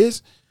off with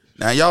his.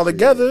 Now y'all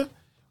together.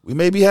 We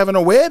may be having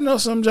a wedding or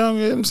something, you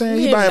know what I'm saying?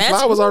 He buying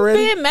flowers already.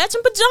 We in matching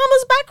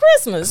pajamas by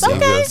Christmas. See,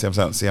 Okay. see what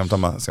I'm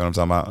talking about? See what I'm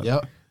talking about?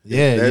 Yep.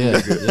 Yeah, That yeah.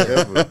 if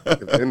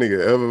that nigga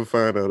ever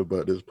find out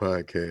about this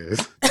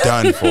podcast,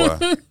 Done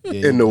for.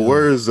 in the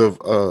words of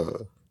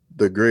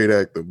the great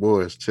actor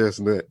Morris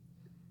Chestnut,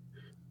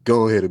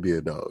 go ahead and be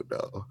a dog.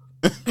 Go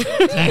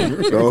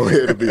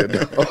ahead and be a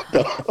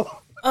dog.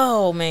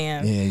 Oh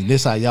man. Yeah,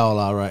 this how y'all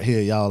are right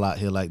here. Y'all out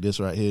here like this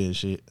right here and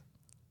shit.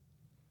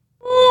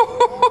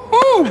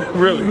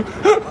 Really?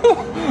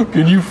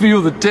 Can you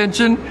feel the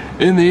tension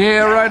in the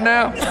air right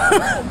now?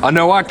 I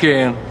know I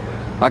can.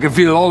 I can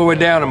feel it all the way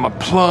down in my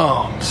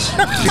plums,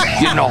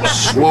 getting all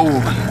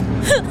swollen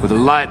with a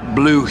light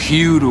blue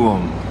hue to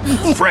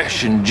them,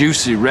 fresh and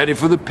juicy, ready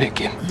for the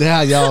picking. That's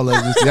how y'all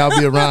are. Just, y'all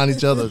be around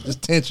each other,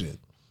 just tension.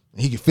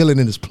 He can feel it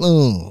in his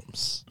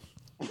plums.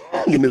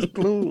 In his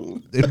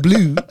plume. They're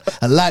blue,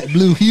 a light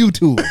blue hue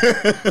to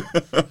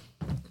it.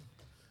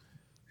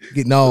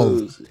 Getting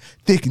all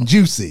thick and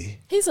juicy.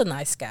 He's a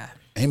nice guy.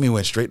 Amy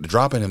went straight to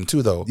dropping him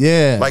too, though.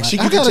 Yeah. Like she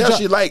I could gotta tell drop-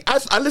 she like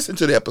I listened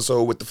to the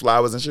episode with the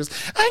flowers and she was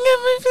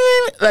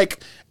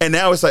like, and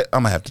now it's like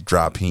I'm gonna have to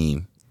drop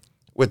him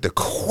with the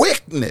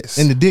quickness.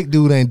 And the dick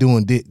dude ain't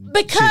doing dick.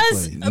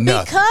 Because shit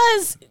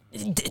for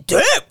you.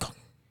 dick.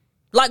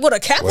 Like with a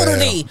capital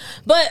D.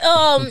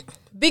 But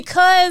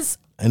because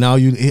And all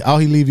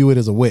he leave you with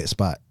is a wet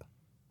spot.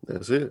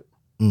 That's it.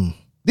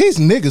 These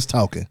niggas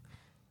talking.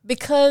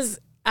 because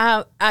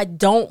I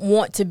don't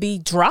want to be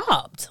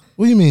dropped.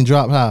 What do you mean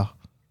drop how?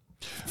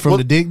 From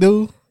the dick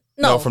dude?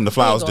 No, from the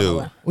flowers he ain't going dude.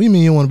 nowhere. What do you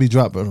mean you want to be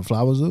dropped by the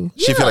flowers dude?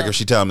 She feel like if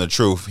she tell him the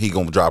truth, he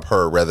gonna drop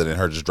her rather than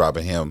her just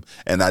dropping him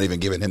and not even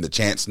giving him the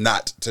chance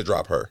not to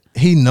drop her.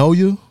 He know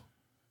you,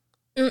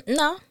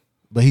 No.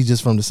 but he's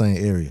just from the same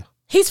area.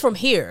 He's from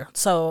here.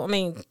 So, I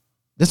mean,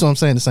 That's what I'm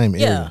saying, the same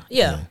area.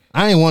 yeah.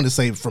 I ain't want to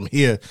say from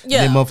here.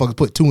 Yeah. And then motherfuckers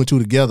put 2 and 2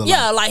 together.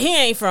 yeah, like he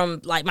ain't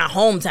from like my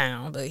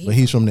hometown, but But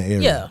he's from the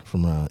area. Yeah.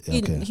 From around.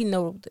 Okay. he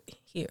know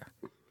here.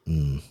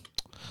 Man,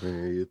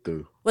 you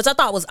through. Which I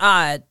thought was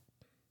odd.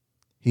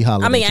 He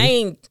hollered I mean, at I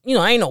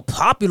you. ain't no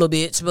popular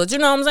bitch, but you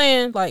know what I'm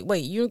saying? Like,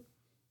 wait, you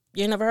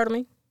ain't never heard of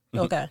me?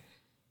 Okay.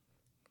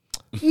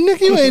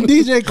 Nigga, you ain't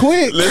DJ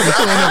Quick. You ain't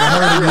never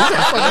heard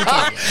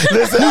of me.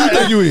 Listen, who you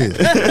think you is?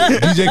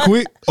 DJ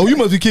Quick? Oh, you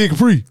must be Kid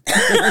Capri.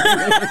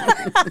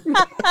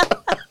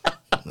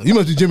 You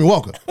must be Jimmy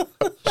Walker.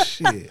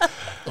 Shit.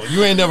 Oh,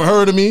 you ain't never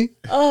heard of me?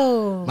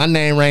 Oh. My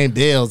name rang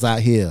bells out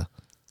here.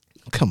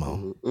 Come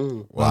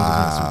on.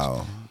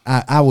 Wow.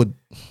 I would.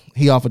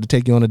 He offered to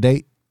take you on a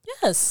date.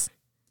 Yes.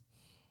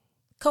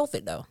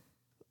 COVID though.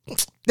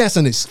 That's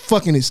an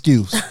fucking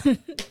excuse.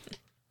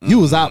 You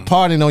was out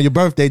partying on your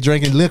birthday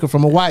drinking liquor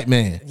from a white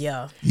man.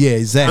 Yeah. Yeah,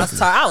 exactly.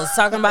 I was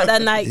talking about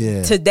that night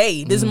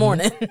today, this Mm-hmm.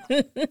 morning.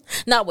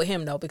 Not with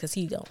him though, because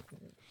he don't.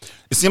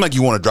 It seemed like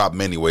you want to drop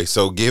him anyway,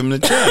 so give him the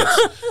chance.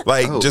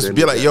 Like, just then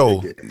be like,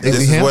 yo, this he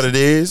is handsome? what it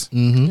is.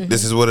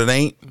 This is what it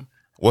ain't.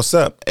 What's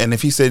up? And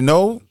if he said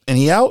no and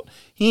he out,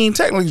 he ain't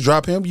technically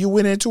drop him. You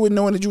went into it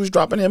knowing that you was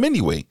dropping him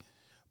anyway.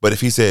 But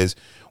if he says,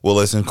 well,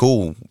 listen,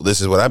 cool,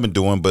 this is what I've been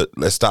doing, but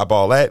let's stop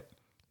all that.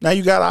 Now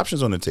you got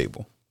options on the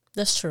table.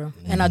 That's true.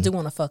 And I do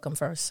want to fuck him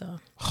first, so.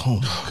 Oh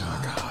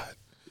my God.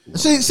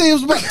 See, it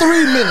was about 3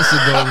 minutes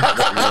ago.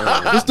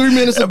 It was 3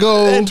 minutes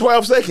ago. And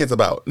 12 seconds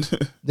about.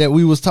 That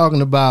we was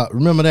talking about.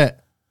 Remember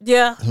that?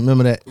 Yeah.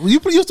 Remember that? You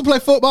used to play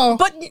football?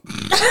 But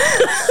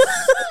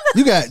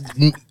You got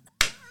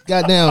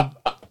goddamn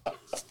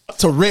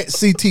Tourette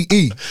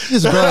CTE.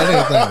 Just grab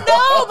everything.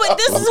 no, but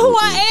this is who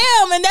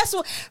I am. And that's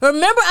what,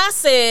 remember I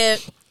said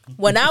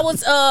when I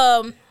was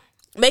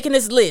making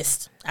this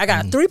list, I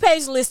got a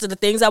 3-page list of the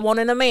things I want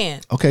in a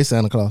man. Okay,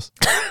 Santa Claus.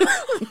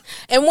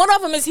 And one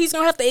of them is he's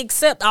going to have to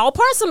accept all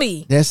parts of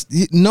me.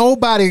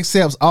 Nobody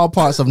accepts all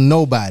parts of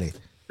nobody.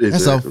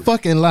 That's a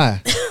fucking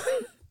lie.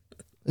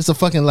 It's a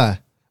fucking lie.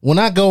 When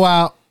I go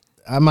out,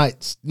 I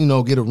might,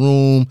 get a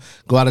room,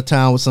 go out of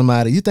town with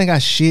somebody. You think I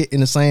shit in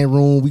the same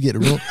room? We get a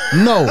room?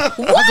 No.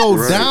 I go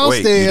downstairs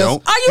Wait, you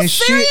don't? Are you and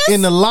serious? shit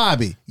in the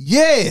lobby.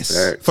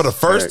 Yes. For the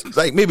first,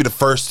 like maybe the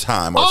first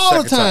time or All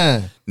the second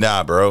time. time.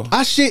 Nah, bro.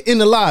 I shit in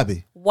the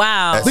lobby.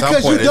 Wow. At some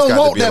Because point, you it's don't got to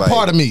want be that like-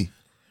 part of me.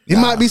 It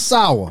might be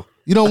sour.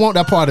 You don't want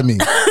that part of me.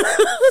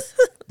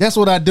 That's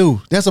what I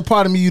do. That's a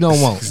part of me you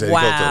don't want.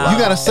 Wow. You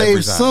got to Every save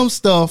time. some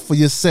stuff for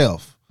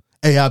yourself.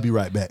 Hey, I'll be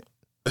right back.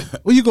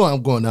 Where you going?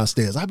 I'm going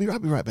downstairs. I'll be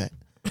right back.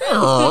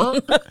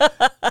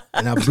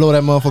 And I blow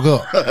that motherfucker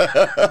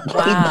up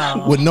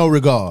Wow. with no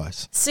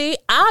regards. See,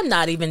 I'm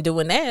not even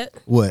doing that.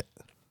 What?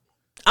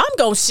 I'm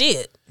going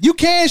shit. You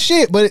can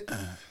shit, but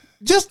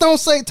just don't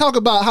talk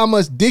about how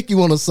much dick you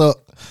want to suck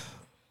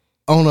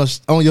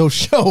on your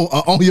show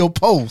or on your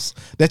post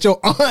that your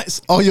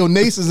aunts or your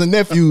nieces and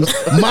nephews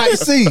might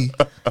see.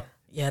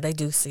 Yeah, they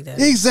do see that.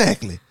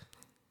 Exactly.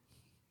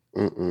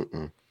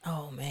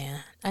 Oh, man.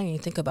 I didn't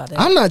even think about that.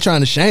 I'm not trying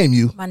to shame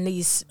you. My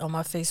niece on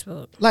my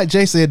Facebook. Like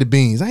Jay said to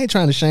Beans, I ain't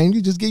trying to shame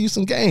you. Just give you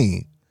some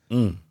game.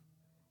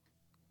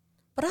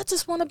 But I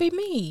just want to be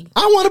me.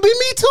 I want to be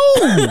me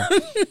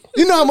too.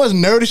 You know how much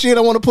nerdy shit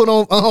I want to put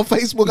on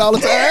Facebook all the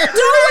time?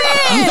 Do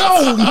it!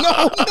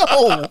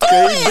 No.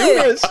 Can't do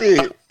that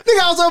shit. Nigga,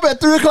 I was up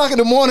at 3 o'clock in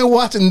the morning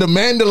watching The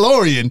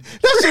Mandalorian.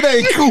 That shit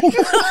ain't cool.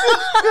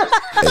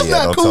 Hey, yeah,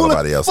 not don't cool tell as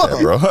nobody else fuck.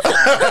 that, bro.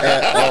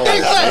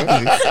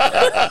 Exactly.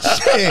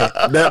 Shit.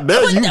 Now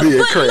you being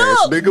But crass,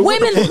 look, nigga. What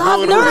the women fuck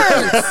love going on?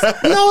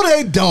 nerds. No,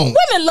 they don't.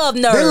 Women love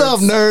nerds. They love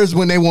nerds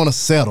when they want to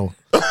settle.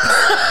 You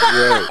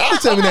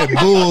tell me that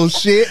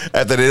bullshit.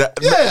 After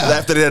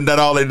they done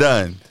all they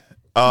done.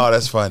 Oh,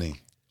 that's funny.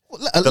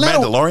 The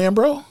Mandalorian,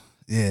 bro?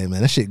 Yeah,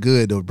 man, that shit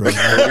good though, bro.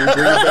 Don't even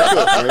bring it back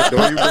up, man. Don't even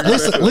bring it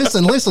back up.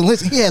 Listen.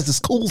 He has this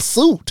cool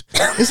suit.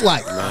 It's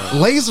like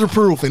laser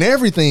proof and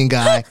everything,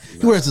 guy.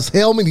 He wears his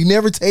helmet. He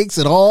never takes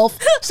it off.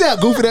 See how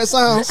goofy that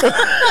sounds? Yeah,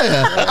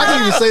 I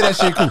can't even say that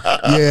shit cool.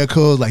 Yeah,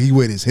 cuz like he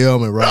wear his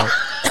helmet, right?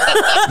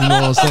 You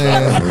know what I'm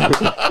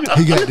saying?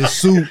 He got this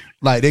suit.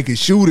 Like they can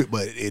shoot it,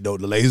 but the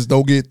lasers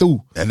don't get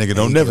through. That nigga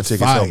don't never take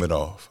his helmet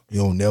off. He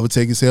don't never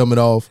take his helmet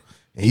off.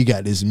 And he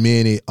got this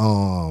mini,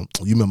 you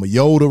remember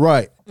Yoda,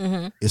 right?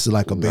 Mm-hmm. It's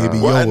like a baby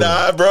Yoda.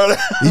 Nah, bro.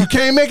 You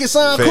can't make it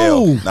sound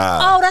Fail. cool.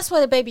 Nah. Oh, that's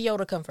where the baby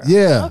Yoda come from.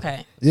 Yeah.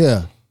 Okay.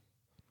 Yeah.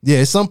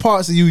 Yeah, some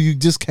parts of you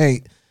just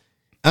can't,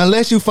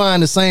 unless you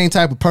find the same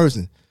type of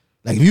person.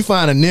 Like if you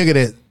find a nigga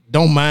that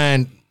don't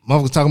mind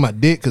motherfuckers talking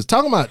about dick, because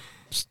talking about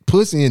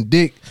pussy and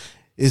dick,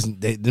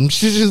 them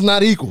shit is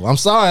not equal. I'm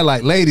sorry,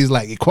 like ladies,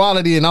 like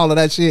equality and all of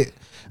that shit.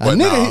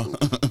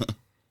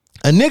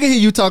 A nigga hear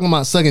you talking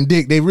about sucking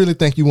dick, they really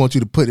think you want you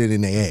to put it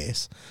in their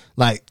ass.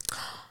 Like,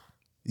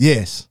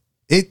 yes.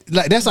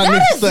 That's how niggas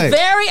That think. is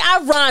very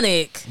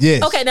ironic.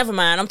 Yes. Okay, never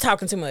mind. I'm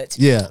talking too much.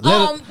 Yeah. A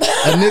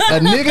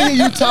nigga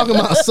hear you talking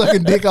about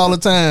sucking dick all the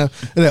time.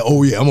 And like,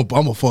 oh yeah, I'm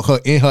gonna fuck her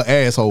in her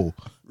asshole.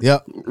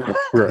 Yep.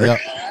 Right. Yep.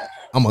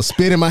 I'm gonna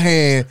spit in my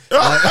hand.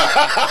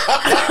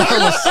 I'm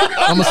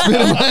gonna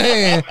spit in my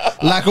hand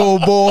like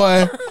old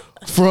boy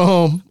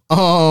from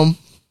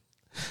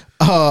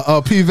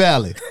P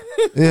Valley.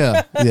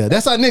 Yeah.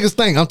 That's how niggas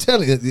think. I'm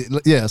telling you.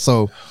 Yeah.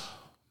 So,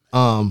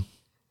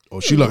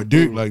 she like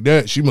dick like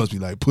that. She must be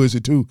like pussy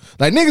too.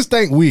 Like niggas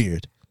think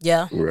weird.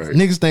 Yeah. Right.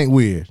 Niggas think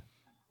weird.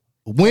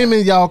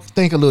 Women, y'all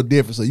think a little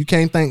different. So you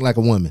can't think like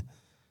a woman.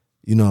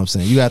 You know what I'm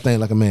saying? You gotta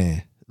think like a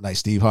man. Like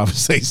Steve Harvey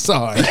say,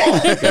 sorry.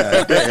 God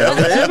damn,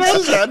 man. I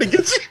was trying to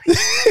get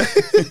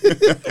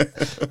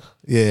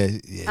you.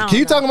 Yeah.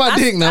 Keep talking about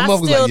dick now. I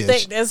Motherfuckers still like,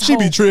 think that's she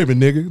be tripping,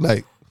 nigga.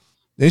 Like,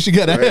 then she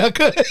got a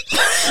haircut.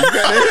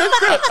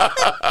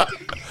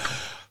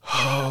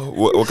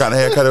 What kind of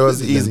haircut it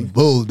was? Easy.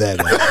 Bull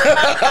dagger. Got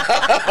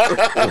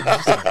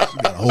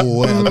a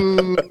whole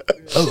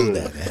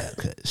dagger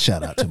haircut.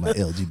 Shout out to my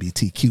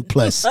LGBTQ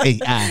plus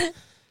AI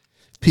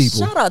people.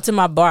 Shout out to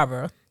my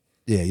barber.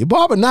 Yeah, your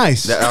barber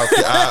nice. I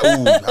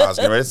was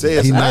getting ready to say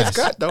it's a nice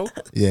cut though.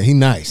 Yeah, he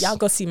nice. Y'all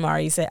go see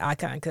Maurice at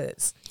Icon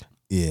Cuts.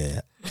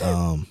 Yeah.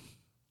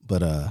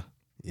 But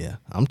yeah,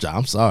 I'm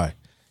sorry.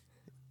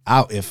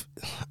 Unless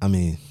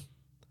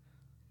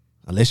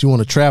you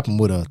want to trap him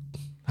with a,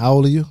 how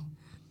old are you?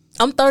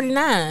 I'm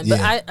 39, but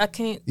Yeah. I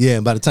can't. Yeah,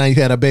 and by the time you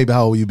had a baby,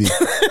 how old will you be?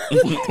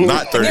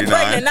 Not 39. Get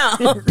pregnant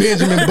now.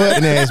 Benjamin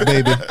Button ass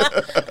baby.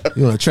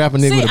 You want to trap a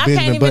nigga See, with a I Benjamin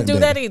can't even Button do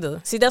baby. that either.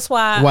 See, that's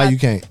why. Why you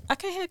can't? I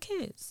can't have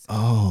kids.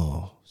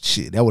 Oh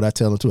shit, that's what I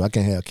tell them too. I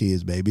can't have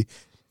kids, baby.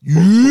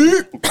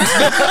 Shoot,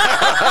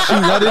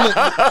 right in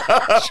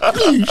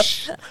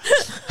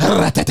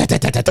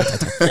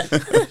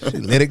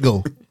it. Let it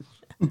go.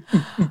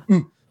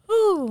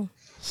 Ooh.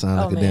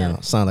 Sound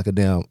like a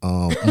damn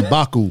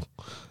M'Baku.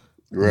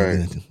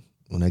 Right.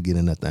 When I get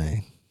in that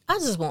thing. I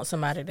just want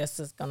somebody that's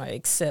just gonna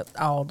accept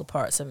all the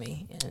parts of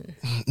me. And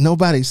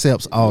Nobody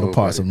accepts all the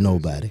parts of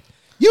nobody.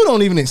 You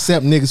don't even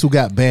accept niggas who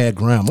got bad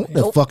grammar. What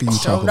the fuck are you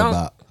talking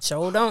about?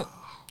 Sure don't.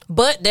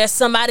 But there's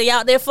somebody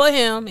out there for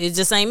him. It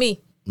just ain't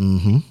me.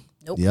 Mm-hmm.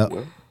 Nope. Yep.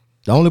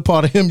 The only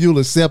part of him you'll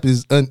accept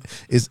is in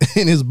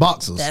his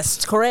boxers.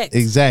 That's correct.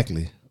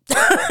 Exactly.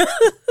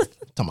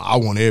 I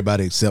want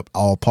everybody to accept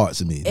all parts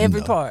of me.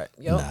 Every part.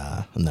 Yep.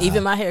 Nah.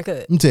 Even my haircut.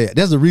 Let me tell you,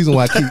 that's the reason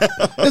why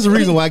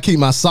I keep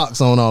my socks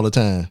on all the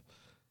time.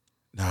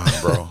 Nah,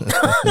 bro.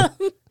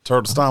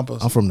 Turtle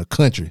stompers. I'm from the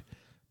country.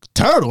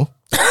 Turtle?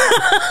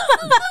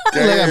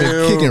 Damn, like I've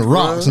been kicking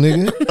rocks,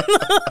 nigga.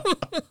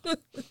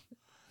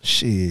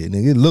 Shit,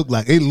 nigga.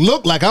 It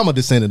looked like I'm a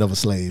descendant of a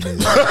slave,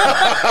 nigga.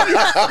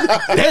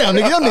 Damn,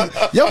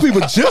 nigga, your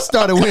people just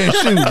started wearing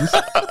shoes.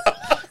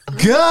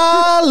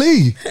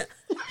 Golly.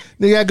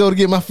 Nigga, I go to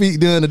get my feet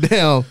done. The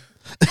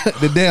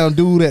damn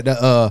dude at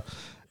the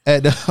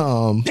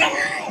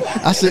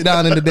I sit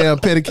down in the damn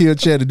pedicure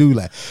chair. The dude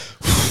like,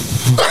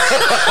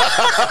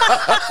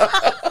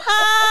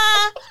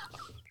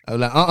 I was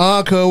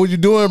like, cuz, what you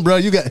doing, bro?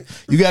 You got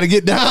to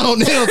get down on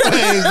them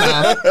things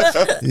now.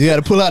 You got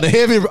to pull out the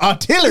heavy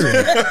artillery.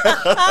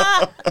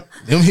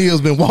 Them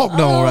heels been walked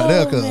on right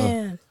there, cuz.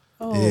 Man.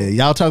 Oh. Yeah,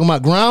 y'all talking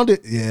about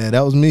grounded? Yeah,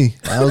 that was me.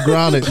 I was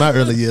grounded in my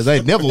early years. I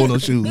ain't never wore no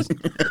shoes.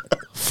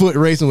 Foot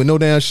racing with no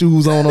damn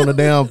shoes on the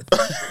damn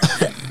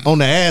on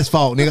the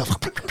asphalt, nigga.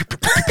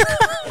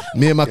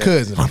 Me and my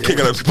cousin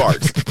Picking up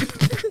sparks.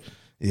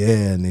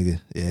 Yeah, nigga.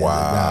 Yeah,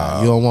 wow.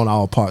 Nah, you don't want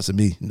all parts of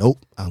me. Nope.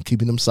 I'm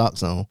keeping them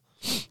socks on.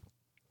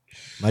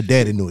 My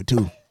daddy knew it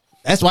too.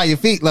 That's why your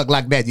feet look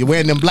like that. You're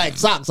wearing them black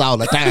socks all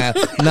the time.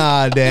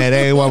 Nah, Dad,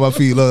 ain't why my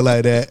feet look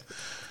like that.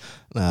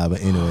 Nah,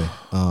 but anyway.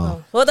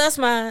 Well, that's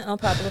my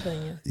unpopular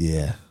opinion.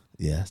 Yeah.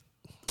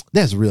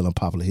 That's real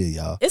unpopular here,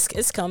 y'all.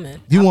 It's coming.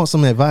 You want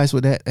some advice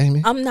with that,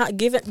 Amy? I'm not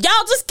giving.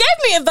 Y'all just gave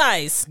me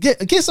advice.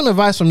 Get some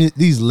advice from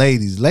these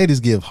ladies. Ladies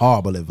give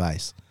horrible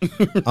advice.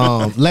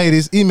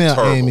 Ladies, email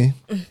Terrible. Amy.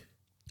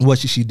 What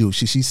should she do?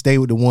 Should she stay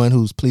with the one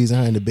who's pleasing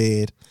her in the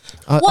bed?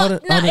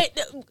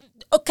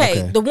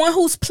 Okay, the one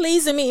who's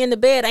pleasing me in the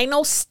bed ain't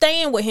no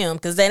staying with him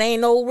because that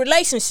ain't no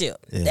relationship.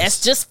 Yes.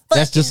 That's just fucking.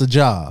 That's just a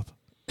job.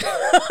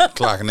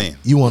 Clocking in.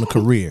 You want a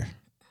career.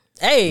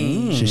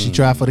 Hey. Should she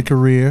try for the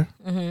career?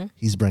 Mm-hmm.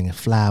 He's bringing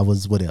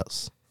flowers. What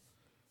else?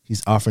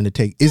 He's offering to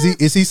take.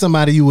 Is he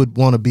somebody you would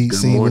want to be Good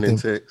seen with morning him?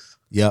 text.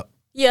 Yep.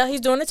 Yeah,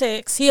 he's doing the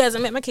text. He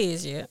hasn't met my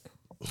kids yet.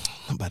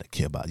 Nobody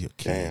care about your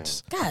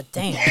kids. God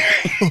damn.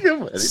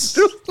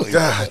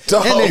 God,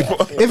 dog.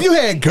 And if you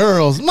had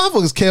girls,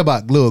 motherfuckers care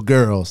about little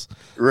girls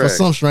for Right.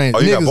 some strange. Oh,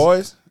 you got niggas-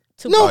 boys?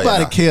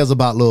 Nobody yeah. cares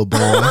about little boys.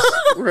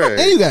 Right.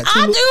 And you got two.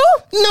 I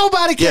do.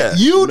 Nobody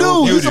cares. Yeah. You do.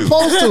 No, You're you do.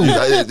 supposed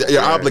to.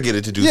 You're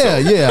obligated to do so.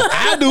 Yeah.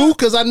 I do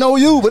because I know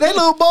you. But they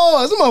little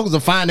boys, them motherfuckers will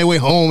find their way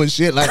home and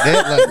shit like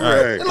that. Like,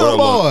 Right. they little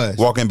boys.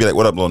 Walk in and be like,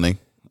 what up, little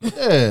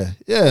nigga?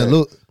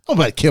 Yeah.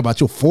 Nobody care about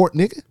your fort,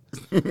 nigga.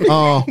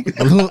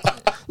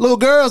 Little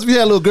girls, if you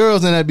had little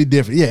girls, then that'd be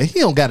different. Yeah, he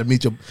don't got to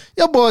meet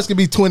your boys can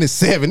be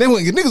 27.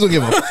 Niggas don't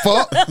give a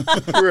fuck.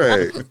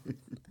 Right.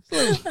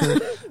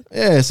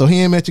 Yeah, so he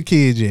ain't met your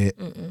kids yet.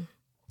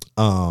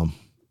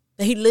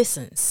 He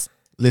listens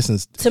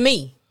Listens. to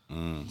me.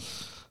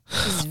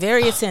 He's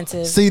very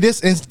attentive. See this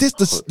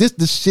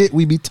the shit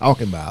we be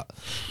talking about.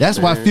 That's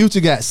why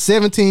Future got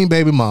 17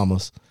 baby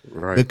mamas.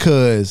 Right.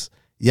 Because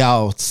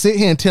y'all sit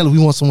here and tell us we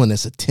want someone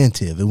that's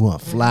attentive. We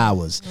want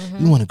flowers.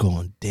 We want to go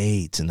on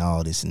dates and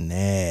all this and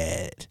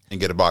that. And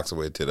get a box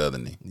away to the other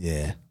knee.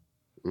 Yeah.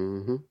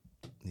 Mm-hmm.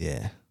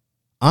 Yeah.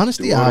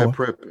 Honesty Do all hour. that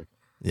prepping.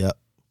 Yep.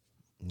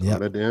 All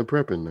that damn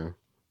prepping now.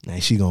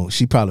 And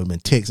she probably been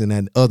texting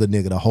that other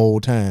nigga the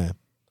whole time.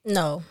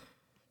 No.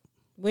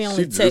 We only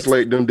She text. just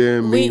like them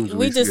damn memes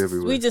we see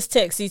everywhere. we just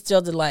text each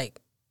other like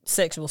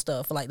sexual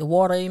stuff, like the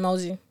water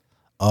emoji.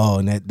 Oh,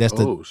 and that's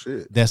the Oh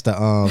shit. that's the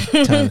time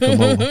to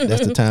come over.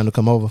 That's the time to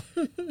come over.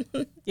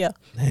 Yeah.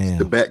 Damn.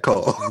 The back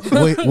call.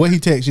 what he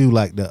text you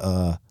like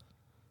the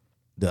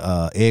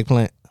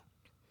eggplant?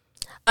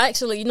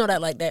 Actually, you know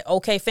that like that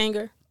okay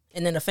finger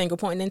and then a finger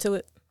pointing into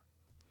it?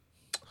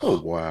 Oh,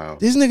 wow.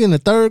 This nigga in the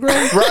 3rd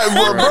grade?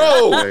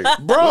 Right,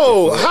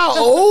 bro, how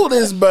old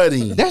is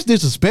Buddy? That's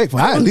disrespectful.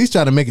 I at least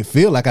try to make it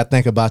feel like I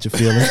think about your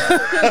feelings.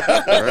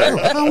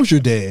 How was your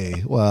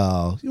day?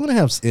 Wow. You want to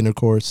have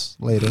intercourse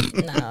later?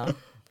 No.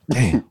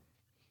 Damn.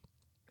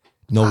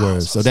 No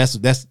words. So that's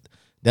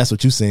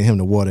what you sent him,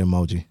 the water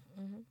emoji.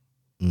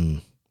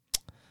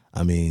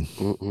 I mean,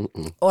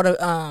 or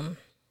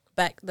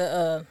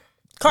the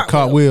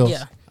cartwheels.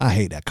 Yeah. I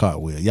hate that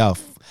cartwheel.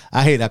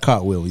 I hate that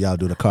cartwheel when y'all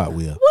do the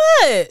cartwheel.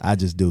 What? I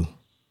just do.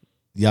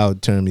 Y'all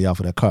turn me off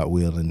of that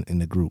cartwheel in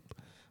the group.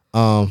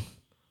 Yeah.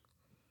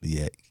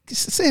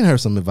 Send her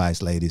some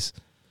advice, ladies.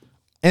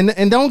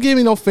 And don't give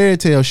me no fairy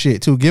tale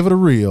shit too. Give it a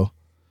real.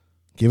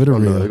 Give it a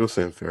real. No, they're gonna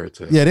send fairy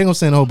tale. Yeah, they're gonna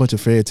send a whole bunch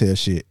of fairy tale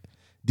shit.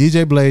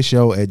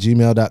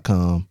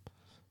 DJBlazeShow@gmail.com.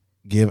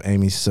 Give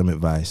Amy some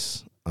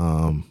advice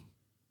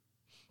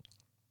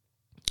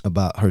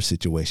about her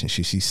situation.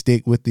 Should she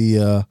stick with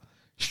the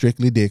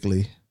strictly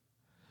dickly,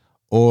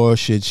 or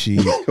should she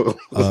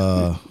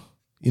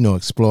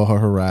explore her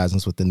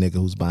horizons with the nigga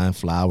who's buying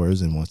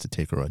flowers and wants to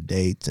take her on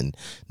dates and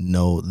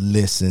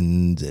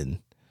listens and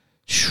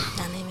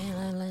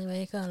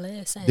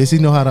does he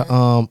know how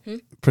to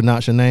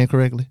pronounce your name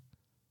correctly?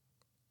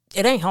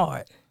 It ain't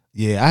hard.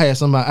 Yeah, I had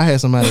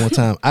somebody one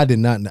time. I did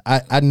not.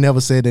 I never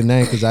said their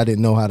name because I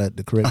didn't know how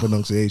the correct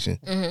pronunciation.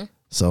 Mm-hmm.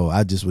 So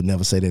I just would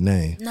never say their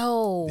name.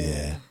 No.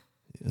 Yeah.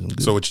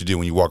 So what you do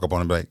when you walk up on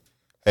them like,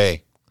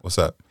 hey, what's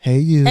up? Hey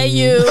you. Hey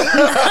you.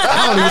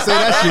 I don't even say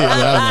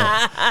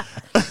that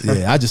shit.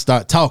 But I just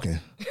start talking.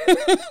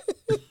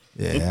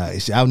 Yeah,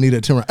 I need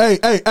to turn. Hey.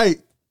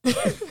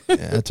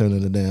 Yeah, I turn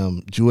into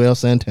damn Joel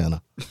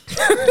Santana.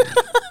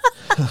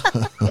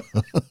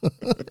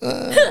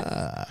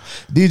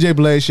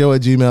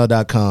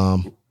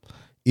 DJBlazeShow@gmail.com.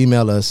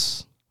 Email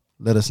us.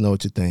 Let us know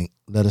what you think.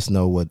 Let us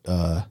know what.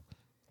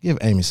 Give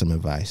Amy some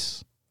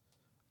advice.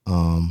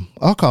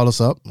 Or call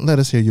us up. Let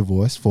us hear your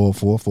voice.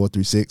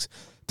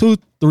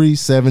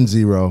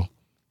 444-336-2370.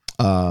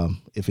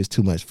 If it's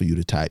too much for you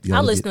to type.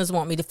 Our listeners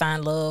want me to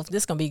find love.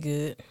 This gonna be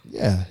good.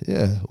 Yeah,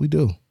 we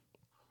do.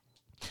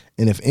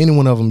 And if any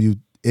one of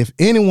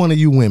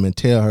you women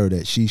tell her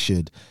that she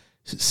should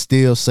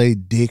still say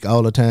dick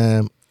all the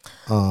time,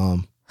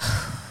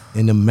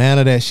 in the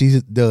manner that she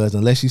does,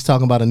 unless she's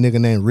talking about a nigga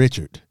named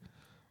Richard.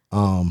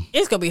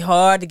 It's gonna be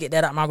hard to get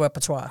that out my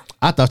repertoire.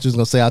 I thought you was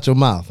gonna say out your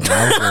mouth.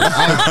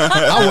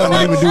 I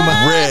wasn't even doing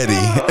my ready.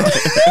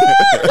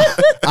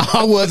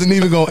 I wasn't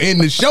even gonna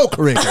end the show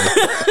correctly.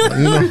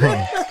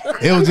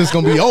 It was just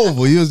gonna be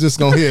over. You was just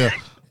gonna hear,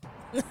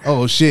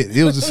 oh shit.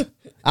 It was just,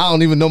 I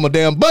don't even know my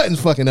damn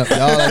buttons fucking up,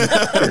 y'all.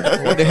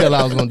 What the hell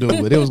I was gonna do,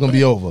 but it was gonna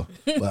be over.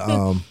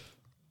 But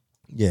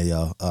yeah,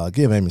 y'all.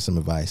 Give Amy some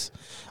advice.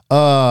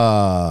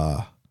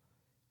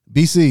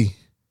 BC.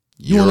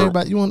 You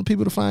want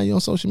people to find you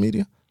on social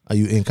media? Are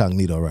you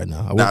incognito right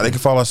now? Nah, they can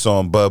follow us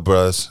on Bud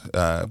Bros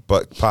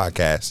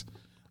Podcast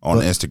on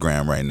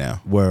Instagram right now.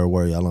 Where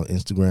y'all on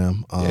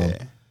Instagram? Yeah.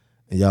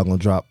 And y'all gonna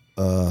drop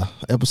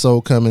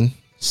episode coming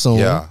soon.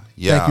 Yeah.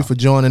 Thank you for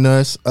joining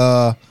us.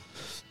 And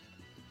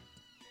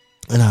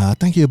I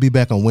think you'll be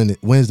back on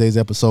Wednesday's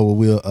episode where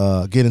we'll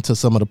get into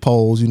some of the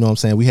polls. You know what I'm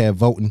saying? We had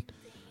voting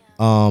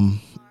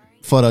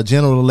for the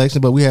general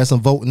election, but we had some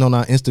voting on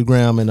our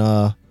Instagram and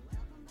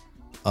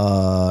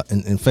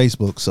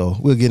Facebook, so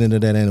we'll get into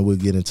that, and we'll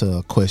get into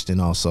a question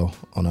also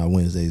on our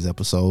Wednesday's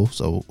episode.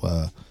 So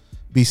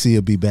BC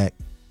will be back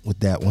with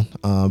that one.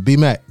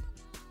 B-Mac,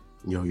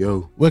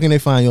 yo, where can they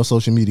find your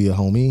social media,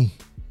 homie?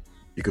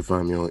 You can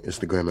find me on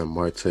Instagram at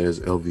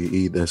Martez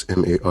LVE. That's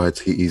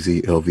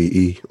MARTEZ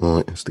LVE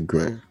on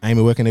Instagram.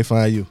 Amy, where can they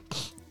find you?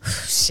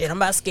 Shit, I'm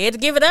about scared to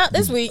give it out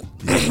this week.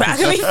 I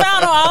can be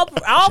found on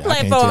all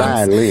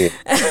platforms.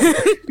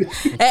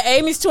 At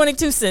Amy's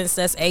 22 Cents.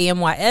 That's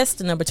AMYS,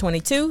 the number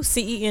 22,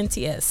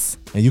 CENTS.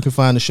 And you can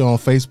find the show on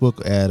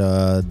Facebook at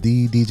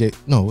DJ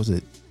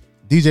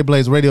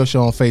Blaze Radio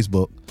Show on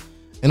Facebook.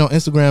 And on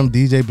Instagram,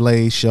 DJ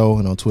Blaze Show.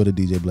 And on Twitter,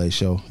 DJ Blaze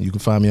Show. You can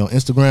find me on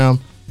Instagram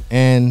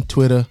and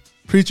Twitter,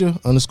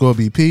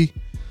 Preacher_BP.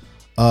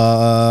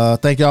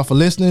 Thank y'all for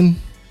listening.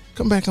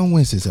 Come back on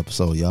Wednesday's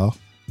episode, y'all.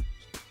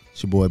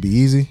 It's your boy Be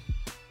Easy.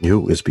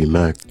 Yo, it's B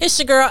Mac. It's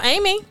your girl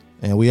Amy.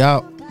 And we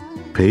out.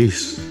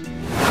 Peace.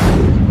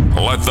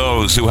 Let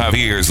those who have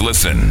ears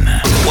listen.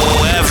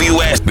 Who have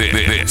you asked?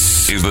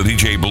 This is the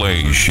DJ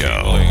Blaze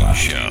Show.